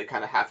times that they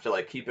kind of have to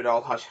like keep it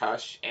all hush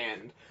hush.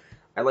 And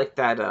I like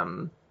that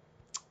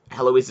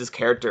Heloise's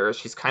character,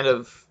 she's kind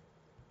of,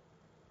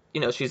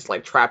 she's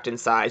like trapped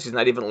inside. She's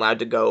not even allowed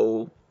to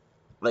go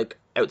like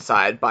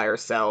outside by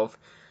herself.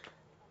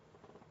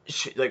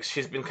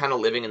 She's been kind of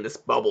living in this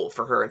bubble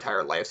for her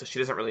entire life, so she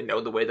doesn't really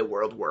know the way the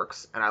world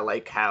works. And I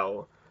like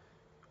how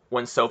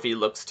when Sophie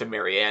looks to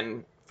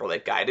Marianne for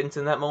like guidance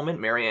in that moment,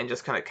 Marianne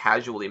just kind of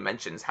casually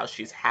mentions how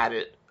she's had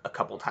it a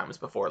couple times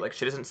before. Like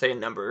she doesn't say a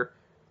number,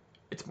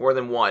 it's more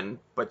than one,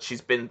 but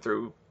she's been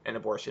through an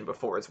abortion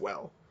before as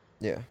well.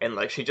 Yeah. And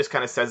like she just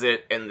kind of says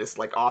it in this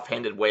like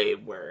offhanded way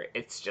where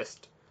it's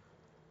just,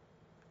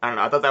 I don't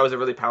know. I thought that was a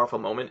really powerful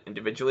moment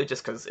individually,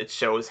 just because it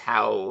shows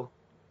how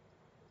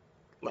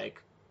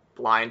like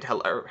blind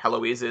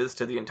Heloise is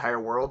to the entire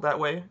world that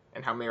way,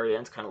 and how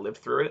Marianne's kind of lived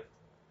through it.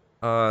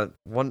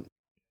 One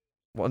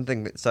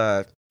thing that's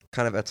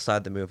kind of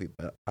outside the movie,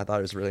 but I thought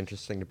it was really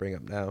interesting to bring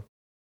up now,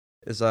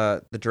 is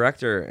the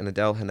director and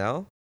Adele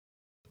Hanel.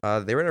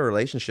 They were in a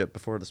relationship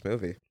before this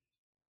movie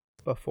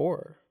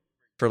Before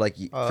for like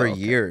for okay.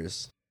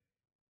 years.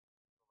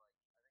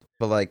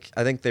 But like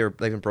I think they've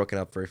been broken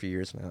up for a few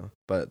years now.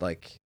 But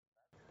like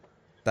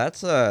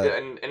that's Yeah,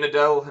 and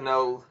Adele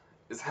Hanel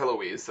is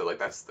Heloise, so like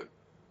that's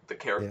the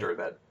character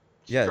that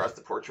she draws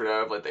the portrait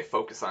of. Like they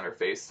focus on her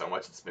face so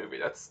much in this movie.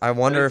 I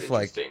wonder if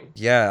like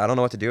interesting. I don't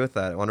know what to do with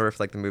that. I wonder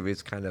if like the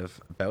movie's kind of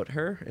about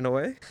her in a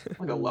way.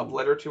 Like a love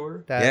letter to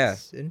her.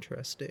 That's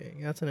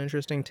interesting. That's an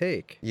interesting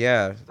take.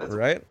 Yeah,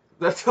 right?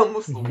 That's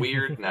almost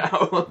weird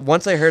now.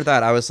 Once I heard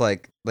that, I was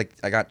like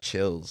I got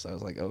chills. I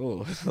was like,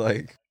 oh,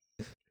 like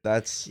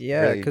that's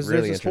because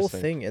really there's this whole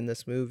interesting. thing in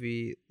this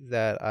movie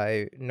that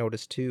I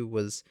noticed too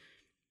was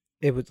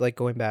it was like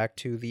going back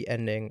to the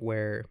ending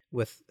where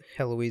with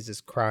Heloise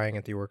is crying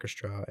at the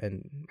orchestra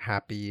and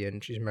happy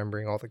and she's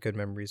remembering all the good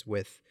memories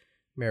with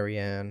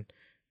Marianne.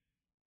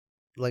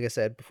 Like I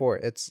said before,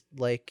 it's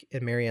like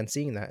in Marianne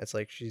seeing that, it's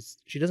like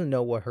she doesn't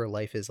know what her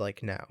life is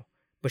like now,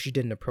 but she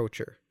didn't approach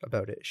her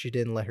about it. She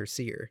didn't let her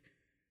see her.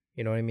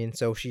 You know what I mean?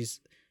 So she's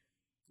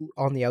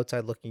on the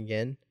outside looking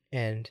in,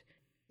 and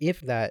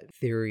if that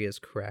theory is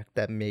correct,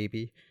 that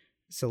maybe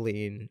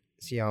Celine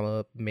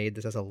Sciamma made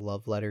this as a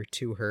love letter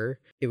to her,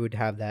 it would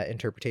have that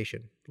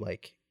interpretation.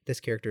 Like,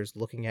 this character is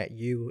looking at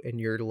you and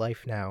your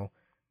life now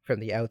from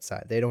the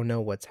outside. They don't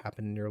know what's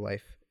happened in your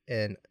life.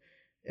 And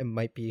it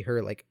might be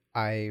her, like,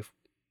 I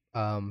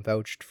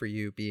vouched for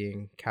you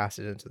being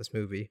casted into this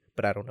movie,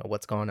 but I don't know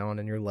what's gone on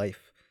in your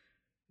life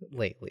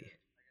lately.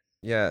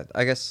 Yeah,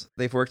 I guess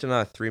they've worked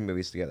on 3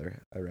 movies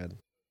together, I read.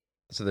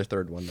 So their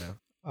third one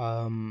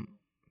now.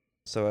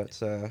 So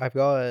it's I've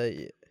got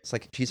it's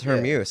like she's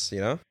her muse, you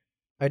know?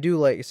 I do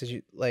like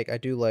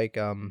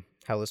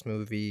how this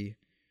movie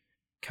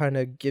kind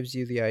of gives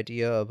you the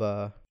idea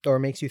of or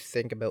makes you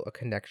think about a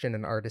connection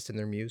an artist and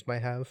their muse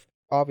might have.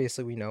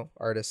 Obviously, we know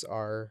artists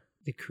are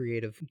the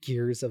creative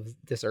gears of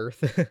this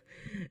earth,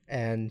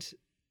 and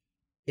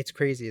it's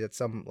crazy that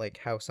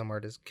how some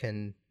artists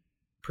can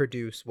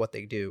produce what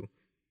they do,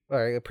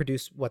 or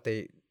produce what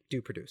they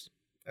do produce.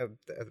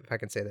 If I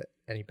can say that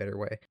any better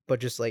way,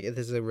 but just like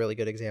this is a really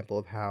good example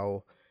of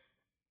how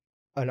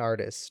an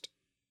artist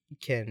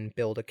can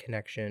build a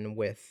connection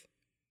with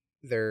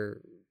their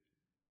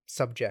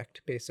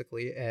subject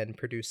basically and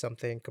produce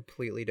something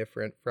completely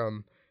different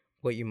from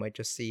what you might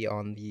just see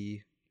on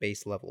the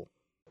base level.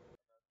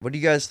 What do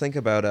you guys think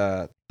about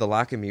the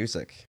lack of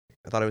music?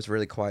 I thought it was a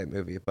really quiet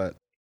movie, but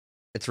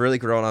it's really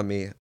grown on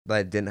me that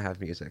I didn't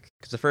have music.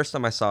 Because the first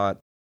time I saw it,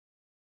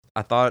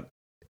 I thought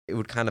it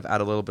would kind of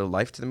add a little bit of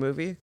life to the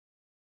movie,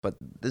 but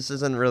this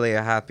isn't really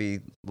a happy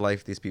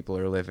life these people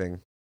are living.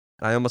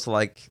 And I almost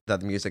like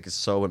that the music is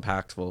so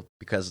impactful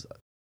because,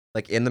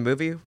 like in the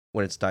movie,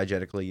 when it's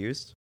diegetically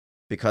used,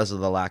 because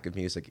of the lack of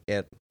music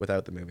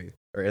without the movie,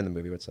 or in the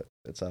movie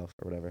itself,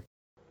 or whatever.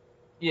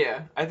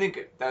 Yeah, I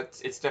think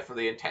it's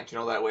definitely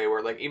intentional that way,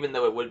 where like even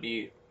though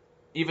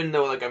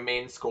like a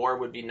main score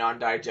would be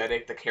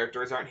non-diegetic, the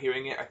characters aren't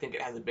hearing it. I think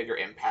it has a bigger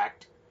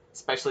impact,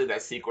 especially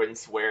that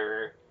sequence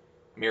where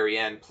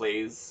Marianne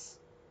plays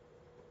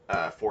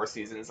 4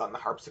 Seasons on the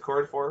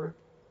harpsichord for her,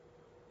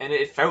 and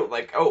it felt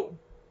like, oh,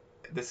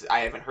 I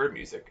haven't heard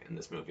music in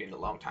this movie in a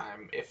long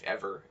time, if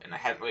ever, and I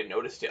hadn't really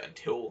noticed it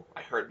until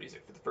I heard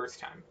music for the first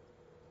time,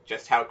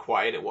 just how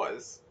quiet it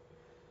was.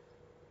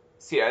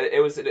 So yeah,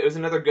 it was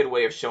another good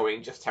way of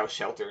showing just how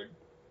sheltered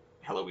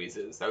Heloise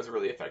is. That was a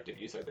really effective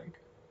use, I think.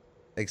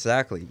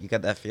 Exactly, you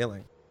get that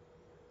feeling.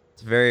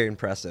 It's very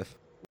impressive.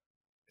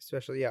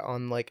 Especially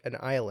on like an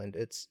island.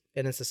 It's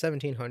the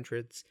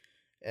 1700s,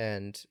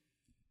 and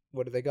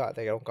what do they got?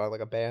 They don't got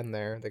like a band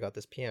there. They got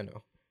this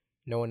piano.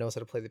 No one knows how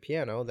to play the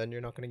piano, then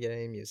you're not going to get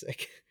any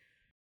music.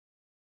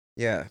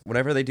 Yeah,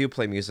 whenever they do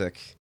play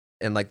music,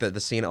 and like the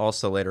scene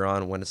also later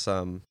on when it's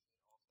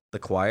the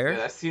choir. Yeah,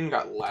 that scene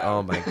got loud.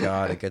 Oh my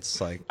god, it gets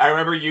like I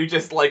remember you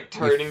just like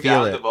turning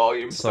feel down the it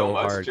volume so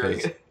much hard during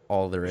 'cause it.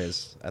 all there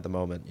is at the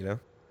moment, you know.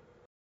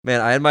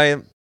 Man, I had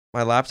my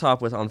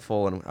laptop was on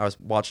full and I was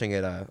watching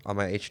it on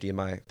my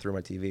HDMI through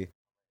my TV.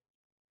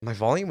 My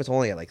volume was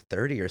only at like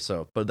 30 or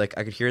so, but like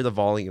I could hear the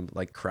volume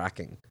like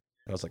cracking.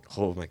 I was like,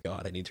 oh my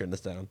god, I need to turn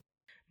this down.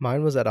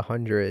 Mine was at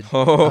 100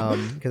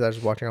 Oh, because I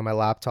was watching on my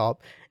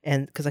laptop,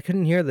 and because I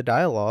couldn't hear the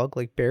dialogue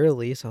like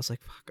barely, so I was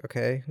like, "Fuck,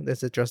 okay,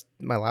 is it just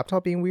my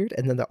laptop being weird?"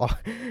 And then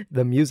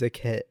the music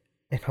hit,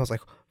 and I was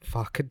like,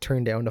 "Fuck!" Could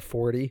turn down to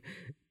 40,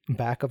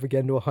 back up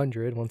again to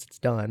 100 once it's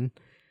done.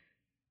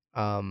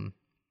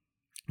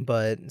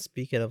 But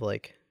speaking of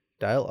like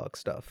dialogue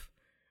stuff,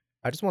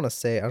 I just want to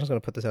say, I'm just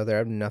gonna put this out there. I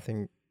have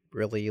nothing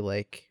really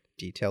like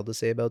detailed to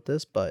say about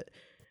this, but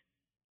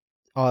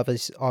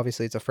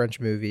obviously it's a French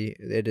movie.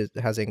 It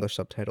has English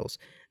subtitles,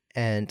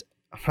 and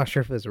I'm not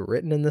sure if it's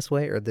written in this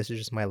way or this is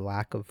just my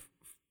lack of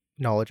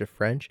knowledge of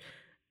French,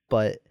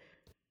 but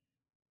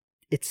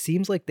it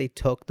seems like they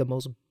took the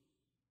most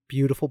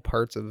beautiful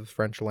parts of the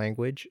French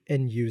language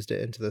and used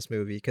it into this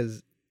movie,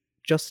 because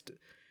just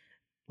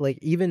like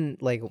even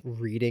like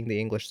reading the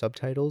English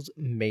subtitles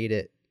made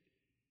it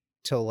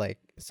to like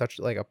such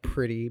like a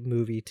pretty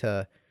movie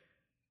to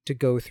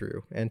go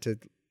through, and to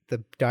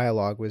the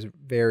dialogue was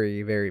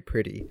very, very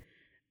pretty.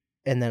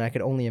 And then I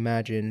could only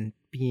imagine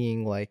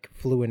being like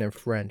fluent in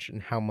French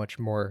and how much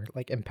more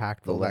like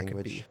impactful the that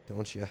could be. language,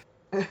 don't you?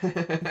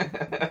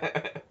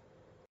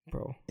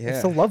 Bro. Yeah,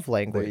 It's the love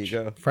language.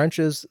 go. French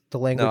is the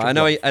language No, of I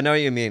know love. I know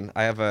what you mean.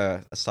 I have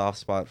a soft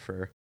spot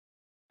for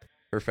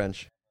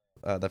French,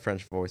 the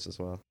French voice as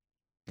well,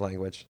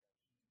 language,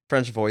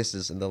 French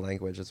voices in the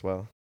language as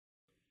well.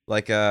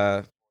 Like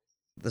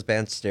this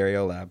band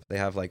Stereolab, they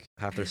have like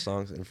half their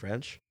songs in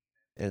French,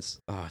 and it's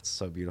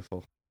so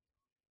beautiful.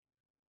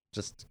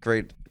 Just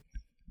great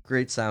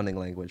sounding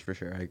language for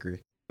sure. I agree,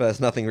 but it's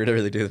nothing to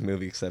really do with the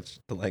movie except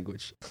the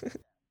language.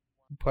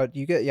 But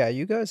you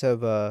guys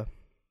have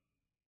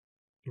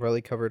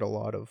really covered a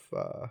lot of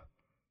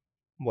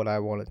what I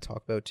want to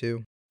talk about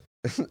too.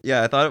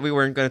 Yeah, I thought we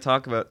weren't going to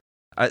talk about.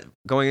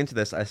 Going into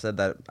this, I said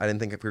that I didn't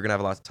think we were going to have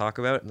a lot to talk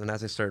about, and then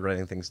as I started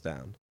writing things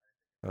down,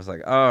 I was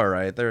like, all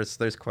right,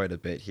 there's quite a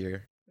bit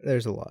here.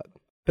 There's a lot.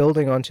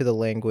 Building onto the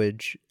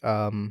language,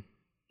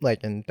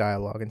 like in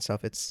dialogue and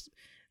stuff, it's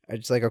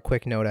just like a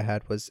quick note I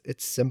had was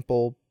it's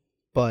simple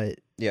but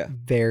Yeah,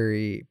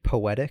 very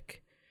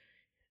poetic,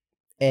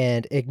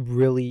 and it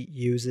really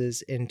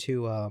uses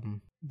into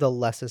the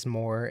less is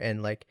more,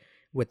 and like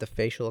with the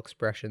facial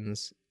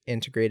expressions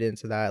integrated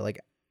into that. Like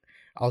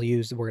I'll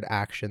use the word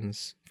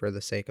actions for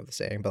the sake of the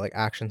saying, but like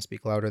actions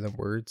speak louder than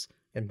words,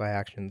 and by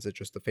actions it's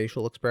just the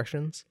facial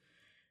expressions.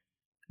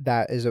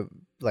 That is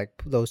like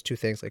those two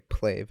things like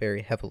play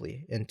very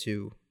heavily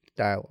into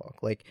dialogue.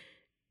 Like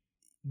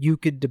you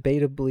could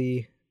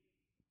debatably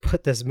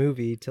put this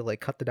movie to like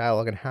cut the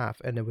dialogue in half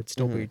and it would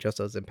still be just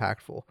as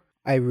impactful.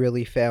 I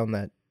really found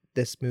that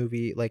this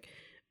movie, like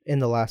in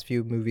the last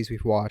few movies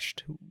we've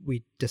watched,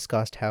 we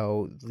discussed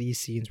how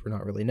these scenes were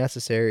not really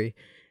necessary.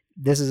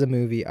 This is a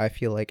movie I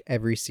feel like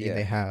every scene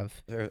they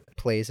have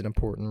plays an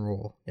important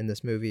role in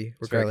this movie,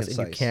 regardless,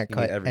 and you can't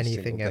cut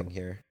anything out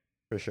here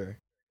for sure.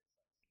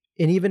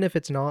 And even if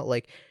it's not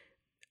like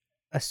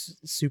a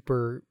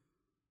super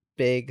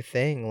big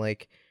thing,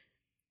 like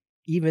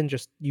even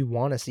just you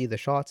want to see the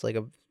shots like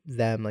of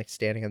them like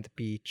standing at the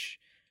beach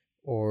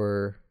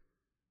or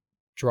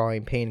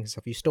drawing paintings and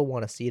stuff, you still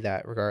want to see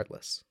that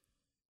regardless.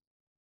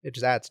 It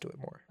just adds to it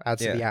more,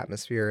 adds to the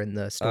atmosphere and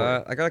the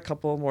story. I got a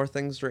couple more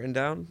things written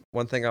down.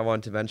 One thing I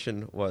wanted to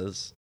mention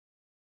was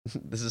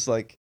this is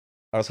like,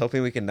 I was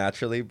hoping we can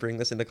naturally bring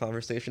this into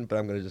conversation, but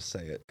I'm gonna just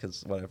say it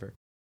because whatever.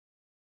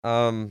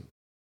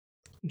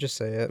 Just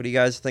say it. What do you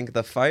guys think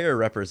the fire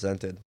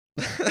represented?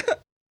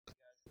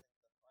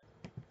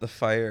 The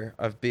fire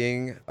of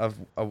being of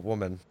a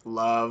woman.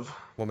 Love.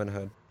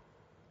 Womanhood.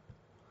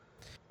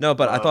 No,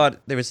 but I thought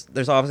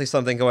there's obviously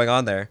something going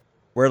on there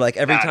where like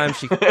every time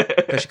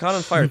because she caught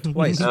on fire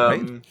twice,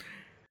 right?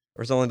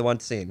 Or is it only the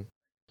one scene?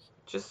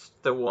 Just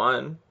the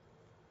one.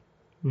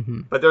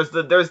 Mm-hmm. But there's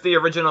the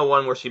original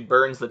one where she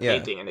burns the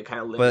painting and it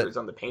kind of lingers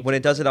on the painting. When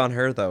it does it on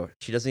her though,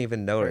 she doesn't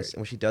even notice. Right.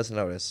 And when she does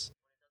notice,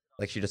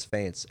 like she just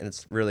faints, and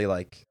it's really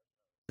like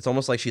it's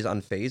almost like she's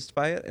unfazed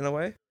by it in a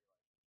way.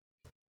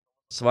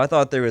 So I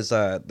thought there's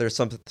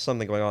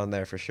something going on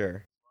there for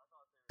sure.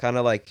 Kind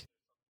of like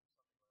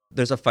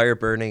there's a fire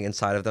burning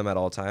inside of them at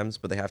all times,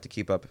 but they have to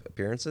keep up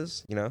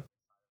appearances, you know?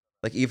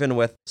 Like even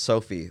with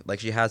Sophie, like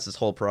she has this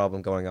whole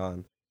problem going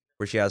on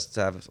where she has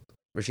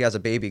a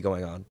baby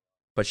going on,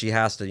 but she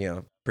has to, you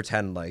know,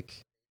 pretend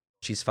like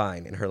she's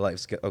fine and her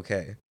life's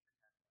okay.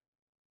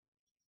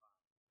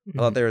 I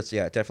thought there was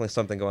definitely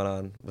something going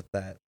on with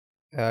that.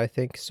 I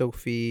think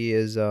Sophie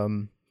is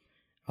I'll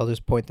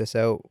just point this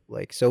out.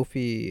 Like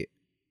Sophie,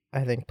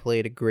 I think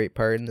played a great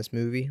part in this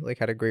movie. Like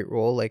had a great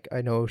role. Like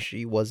I know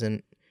she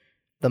wasn't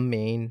the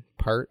main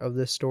part of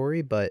this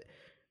story, but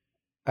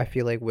I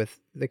feel like with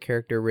the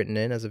character written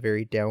in as a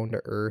very down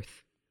to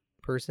earth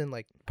person,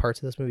 like parts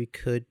of this movie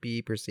could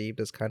be perceived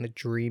as kind of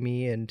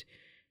dreamy and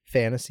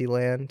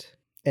Fantasyland,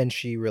 and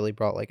she really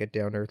brought like a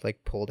down earth,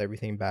 like pulled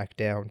everything back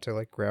down to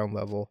like ground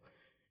level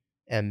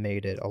and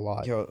made it a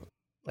lot Yo,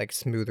 like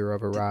smoother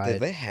of a ride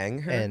did they hang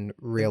her and in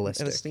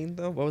realistic. a scene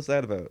though? What was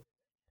that about?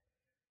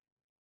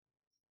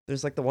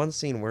 There's like the one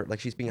scene where like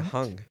she's being What?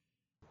 hung.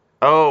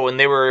 Oh, when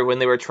they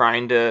were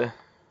trying to.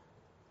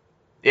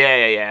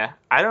 Yeah.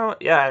 I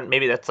don't. Yeah,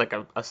 maybe that's like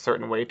a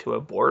certain way to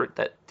abort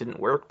that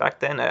didn't work back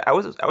then. I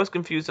was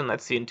confused on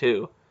that scene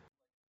too.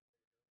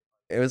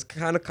 It was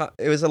kind of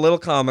it was a little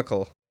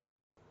comical.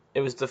 It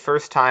was the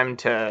first time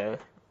to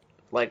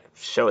like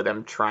show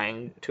them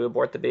trying to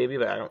abort the baby,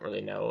 but I don't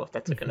really know if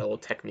that's like an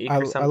old technique I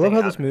or something. love how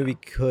I this don't know. movie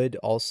could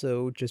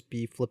also just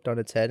be flipped on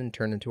its head and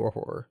turned into a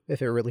horror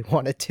if it really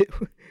wanted to.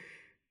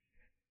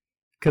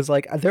 Because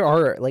like there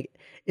are like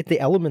if the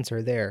elements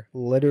are there,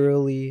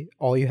 literally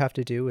all you have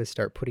to do is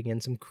start putting in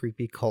some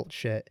creepy cult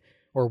shit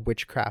or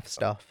witchcraft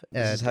stuff.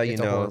 This is and how you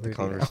it's a horror know the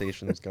movie now.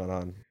 conversation has gone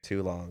on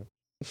too long.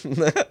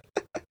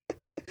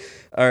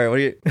 All right, what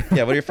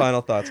are your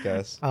final thoughts,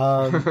 guys?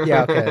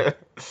 Yeah, okay.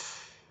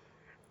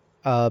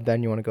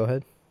 Ben, you want to go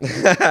ahead?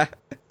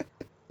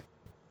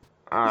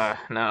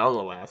 No, I'll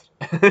go last.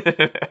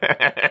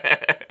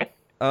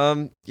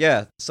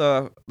 Yeah.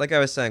 So, like I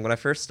was saying, when I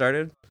first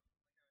started,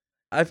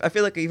 I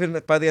feel like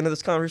even by the end of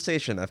this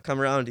conversation, I've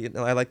come around.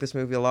 I like this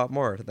movie a lot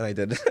more than I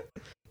did.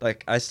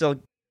 Like, I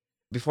still,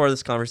 before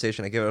this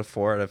conversation, I give it a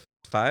 4 out of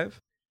 5.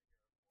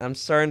 I'm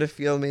starting to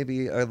feel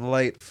maybe a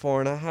light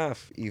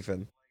 4.5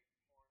 even.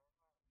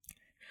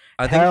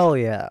 I think. Hell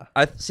yeah.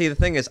 I see. The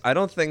thing is, I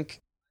don't think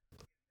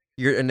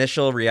your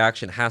initial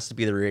reaction has to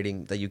be the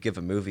rating that you give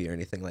a movie or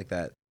anything like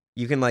that.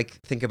 You can like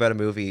think about a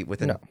movie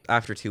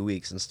after 2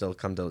 weeks and still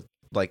come to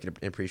like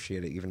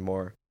appreciate it even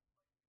more.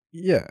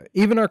 Yeah.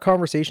 Even our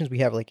conversations we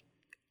have like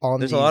on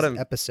There's these a lot of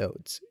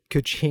episodes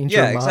could change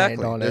your mind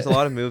exactly. on There's it. a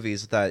lot of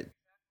movies that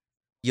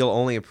you'll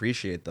only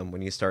appreciate them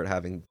when you start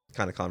having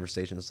kind of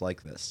conversations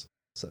like this.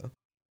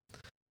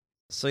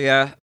 So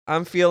yeah,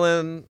 I'm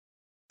feeling.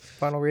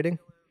 Final rating?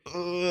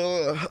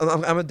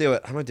 I'm gonna do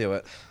it.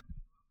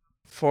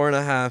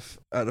 4.5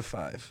 out of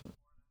 5.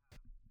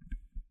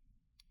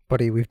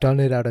 Buddy, we've done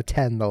it out of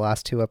 10 the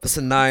last 2 It's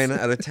episodes. a 9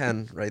 out of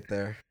 10 right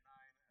there.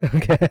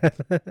 Okay.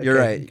 You're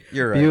Okay. right.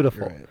 You're right.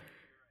 Beautiful.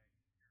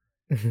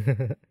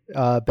 You're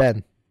right.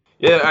 Ben.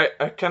 Yeah,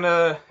 I kind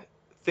of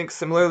think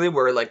similarly.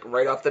 Where like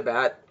right off the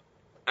bat,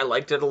 I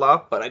liked it a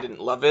lot, but I didn't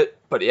love it.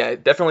 But yeah,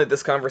 definitely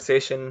this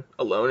conversation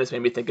alone has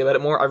made me think about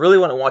it more. I really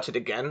want to watch it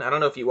again. I don't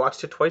know if you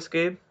watched it twice,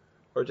 Gabe,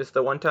 or just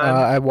the one time.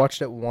 I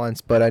watched it once,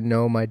 but I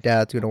know my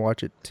dad's going to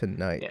watch it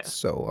tonight, Yeah.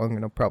 so I'm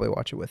going to probably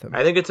watch it with him.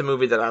 I think it's a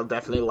movie that I'll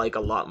definitely like a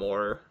lot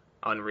more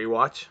on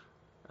rewatch.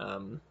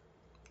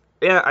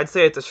 Yeah, I'd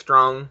say it's a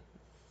strong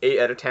 8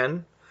 out of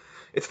 10.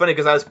 It's funny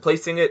because I was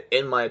placing it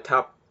in my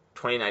top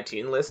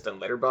 2019 list on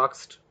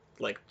Letterboxd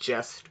like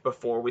just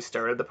before we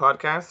started the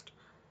podcast.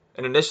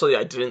 And initially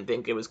I didn't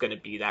think it was going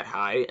to be that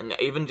high. And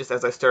even just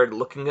as I started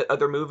looking at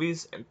other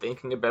movies and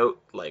thinking about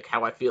like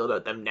how I feel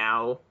about them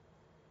now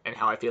and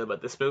how I feel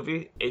about this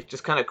movie, it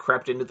just kind of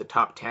crept into the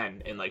top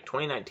 10. And like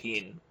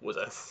 2019 was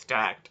a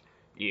stacked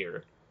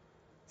year.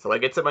 So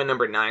like it's at my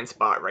number 9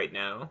 spot right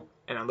now.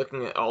 And I'm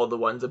looking at all the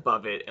ones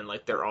above it, and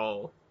like they're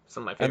all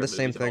some of my favorite And the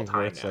same movies of all thing time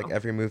where it's now. like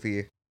every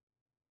movie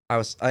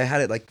I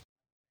had it like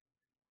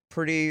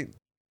pretty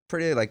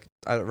like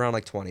around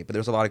like 20, but there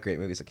was a lot of great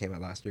movies that came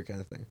out last year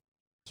kind of thing.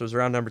 So it was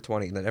around number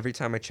 20, and then every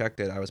time I checked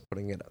it, I was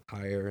putting it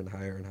higher and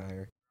higher and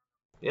higher.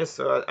 Yeah,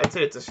 so I'd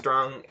say it's a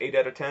strong 8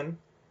 out of 10.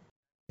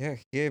 Yeah,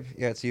 Gabe,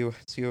 yeah, it's you.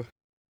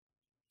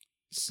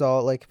 So,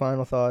 like,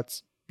 final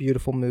thoughts.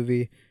 Beautiful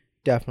movie.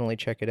 Definitely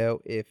check it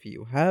out if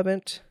you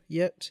haven't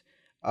yet.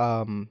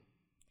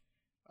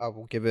 I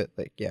will give it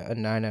like a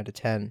 9 out of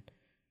 10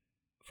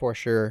 for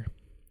sure.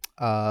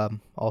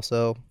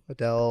 Also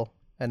Adele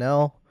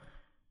NL,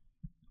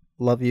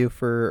 love you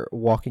for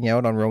walking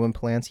out on Roman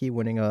Polanski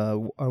winning a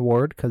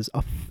award because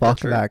fuck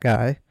true. that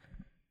guy.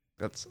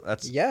 That's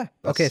Yeah.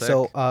 that's Okay,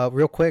 so sick.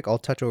 real quick, I'll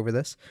touch over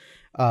this.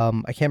 I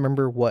can't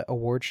remember what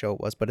award show it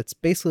was, but it's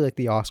basically like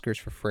the Oscars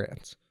for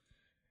France.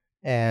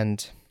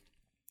 And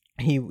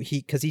he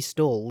because he's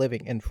still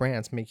living in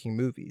France making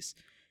movies.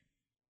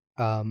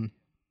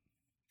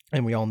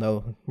 And we all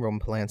know Roman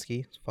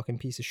Polanski is a fucking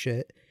piece of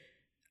shit.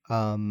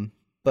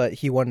 But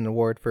he won an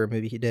award for a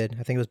movie he did.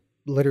 I think it was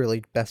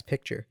literally Best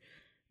Picture.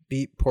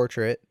 Beat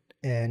Portrait,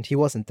 and he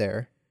wasn't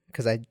there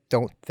because I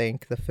don't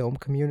think the film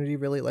community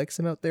really likes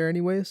him out there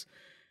anyways.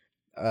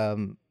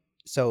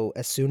 So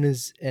as soon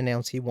as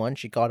announced he won,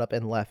 she got up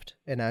and left.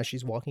 And as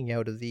she's walking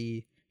out of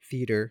the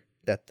theater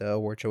that the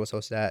award show was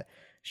hosted at,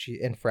 she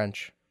in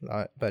French,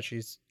 but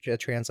she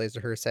translates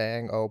to her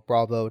saying, "Oh,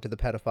 bravo to the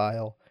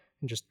pedophile,"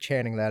 and just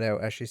chanting that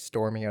out as she's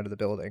storming out of the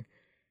building.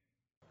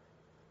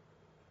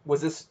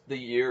 Was this the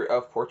year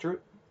of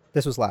Portrait?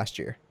 This was last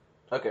year.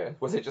 Okay.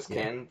 Was it just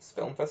Yeah. Cannes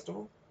Film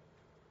Festival?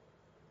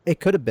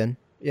 It could have been.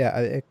 Yeah,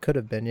 it could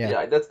have been.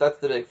 Yeah. That's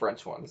the big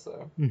French one,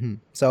 so.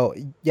 So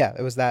yeah,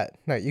 it was that.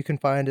 No, you can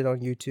find it on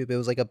YouTube. It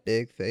was like a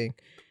big thing,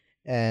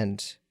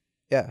 and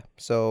yeah,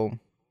 so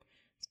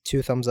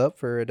 2 thumbs up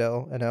for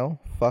Adele NL.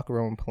 Fuck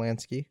Roman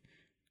Polanski.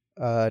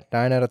 9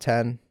 out of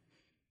 10.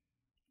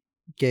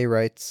 Gay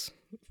rights,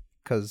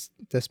 because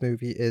this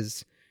movie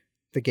is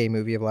the gay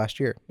movie of last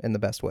year in the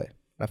best way.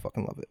 I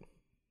fucking love it.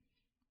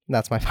 And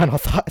that's my final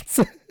thoughts.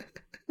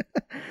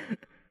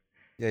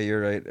 Yeah,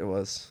 you're right. It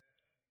was.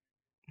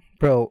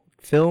 Bro,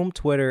 film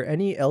Twitter,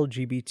 any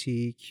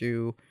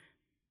LGBTQ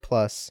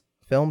plus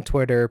film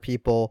Twitter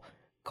people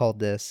called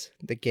this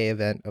the gay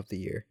event of the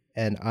year.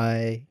 And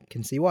I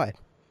can see why.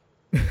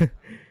 There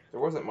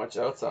wasn't much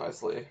else,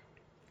 honestly.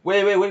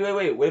 Wait.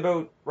 What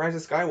about Rise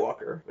of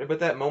Skywalker? What about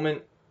that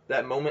moment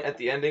at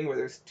the ending where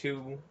there's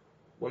 2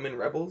 women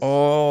rebels?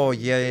 Oh,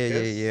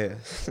 They yeah.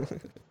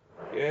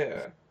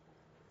 Yeah.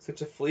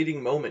 Such a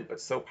fleeting moment, but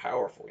so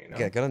powerful, you know?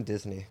 Yeah, get on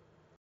Disney.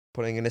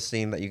 Putting in a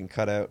scene that you can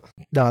cut out.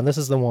 No, this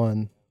is the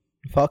one.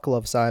 Fuck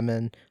Love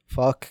Simon.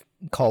 Fuck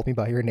Call Me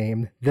By Your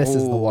Name. This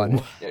is the one.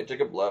 Ooh. Yeah,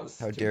 Jacob loves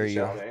How Timothée dare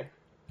you. Chalamet.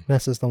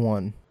 This is the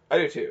one. I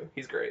do too.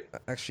 He's great. I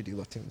actually do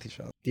love Timothy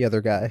Chalamet. The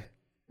other guy.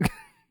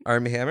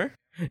 Army Hammer?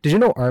 Did you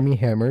know Army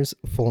Hammer's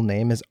full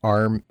name is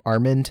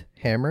Armand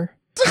Hammer?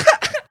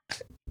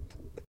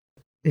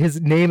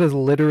 His name is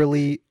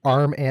literally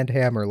Arm and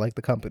Hammer, like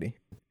the company.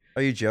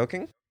 Are you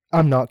joking?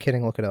 I'm not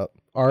kidding. Look it up.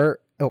 I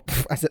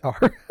said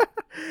R.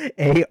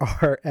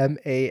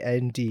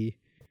 ARMAND.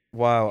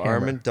 Wow, Hammer.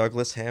 Armand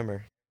Douglas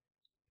Hammer.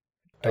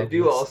 I do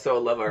Douglas. also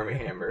love Armie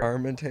Hammer.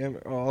 Armand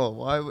Hammer. Oh,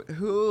 why would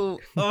who?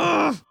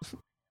 Ugh!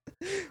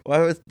 Why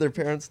would their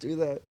parents do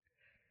that?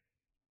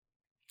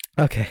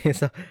 Okay,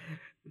 so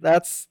I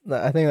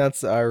think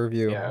that's our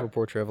review Yeah. of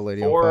Portrait of a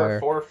Lady on Fire.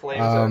 4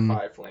 flames Um, out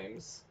of 5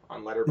 flames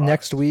on Letterboxd.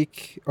 Next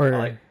week, or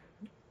Like-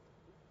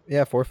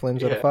 yeah, 4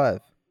 flames out of Yeah.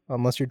 5.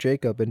 Unless you're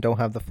Jacob and don't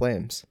have the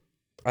flames.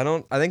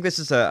 I think this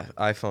is a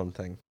iPhone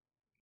thing.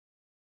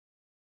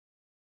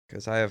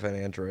 Because I have an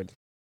Android.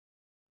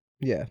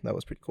 Yeah, that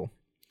was pretty cool.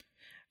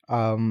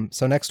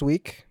 So next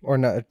week, or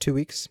no, 2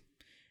 weeks,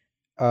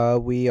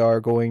 we are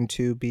going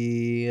to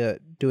be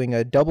doing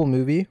a double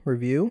movie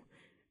review,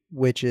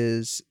 which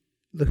is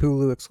the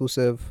Hulu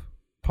exclusive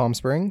Palm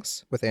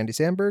Springs with Andy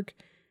Samberg,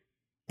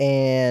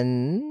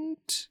 and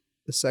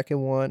the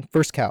second one,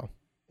 First Cow,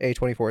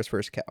 A24's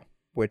First Cow,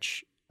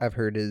 which I've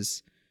heard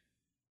is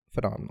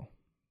phenomenal.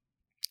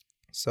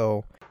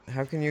 So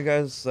How can you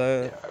guys?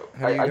 How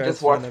do you I guys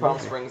just find watched that Palm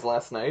movie? Springs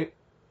last night.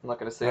 I'm not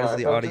gonna say How how does I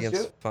the felt just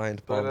audience yet,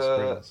 find but Palm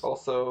Springs?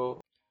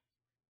 also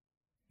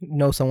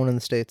know someone in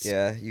the States.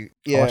 Yeah, you.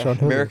 Watch it on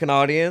Hulu. American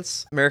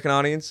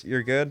audience,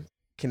 you're good.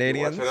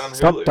 Canadians, watch it on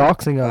Stop Hulu.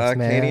 doxing us,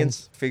 man.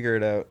 Canadians, figure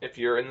it out. If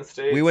you're in the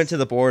States, We went to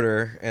the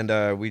border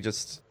and we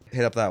just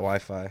hit up that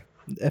Wi-Fi.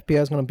 The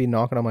FBI is going to be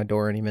knocking on my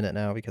door any minute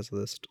now because of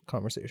this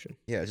conversation.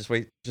 Yeah, just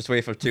wait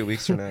for 2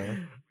 weeks from now.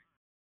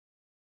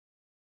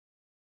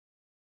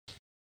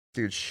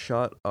 Dude,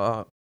 shut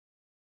up.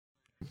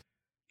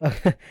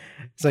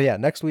 So yeah,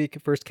 next week,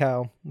 First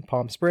Cow,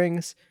 Palm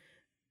Springs.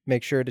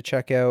 Make sure to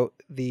check out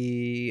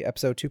the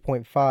episode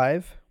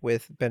 2.5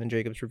 with Ben and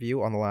Jacob's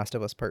review on The Last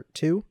of Us Part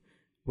 2,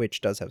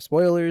 which does have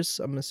spoilers,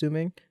 I'm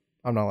assuming.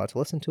 I'm not allowed to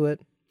listen to it.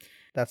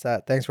 That's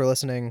that. Thanks for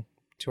listening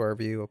to our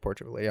review of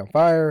Portrait of a Lady on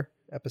Fire,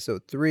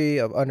 episode 3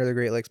 of Under the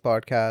Great Lakes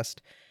podcast.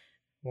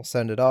 We'll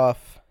send it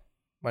off.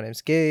 My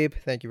name's Gabe.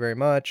 Thank you very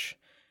much.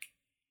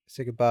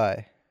 Say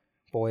goodbye,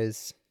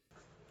 boys.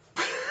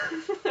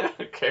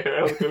 Okay,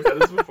 I was gonna say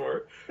this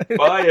before.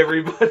 Bye,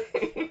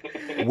 everybody.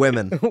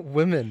 Women.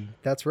 Women.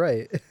 That's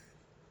right.